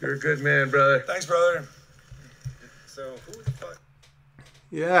 You're a good man, brother. Thanks, brother. So who the fuck?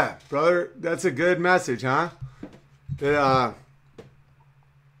 Yeah, brother, that's a good message, huh? That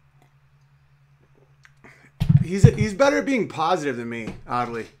he's better at being positive than me,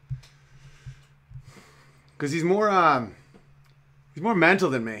 oddly, because he's more mental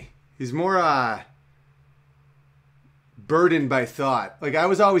than me. He's more burdened by thought. Like, I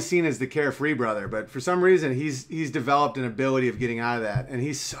was always seen as the carefree brother, but for some reason he's developed an ability of getting out of that, and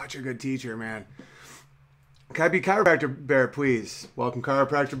he's such a good teacher, man. Can I be Chiropractor Bear, please? Welcome,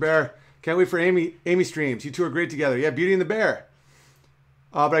 Chiropractor Bear. Can't wait for Amy streams. You two are great together. Yeah, Beauty and the Bear.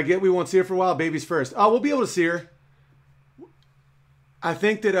 But I get we won't see her for a while. Baby's first. Oh, we'll be able to see her. I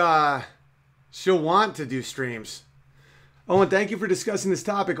think that she'll want to do streams. Owen, thank you for discussing this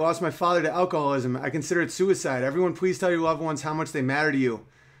topic. I lost my father to alcoholism. I consider it suicide. Everyone, please tell your loved ones how much they matter to you.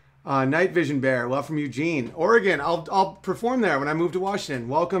 Night Vision Bear, love from Eugene, Oregon. I'll perform there when I move to Washington.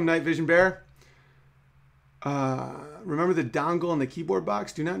 Welcome, Night Vision Bear. Remember the dongle and the keyboard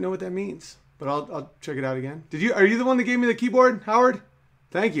box? Do not know what that means, but I'll check it out again. Are you the one that gave me the keyboard, Howard?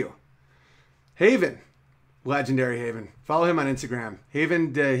 Thank you. Haven, legendary Haven. Follow him on Instagram.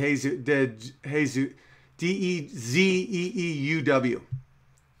 Haven Dezeeuw.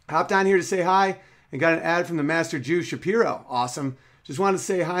 Hopped on here to say hi and got an ad from the Master Jew Shapiro. Awesome. Just wanted to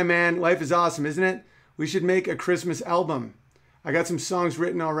say hi, man. Life is awesome, isn't it? We should make a Christmas album. I got some songs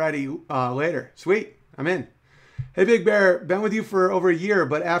written already later. Sweet. I'm in. Hey, Big Bear. Been with you for over a year,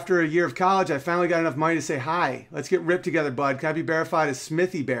 but after a year of college, I finally got enough money to say hi. Let's get ripped together, bud. Can I be verified as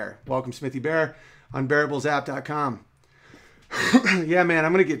Smithy Bear? Welcome, Smithy Bear, on unBEARablesApp.com. Yeah, man,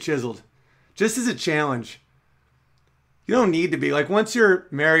 I'm going to get chiseled. Just as a challenge. You don't need to be. Like, once you're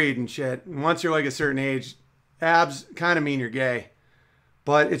married and shit, and once you're like a certain age, abs kind of mean you're gay.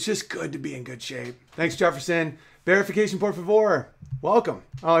 But it's just good to be in good shape. Thanks, Jefferson. Verification por favor. Welcome.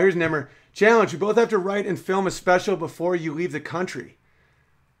 Oh, here's Nimmer. Challenge. We both have to write and film a special before you leave the country.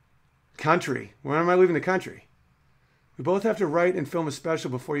 Country. When am I leaving the country? We both have to write and film a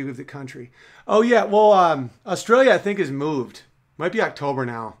special before you leave the country. Oh, yeah. Well, Australia, I think, has moved. Might be October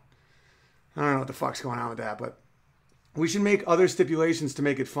now. I don't know what the fuck's going on with that, but we should make other stipulations to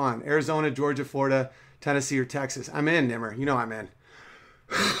make it fun. Arizona, Georgia, Florida, Tennessee, or Texas. I'm in, Nimmer. You know I'm in.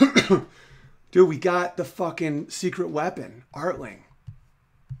 Dude, we got the fucking secret weapon, Artling.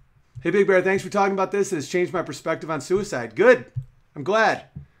 Hey, Big Bear, thanks for talking about this. It has changed my perspective on suicide. Good. I'm glad.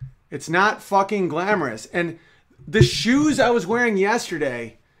 It's not fucking glamorous. And the shoes I was wearing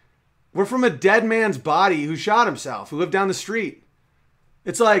yesterday were from a dead man's body who shot himself, who lived down the street.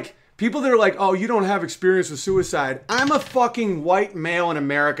 It's like people that are like, oh, you don't have experience with suicide. I'm a fucking white male in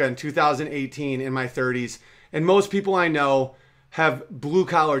America in 2018 in my 30s. And most people I know have blue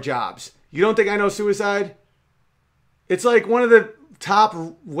collar jobs. You don't think I know suicide? It's like one of the top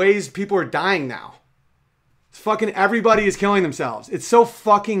ways people are dying now. It's fucking everybody is killing themselves. It's so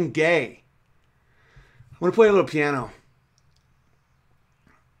fucking gay. I want to play a little piano.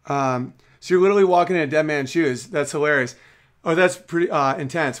 So you're literally walking in a dead man's shoes. That's hilarious. Oh, that's pretty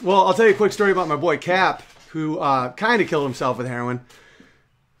intense. Well, I'll tell you a quick story about my boy Cap, who kind of killed himself with heroin.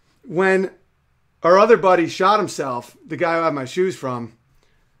 When our other buddy shot himself, the guy I had my shoes from,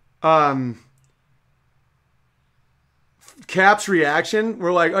 Cap's reaction,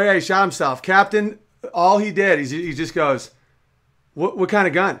 we're like, oh yeah, he shot himself. Captain, all he did, he just goes, what kind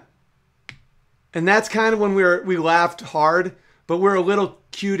of gun? And that's kind of when we laughed hard, but we're a little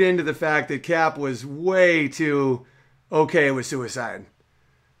cued into the fact that Cap was way too okay with suicide.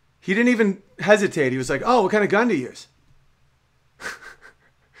 He didn't even hesitate. He was like, oh, what kind of gun do you use?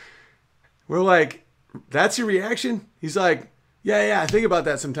 We're like, that's your reaction? He's like, yeah, I think about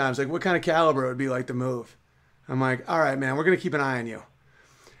that sometimes. Like, what kind of caliber would be like the move? I'm like, all right, man, we're going to keep an eye on you.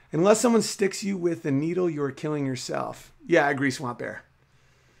 Unless someone sticks you with a needle, you are killing yourself. Yeah, I agree, Swamp Bear.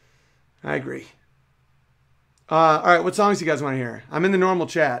 I agree. All right, what songs do you guys want to hear? I'm in the normal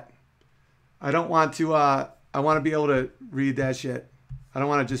chat. I don't want to, I want to be able to read that shit. I don't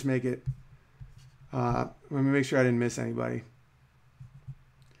want to just make it. Let me make sure I didn't miss anybody.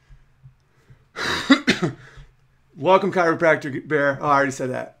 Welcome, Chiropractor Bear. Oh, I already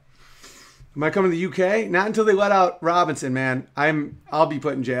said that. Am I coming to the UK? Not until they let out Robinson, man. I'll be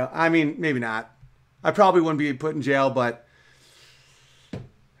put in jail. I mean, maybe not. I probably wouldn't be put in jail, but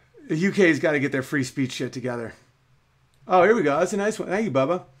the UK's got to get their free speech shit together. Oh, here we go. That's a nice one. Thank you,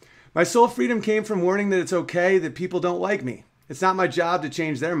 Bubba. My sole freedom came from learning that it's okay that people don't like me. It's not my job to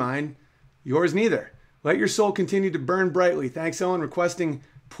change their mind. Yours neither. Let your soul continue to burn brightly. Thanks, Owen. Requesting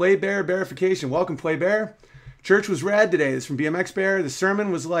Play Bear verification. Welcome, Play Bear. Church was rad today. This is from BMX Bear. The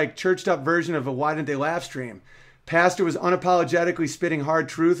sermon was like churched up version of a Why Didn't They Laugh stream. Pastor was unapologetically spitting hard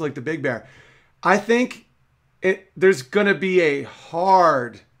truth like the Big Bear. I think there's going to be a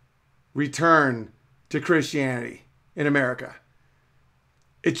hard return to Christianity in America.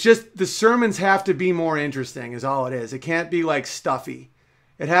 It's just the sermons have to be more interesting is all it is. It can't be like stuffy.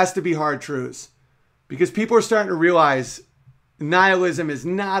 It has to be hard truths because people are starting to realize nihilism is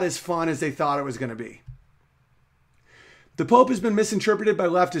not as fun as they thought it was going to be. The Pope has been misinterpreted by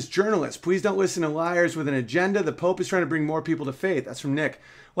leftist journalists. Please don't listen to liars with an agenda. The Pope is trying to bring more people to faith. That's from Nick.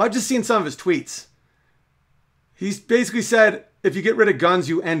 Well, I've just seen some of his tweets. He's basically said, if you get rid of guns,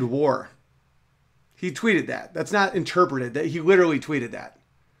 you end war. He tweeted that. That's not interpreted. That he literally tweeted that.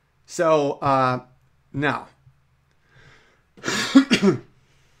 So, no.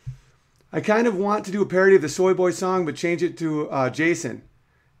 I kind of want to do a parody of the Soy Boy song, but change it to Jason.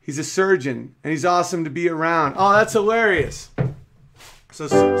 He's a surgeon, and he's awesome to be around. Oh, that's hilarious. So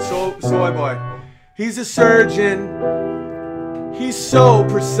Soy Boy. He's a surgeon. He's so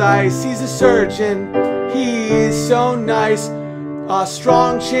precise. He's a surgeon. He's so nice. A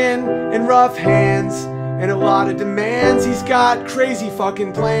strong chin and rough hands and a lot of demands. He's got crazy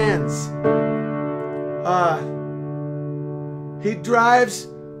fucking plans. He drives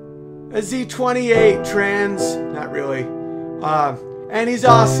a Z28 Trans. Not really. And he's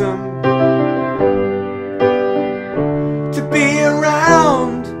awesome to be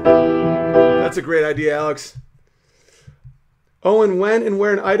around. That's a great idea, Alex. Owen, when and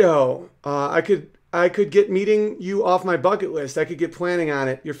where in Idaho? I could get meeting you off my bucket list. I could get planning on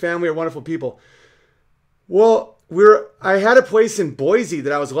it. Your family are wonderful people. Well, I had a place in Boise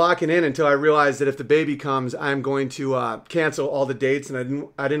that I was locking in until I realized that if the baby comes, I'm going to cancel all the dates, and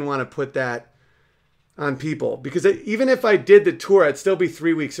I didn't want to put that on people because even if I did the tour, I'd still be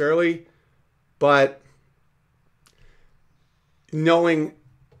 3 weeks early. But knowing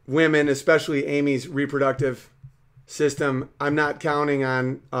women, especially Amy's reproductive system, I'm not counting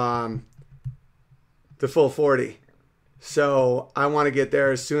on the full 40. So I want to get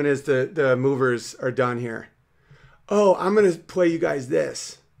there as soon as the movers are done here. Oh, I'm going to play you guys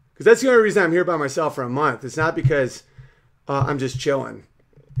this. Because that's the only reason I'm here by myself for a month. It's not because I'm just chilling.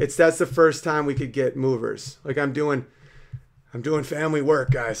 That's the first time we could get movers. Like I'm doing family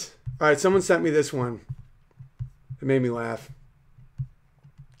work, guys. All right, someone sent me this one. It made me laugh.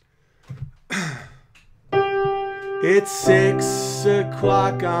 It's 6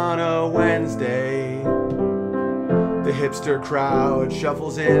 o'clock on a Wednesday. The hipster crowd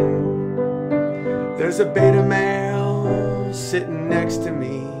shuffles in. There's a beta male sitting next to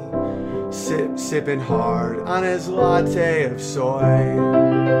me, sipping hard on his latte of soy.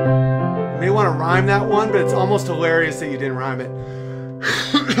 You may want to rhyme that one, but it's almost hilarious that you didn't rhyme it.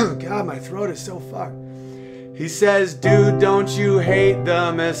 God, my throat is so fucked. He says, dude, don't you hate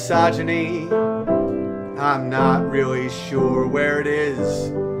the misogyny? I'm not really sure where it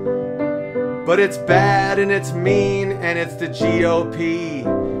is, but it's bad and it's mean and it's the GOP.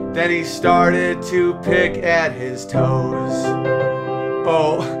 Then he started to pick at his toes.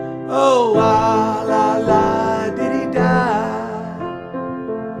 Oh, la, la, la, diddy-da.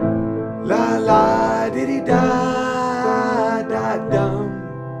 La, la, diddy-da, da-dum.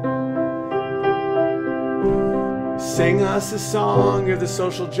 Sing us a song, you're the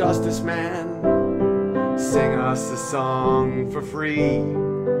social justice man. Sing us a song for free.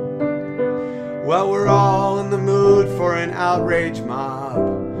 Well, we're all in the mood for an outrage mob.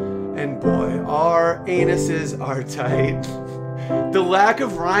 And boy, our anuses are tight. The lack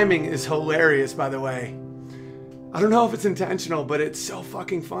of rhyming is hilarious, by the way. I don't know if it's intentional, but it's so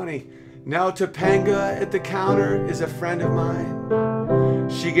fucking funny. Now Topanga at the counter is a friend of mine.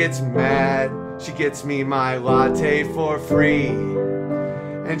 She gets mad. She gets me my latte for free.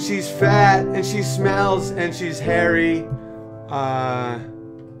 And she's fat, and she smells, and she's hairy.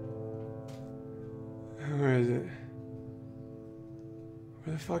 Where is it?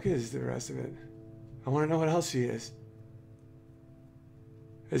 Where the fuck is the rest of it? I want to know what else she is.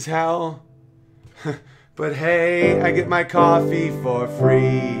 Is hell. But hey, I get my coffee for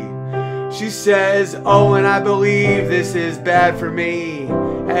free. She says, oh, and I believe this is bad for me,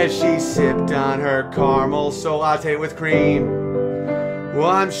 as she sipped on her caramel soy latte with cream. Well,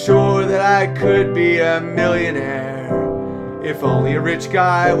 I'm sure that I could be a millionaire if only a rich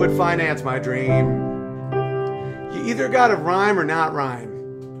guy would finance my dream. You either gotta rhyme or not rhyme.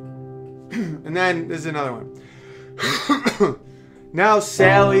 And then there's another one. Now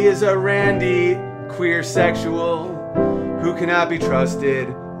Sally is a randy queer sexual who cannot be trusted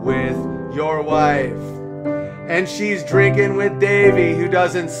with your wife. And she's drinking with Davey, who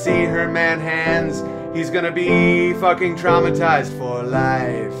doesn't see her man hands. He's gonna be fucking traumatized for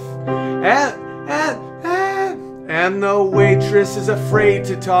life. And the waitress is afraid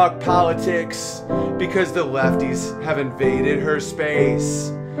to talk politics because the lefties have invaded her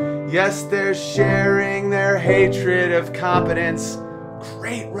space. Yes, they're sharing their hatred of competence.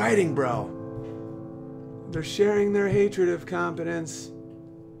 Great writing, bro. They're sharing their hatred of competence.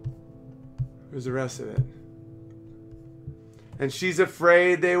 Where's the rest of it? And she's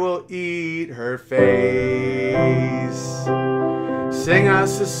afraid they will eat her face. Sing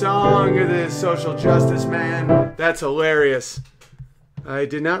us a song, you're the social justice man. That's hilarious. I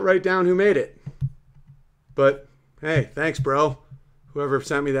did not write down who made it. But, hey, thanks, bro. Whoever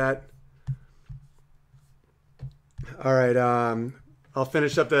sent me that. All right, I'll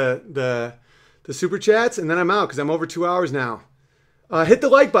finish up the super chats, and then I'm out because I'm over 2 hours now. Hit the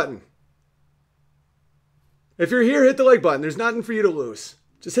like button. If you're here, hit the like button. There's nothing for you to lose.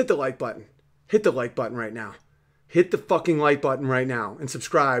 Just hit the like button. Hit the like button right now. Hit the fucking like button right now and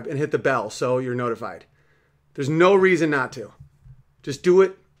subscribe and hit the bell so you're notified. There's no reason not to. Just do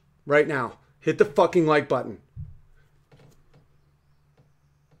it right now. Hit the fucking like button.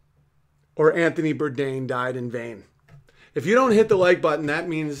 Or Anthony Bourdain died in vain. If you don't hit the like button, that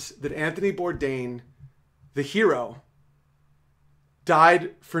means that Anthony Bourdain, the hero,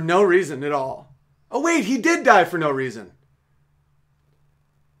 died for no reason at all. Oh wait, he did die for no reason.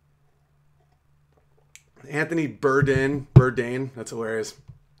 Anthony Bourdain, that's hilarious.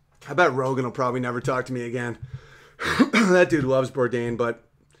 I bet Rogan will probably never talk to me again. That dude loves Bourdain, but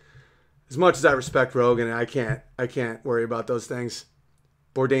as much as I respect Rogan, I can't worry about those things.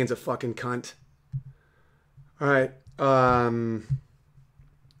 Bourdain's a fucking cunt. All right. What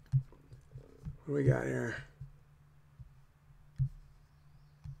do we got here?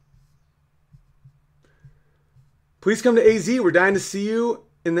 Please come to AZ. We're dying to see you.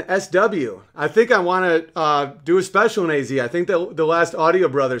 in the SW. I think I want to do a special in AZ. I think the last Audio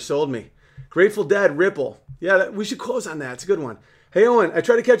Brothers sold me. Grateful Dead, Ripple. Yeah, we should close on that. It's a good one. Hey, Owen, I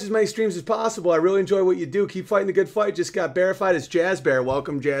try to catch as many streams as possible. I really enjoy what you do. Keep fighting the good fight. Just got verified as Jazz Bear.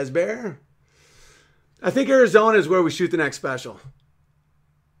 Welcome, Jazz Bear. I think Arizona is where we shoot the next special.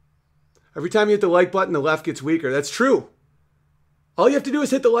 Every time you hit the like button, the left gets weaker. That's true. All you have to do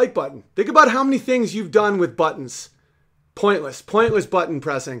is hit the like button. Think about how many things you've done with buttons. Pointless button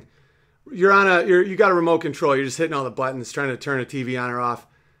pressing. You got a remote control. You're just hitting all the buttons, trying to turn a TV on or off.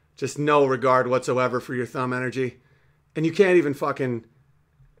 Just no regard whatsoever for your thumb energy. And you can't even fucking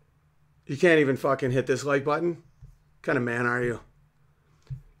hit this like button. What kind of man are you?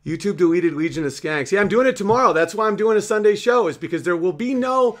 YouTube deleted Legion of Skanks. Yeah, I'm doing it tomorrow. That's why I'm doing a Sunday show, is because there will be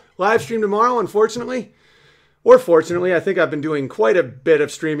no live stream tomorrow, unfortunately. Or fortunately, I think I've been doing quite a bit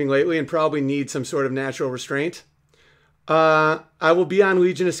of streaming lately and probably need some sort of natural restraint. I will be on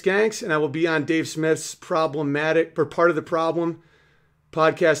Legion of Skanks, and I will be on Dave Smith's Problematic, or Part of the Problem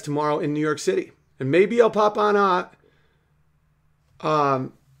podcast tomorrow in New York City. And maybe I'll pop on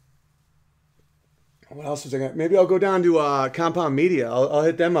what else was I going to... Maybe I'll go down to Compound Media. I'll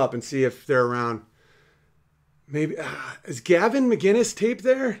hit them up and see if they're around. Maybe... is Gavin McGinnis taped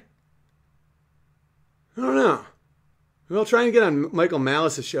there? I don't know. Maybe I'll try and get on Michael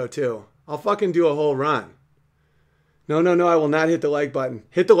Malice's show, too. I'll fucking do a whole run. No, I will not hit the like button.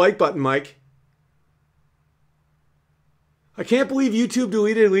 Hit the like button, Mike. I can't believe YouTube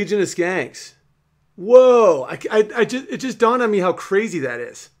deleted Legion of Skanks. Whoa. It just dawned on me how crazy that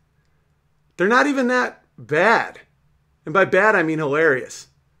is. They're not even that bad. And by bad, I mean hilarious.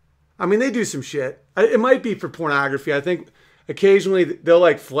 I mean, they do some shit. It might be for pornography. I think occasionally they'll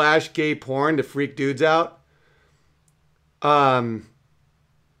like flash gay porn to freak dudes out. But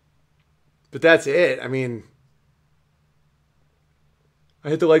that's it. I mean, I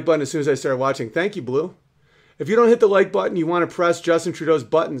hit the like button as soon as I started watching. Thank you, Blue. If you don't hit the like button, you want to press Justin Trudeau's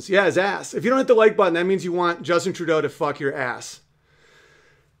buttons. Yeah, his ass. If you don't hit the like button, that means you want Justin Trudeau to fuck your ass.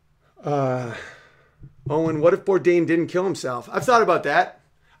 Owen, what if Bourdain didn't kill himself? I've thought about that.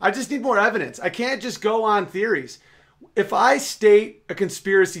 I just need more evidence. I can't just go on theories. If I state a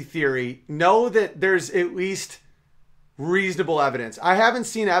conspiracy theory, know that there's at least reasonable evidence. I haven't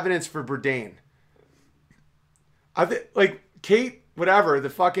seen evidence for Bourdain. Like Kate, whatever, the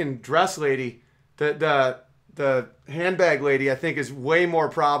fucking dress lady, the handbag lady, I think is way more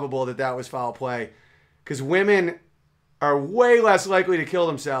probable that was foul play, because women are way less likely to kill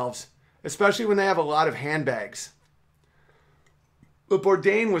themselves, especially when they have a lot of handbags. But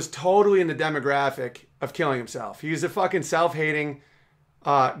Bourdain was totally in the demographic of killing himself. He's a fucking self-hating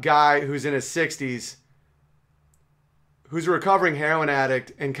guy who's in his 60s, who's a recovering heroin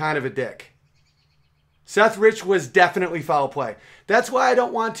addict and kind of a dick. Seth Rich was definitely foul play. That's why I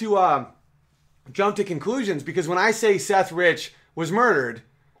don't want to jump to conclusions, because when I say Seth Rich was murdered,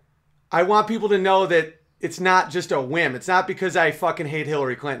 I want people to know that it's not just a whim. It's not because I fucking hate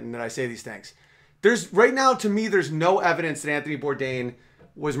Hillary Clinton that I say these things. Right now, to me, there's no evidence that Anthony Bourdain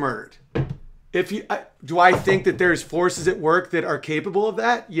was murdered. Do I think that there's forces at work that are capable of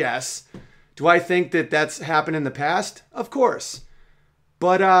that? Yes. Do I think that that's happened in the past? Of course.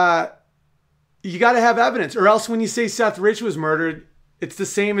 But you got to have evidence, or else when you say Seth Rich was murdered, it's the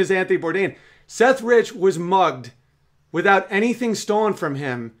same as Anthony Bourdain. Seth Rich was mugged without anything stolen from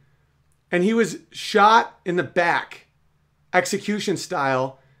him, and he was shot in the back, execution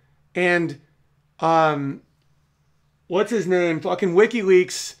style, and what's his name? Fucking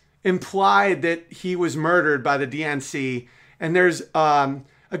WikiLeaks implied that he was murdered by the DNC, and there's a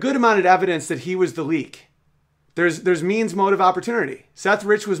good amount of evidence that he was the leak. There's means, motive, opportunity. Seth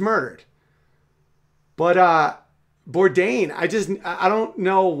Rich was murdered. But Bourdain, I don't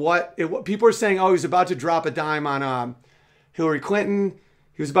know what people are saying. Oh, he's about to drop a dime on Hillary Clinton.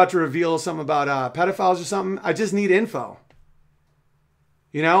 He was about to reveal something about pedophiles or something. I just need info.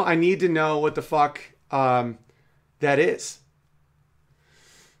 You know, I need to know what the fuck that is.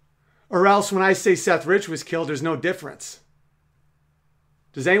 Or else when I say Seth Rich was killed, there's no difference.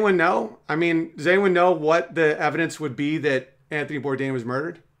 Does anyone know? I mean, does anyone know what the evidence would be that Anthony Bourdain was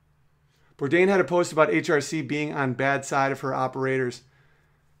murdered? Bourdain had a post about HRC being on bad side of her operators.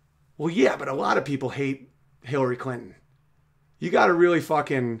 Well, yeah, but a lot of people hate Hillary Clinton. You got to really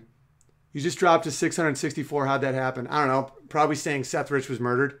fucking... You just dropped to 664. How'd that happen? I don't know. Probably saying Seth Rich was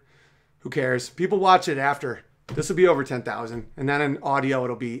murdered. Who cares? People watch it after. This will be over 10,000. And then in audio,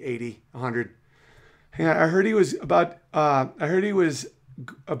 it'll be 80, 100. Hang on. I heard he was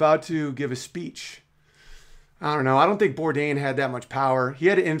about to give a speech. I don't know. I don't think Bourdain had that much power. He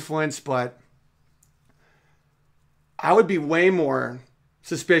had influence, but I would be way more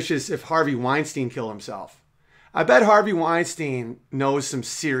suspicious if Harvey Weinstein killed himself. I bet Harvey Weinstein knows some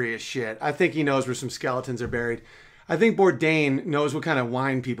serious shit. I think he knows where some skeletons are buried. I think Bourdain knows what kind of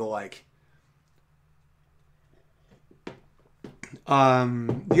wine people like.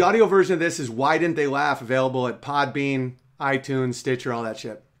 The audio version of this is Why Didn't They Laugh? Available at Podbean, iTunes, Stitcher, all that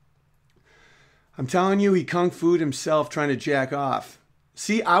shit. I'm telling you, he kung fu'd himself trying to jack off.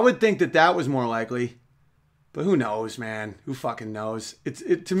 See, I would think that that was more likely. But who knows, man? Who fucking knows?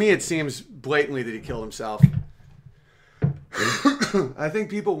 To me, it seems blatantly that he killed himself. I think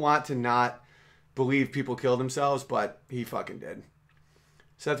people want to not believe people killed themselves, but he fucking did.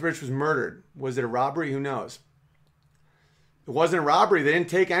 Seth Rich was murdered. Was it a robbery? Who knows? It wasn't a robbery. They didn't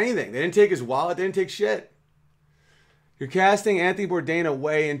take anything. They didn't take his wallet. They didn't take shit. You're casting Anthony Bourdain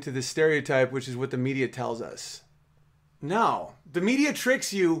away into the stereotype, which is what the media tells us. No. The media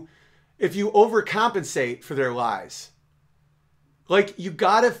tricks you if you overcompensate for their lies. Like, you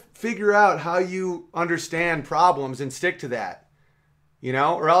got to figure out how you understand problems and stick to that. You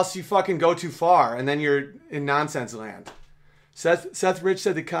know? Or else you fucking go too far and then you're in nonsense land. Seth Rich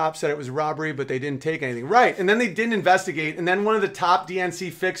said the cops said it was a robbery, but they didn't take anything. Right. And then they didn't investigate. And then one of the top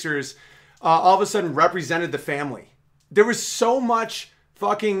DNC fixers all of a sudden represented the family. There was so much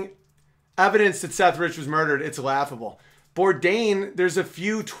fucking evidence that Seth Rich was murdered. It's laughable. Bourdain, there's a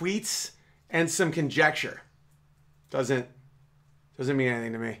few tweets and some conjecture. Doesn't mean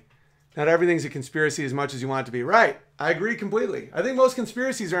anything to me. Not everything's a conspiracy as much as you want it to be. Right. I agree completely. I think most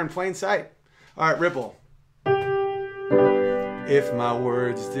conspiracies are in plain sight. All right, Ripple. If my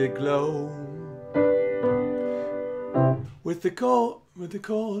words did glow with the cold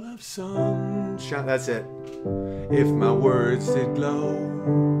of sunshine. That's it. If my words did glow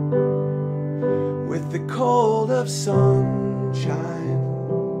with the cold of sunshine,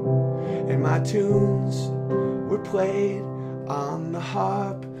 and my tunes were played on the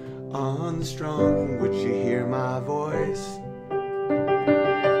harp unstrung, would you hear my voice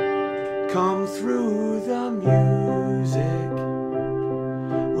come through the music?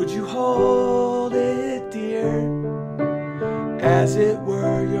 Would you hold it dear as it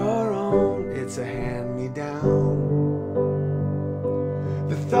were your own? It's a hand-me-down.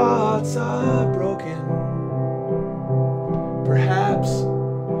 The thoughts are broken. Perhaps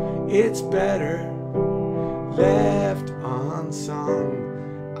it's better left unsung.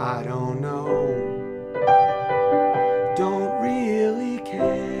 I don't know. Don't really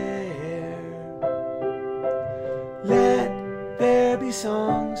care. Let there be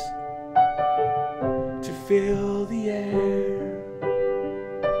songs to fill the air.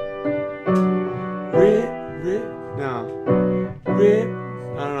 Rip.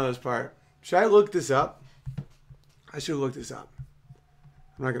 I don't know this part. Should I look this up? I should look this up.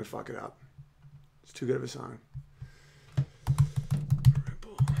 I'm not going to fuck it up. It's too good of a song.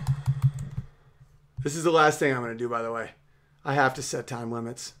 Ripple. This is the last thing I'm going to do, by the way. I have to set time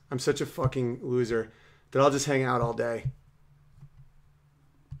limits. I'm such a fucking loser that I'll just hang out all day.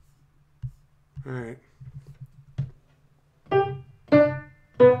 All right.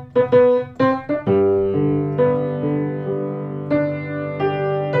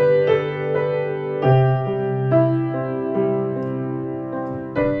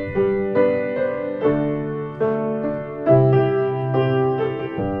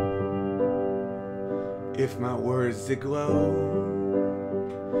 If my words that glow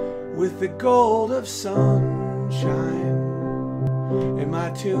with the gold of sunshine, and my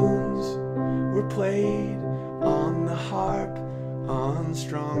tunes were played on the harp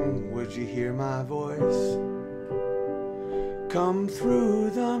unstrung, would you hear my voice come through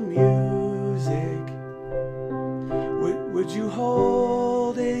the music? Would you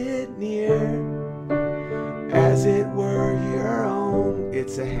hold it near as it were your own?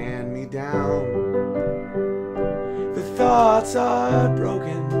 It's a hand-me-down. The thoughts are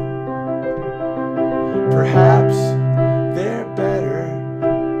broken. Perhaps they're better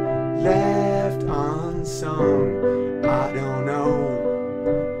left unsung. I don't know.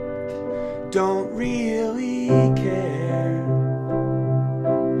 Don't really care.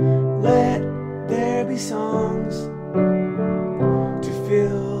 Let there be songs to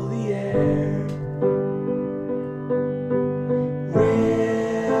fill the air.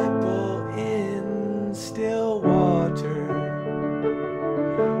 Ripple in still water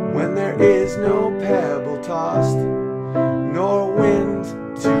when there is no pebble tossed, nor wind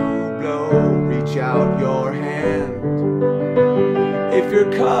to blow. Reach out your hand. If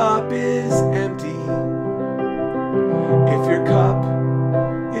your cup is empty, if your cup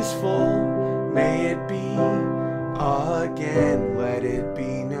is full, may it be again. Let it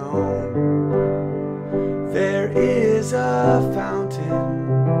be known there is a fountain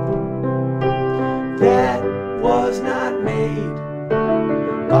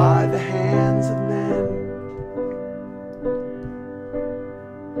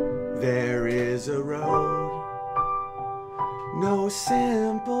there is a road, no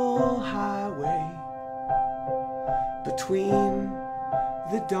simple highway between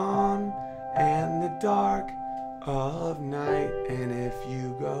the dawn and the dark of night. And if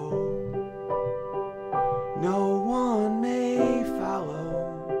you go, no one may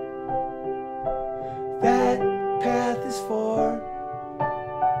follow. That path is for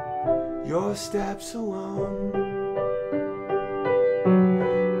your steps alone.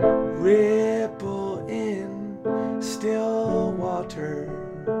 Ripple in still water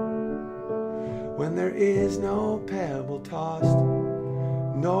when there is no pebble tossed,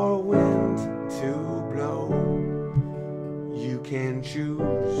 nor wind to blow. You can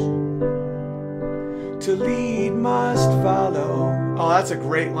choose to lead must follow. Oh, that's a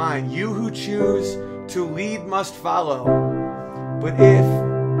great line. You who choose to lead must follow. But if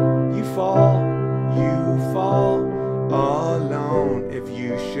you fall alone. If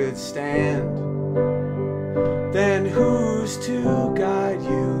you should stand, then who's to guide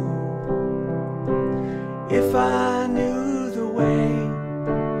you? If I knew the way,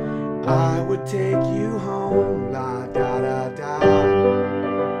 I would take you home. La da da da,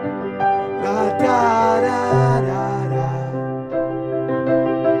 la da da da da,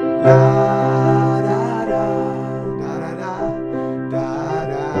 la da da da da da da da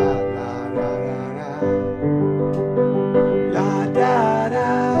la da da da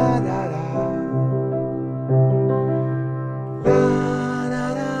da da, la da da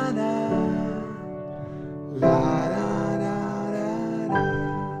da, la da da da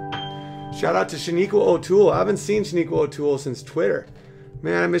da. Shout out to Shaniqua O'Toole. I haven't seen Shaniqua O'Toole since Twitter.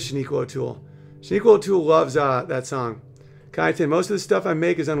 Man, I miss Shaniqua O'Toole. Shaniqua O'Toole loves that song. Content. Most of the stuff I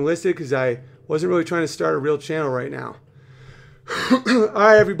make is unlisted because I wasn't really trying to start a real channel right now. All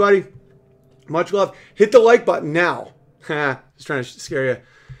right, everybody. Much love. Hit the like button now. Just trying to scare you.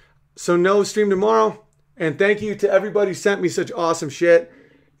 So no stream tomorrow. And thank you to everybody who sent me such awesome shit.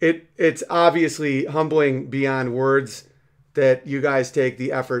 It's obviously humbling beyond words that you guys take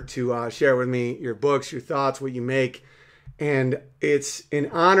the effort to share with me your books, your thoughts, what you make. And it's an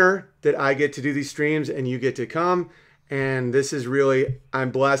honor that I get to do these streams and you get to come. And this is really,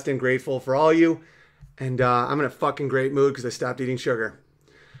 I'm blessed and grateful for all you. And I'm in a fucking great mood because I stopped eating sugar.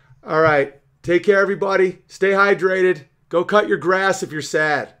 All right. Take care, everybody. Stay hydrated. Go cut your grass if you're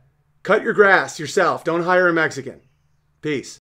sad. Cut your grass yourself. Don't hire a Mexican. Peace.